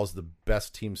football is the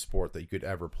best team sport that you could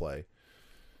ever play.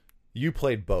 You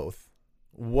played both.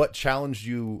 What challenged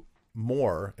you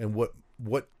more, and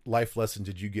what life lesson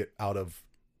did you get out of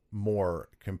more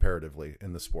comparatively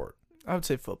in the sport? I would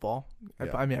say football.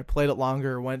 Yeah. I mean, I played it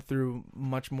longer, went through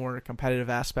much more competitive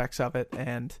aspects of it,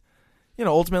 and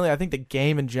ultimately, I think the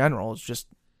game in general is just.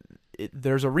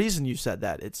 There's a reason you said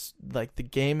that. It's like the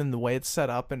game and the way it's set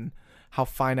up, and how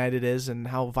finite it is, and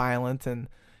how violent, and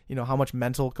how much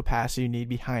mental capacity you need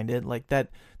behind it. Like that,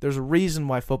 there's a reason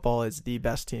why football is the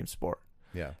best team sport.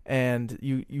 Yeah. And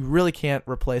you really can't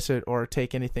replace it or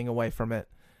take anything away from it,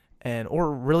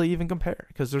 or really even compare,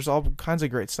 because there's all kinds of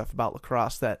great stuff about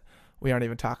lacrosse that we aren't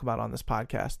even talking about on this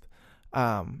podcast.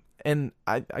 And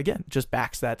I again just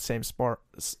backs that same sport,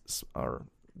 or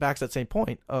backs that same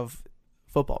point of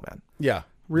football, man. Yeah.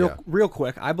 Real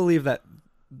quick, I believe that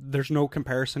there's no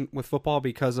comparison with football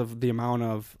because of the amount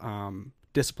of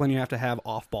discipline you have to have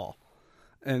off ball.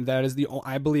 And that is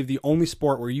I believe the only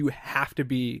sport where you have to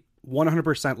be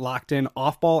 100% locked in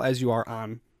off ball as you are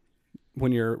on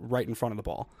when you're right in front of the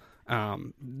ball.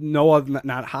 No other,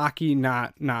 not hockey,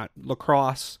 not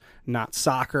lacrosse, not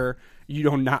soccer.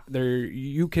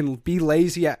 You can be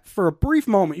lazy for a brief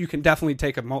moment. You can definitely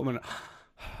take a moment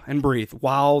and breathe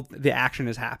while the action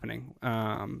is happening.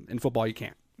 In football, you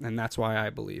can't. And that's why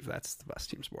I believe that's the best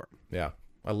team sport. Yeah.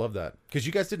 I love that. Because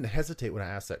you guys didn't hesitate when I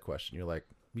asked that question. You're like,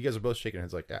 you guys are both shaking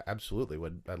heads like, yeah, absolutely.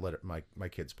 I'd let my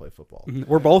kids play football.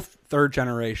 We're both third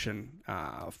generation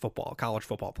college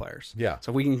football players. Yeah.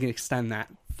 So we can extend that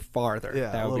farther.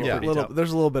 Yeah, that would be pretty tough.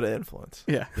 There's a little bit of influence.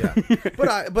 Yeah. Yeah.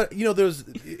 But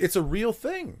it's a real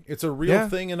thing. It's a real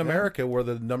thing in America where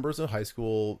the numbers of high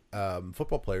school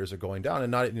football players are going down, and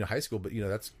not high school, but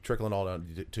that's trickling all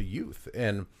down to youth.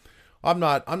 And I'm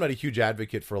not a huge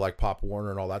advocate for like Pop Warner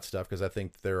and all that stuff, because I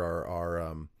think there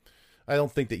are I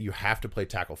don't think that you have to play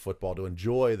tackle football to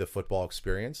enjoy the football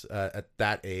experience at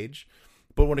that age.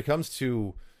 But when it comes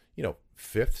to,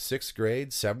 5th, 6th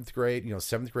grade, 7th grade,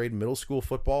 7th grade middle school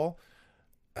football,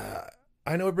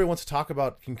 I know everybody wants to talk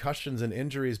about concussions and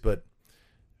injuries, but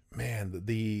man,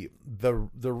 the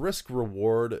risk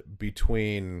reward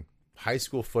between high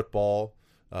school football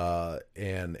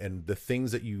and the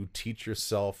things that you teach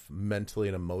yourself mentally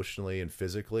and emotionally and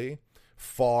physically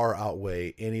far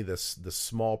outweigh any of the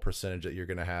small percentage that you're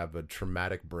going to have a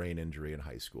traumatic brain injury in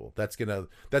high school. That's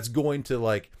going to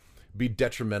like be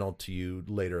detrimental to you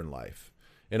later in life.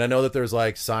 And I know that there's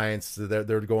like science,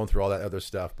 they're going through all that other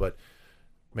stuff, but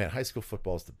man, high school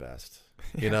football is the best.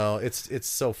 Yeah. It's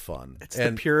so fun. It's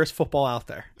the purest football out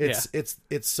there. It's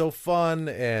so fun,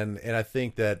 and I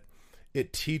think that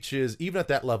it teaches, even at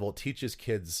that level, it teaches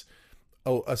kids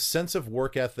a sense of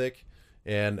work ethic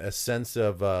and a sense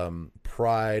of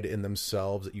pride in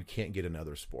themselves that you can't get in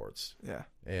other sports. Yeah.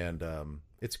 And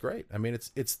it's great. I mean,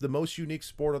 it's the most unique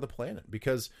sport on the planet,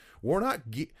 because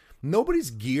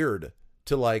nobody's geared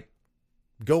to like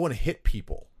go and hit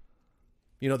people.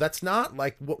 That's not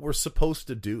like what we're supposed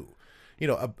to do.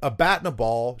 A bat and a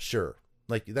ball, sure.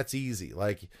 Like that's easy.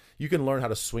 Like you can learn how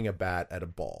to swing a bat at a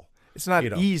ball. It's not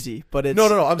easy, but it's...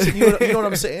 No. I'm saying, you know what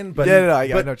I'm saying? But, I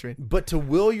know what you mean. But to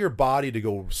will your body to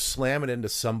go slam it into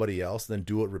somebody else and then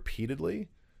do it repeatedly,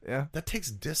 that takes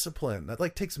discipline. That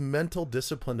like takes mental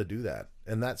discipline to do that.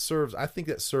 And I think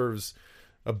that serves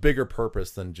a bigger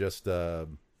purpose than just,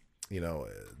 than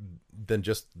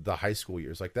just the high school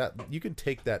years. Like that, you can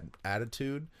take that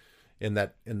attitude and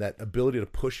that ability to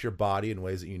push your body in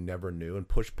ways that you never knew, and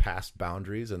push past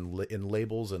boundaries and in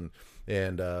labels and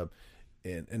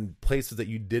places that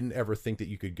you didn't ever think that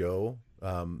you could go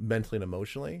mentally and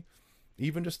emotionally.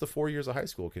 Even just the 4 years of high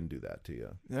school can do that to you.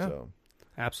 Yeah, so.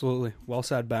 Absolutely. Well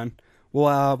said, Ben.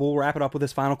 We'll wrap it up with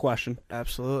this final question.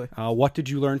 Absolutely. What did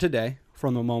you learn today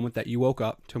from the moment that you woke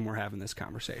up to when we're having this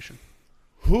conversation?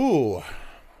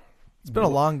 It's been a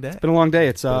long day. It's been a long day.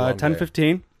 It's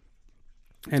 10:15,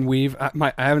 and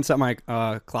I haven't set my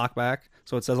clock back,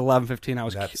 so it says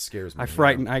 11:15. That scares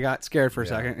me. I got scared for a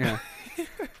second.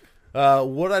 Yeah.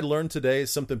 What I learned today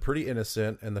is something pretty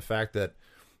innocent, and the fact that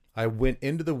I went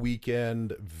into the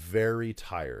weekend very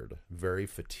tired, very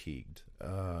fatigued.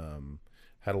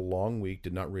 Had a long week.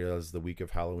 Did not realize the week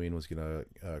of Halloween was going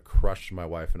to crush my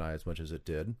wife and I as much as it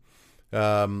did.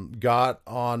 Got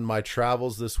on my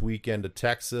travels this weekend to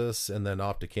Texas and then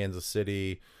off to Kansas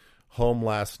City. Home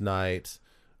last night.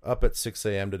 Up at 6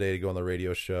 a.m. today to go on the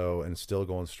radio show, and still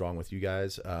going strong with you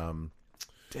guys.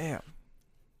 Damn.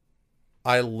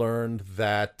 I learned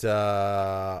that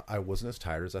I wasn't as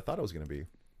tired as I thought I was going to be.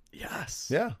 Yes.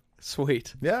 Yeah.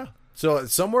 Sweet. Yeah. So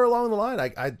somewhere along the line,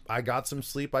 I got some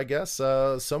sleep, I guess,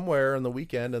 somewhere in the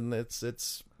weekend, and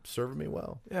it's serving me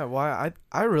well. Yeah. Well,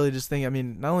 I really just think, I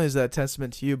mean, not only is that a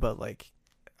testament to you, but like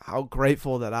how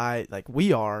grateful that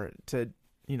we are to,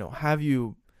 have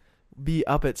you be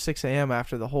up at 6 a.m.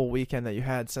 after the whole weekend that you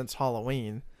had since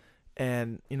Halloween,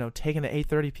 and taking an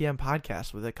 8:30 p.m.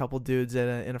 podcast with a couple dudes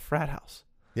in a frat house.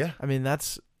 Yeah. I mean,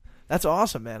 that's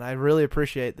awesome, man. I really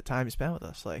appreciate the time you spent with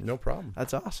us. Like, no problem.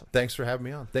 That's awesome. Thanks for having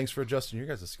me on. Thanks for adjusting your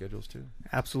guys' schedules too.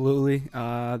 Absolutely.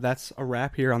 That's a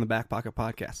wrap here on the Back Pocket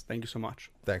Podcast. Thank you so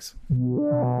much. Thanks.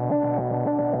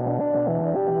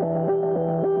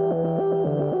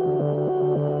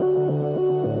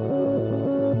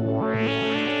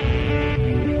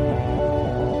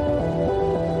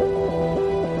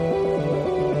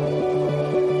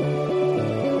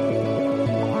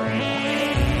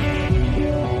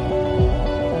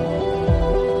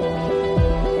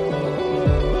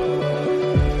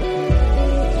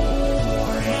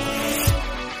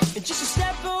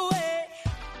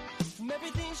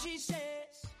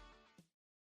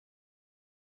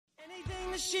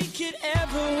 that she could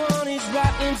ever want is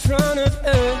right in front of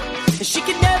her, and she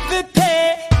could never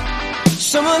pay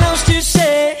someone else to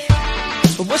say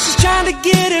what she's trying to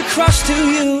get across to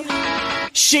you.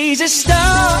 She's a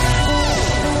star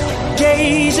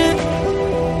gazer,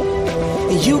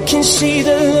 and you can see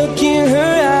the look in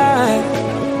her eye.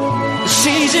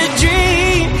 She's a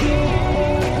dream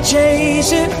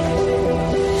chaser,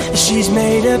 she's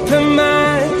made up her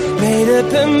mind,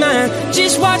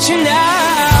 just watch her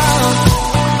now.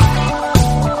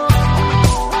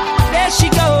 There she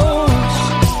goes,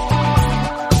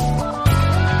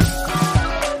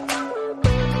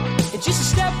 and just a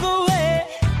step away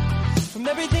from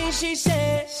everything she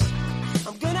says.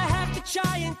 I'm gonna have to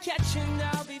try and catch her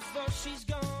now before she's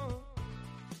gone.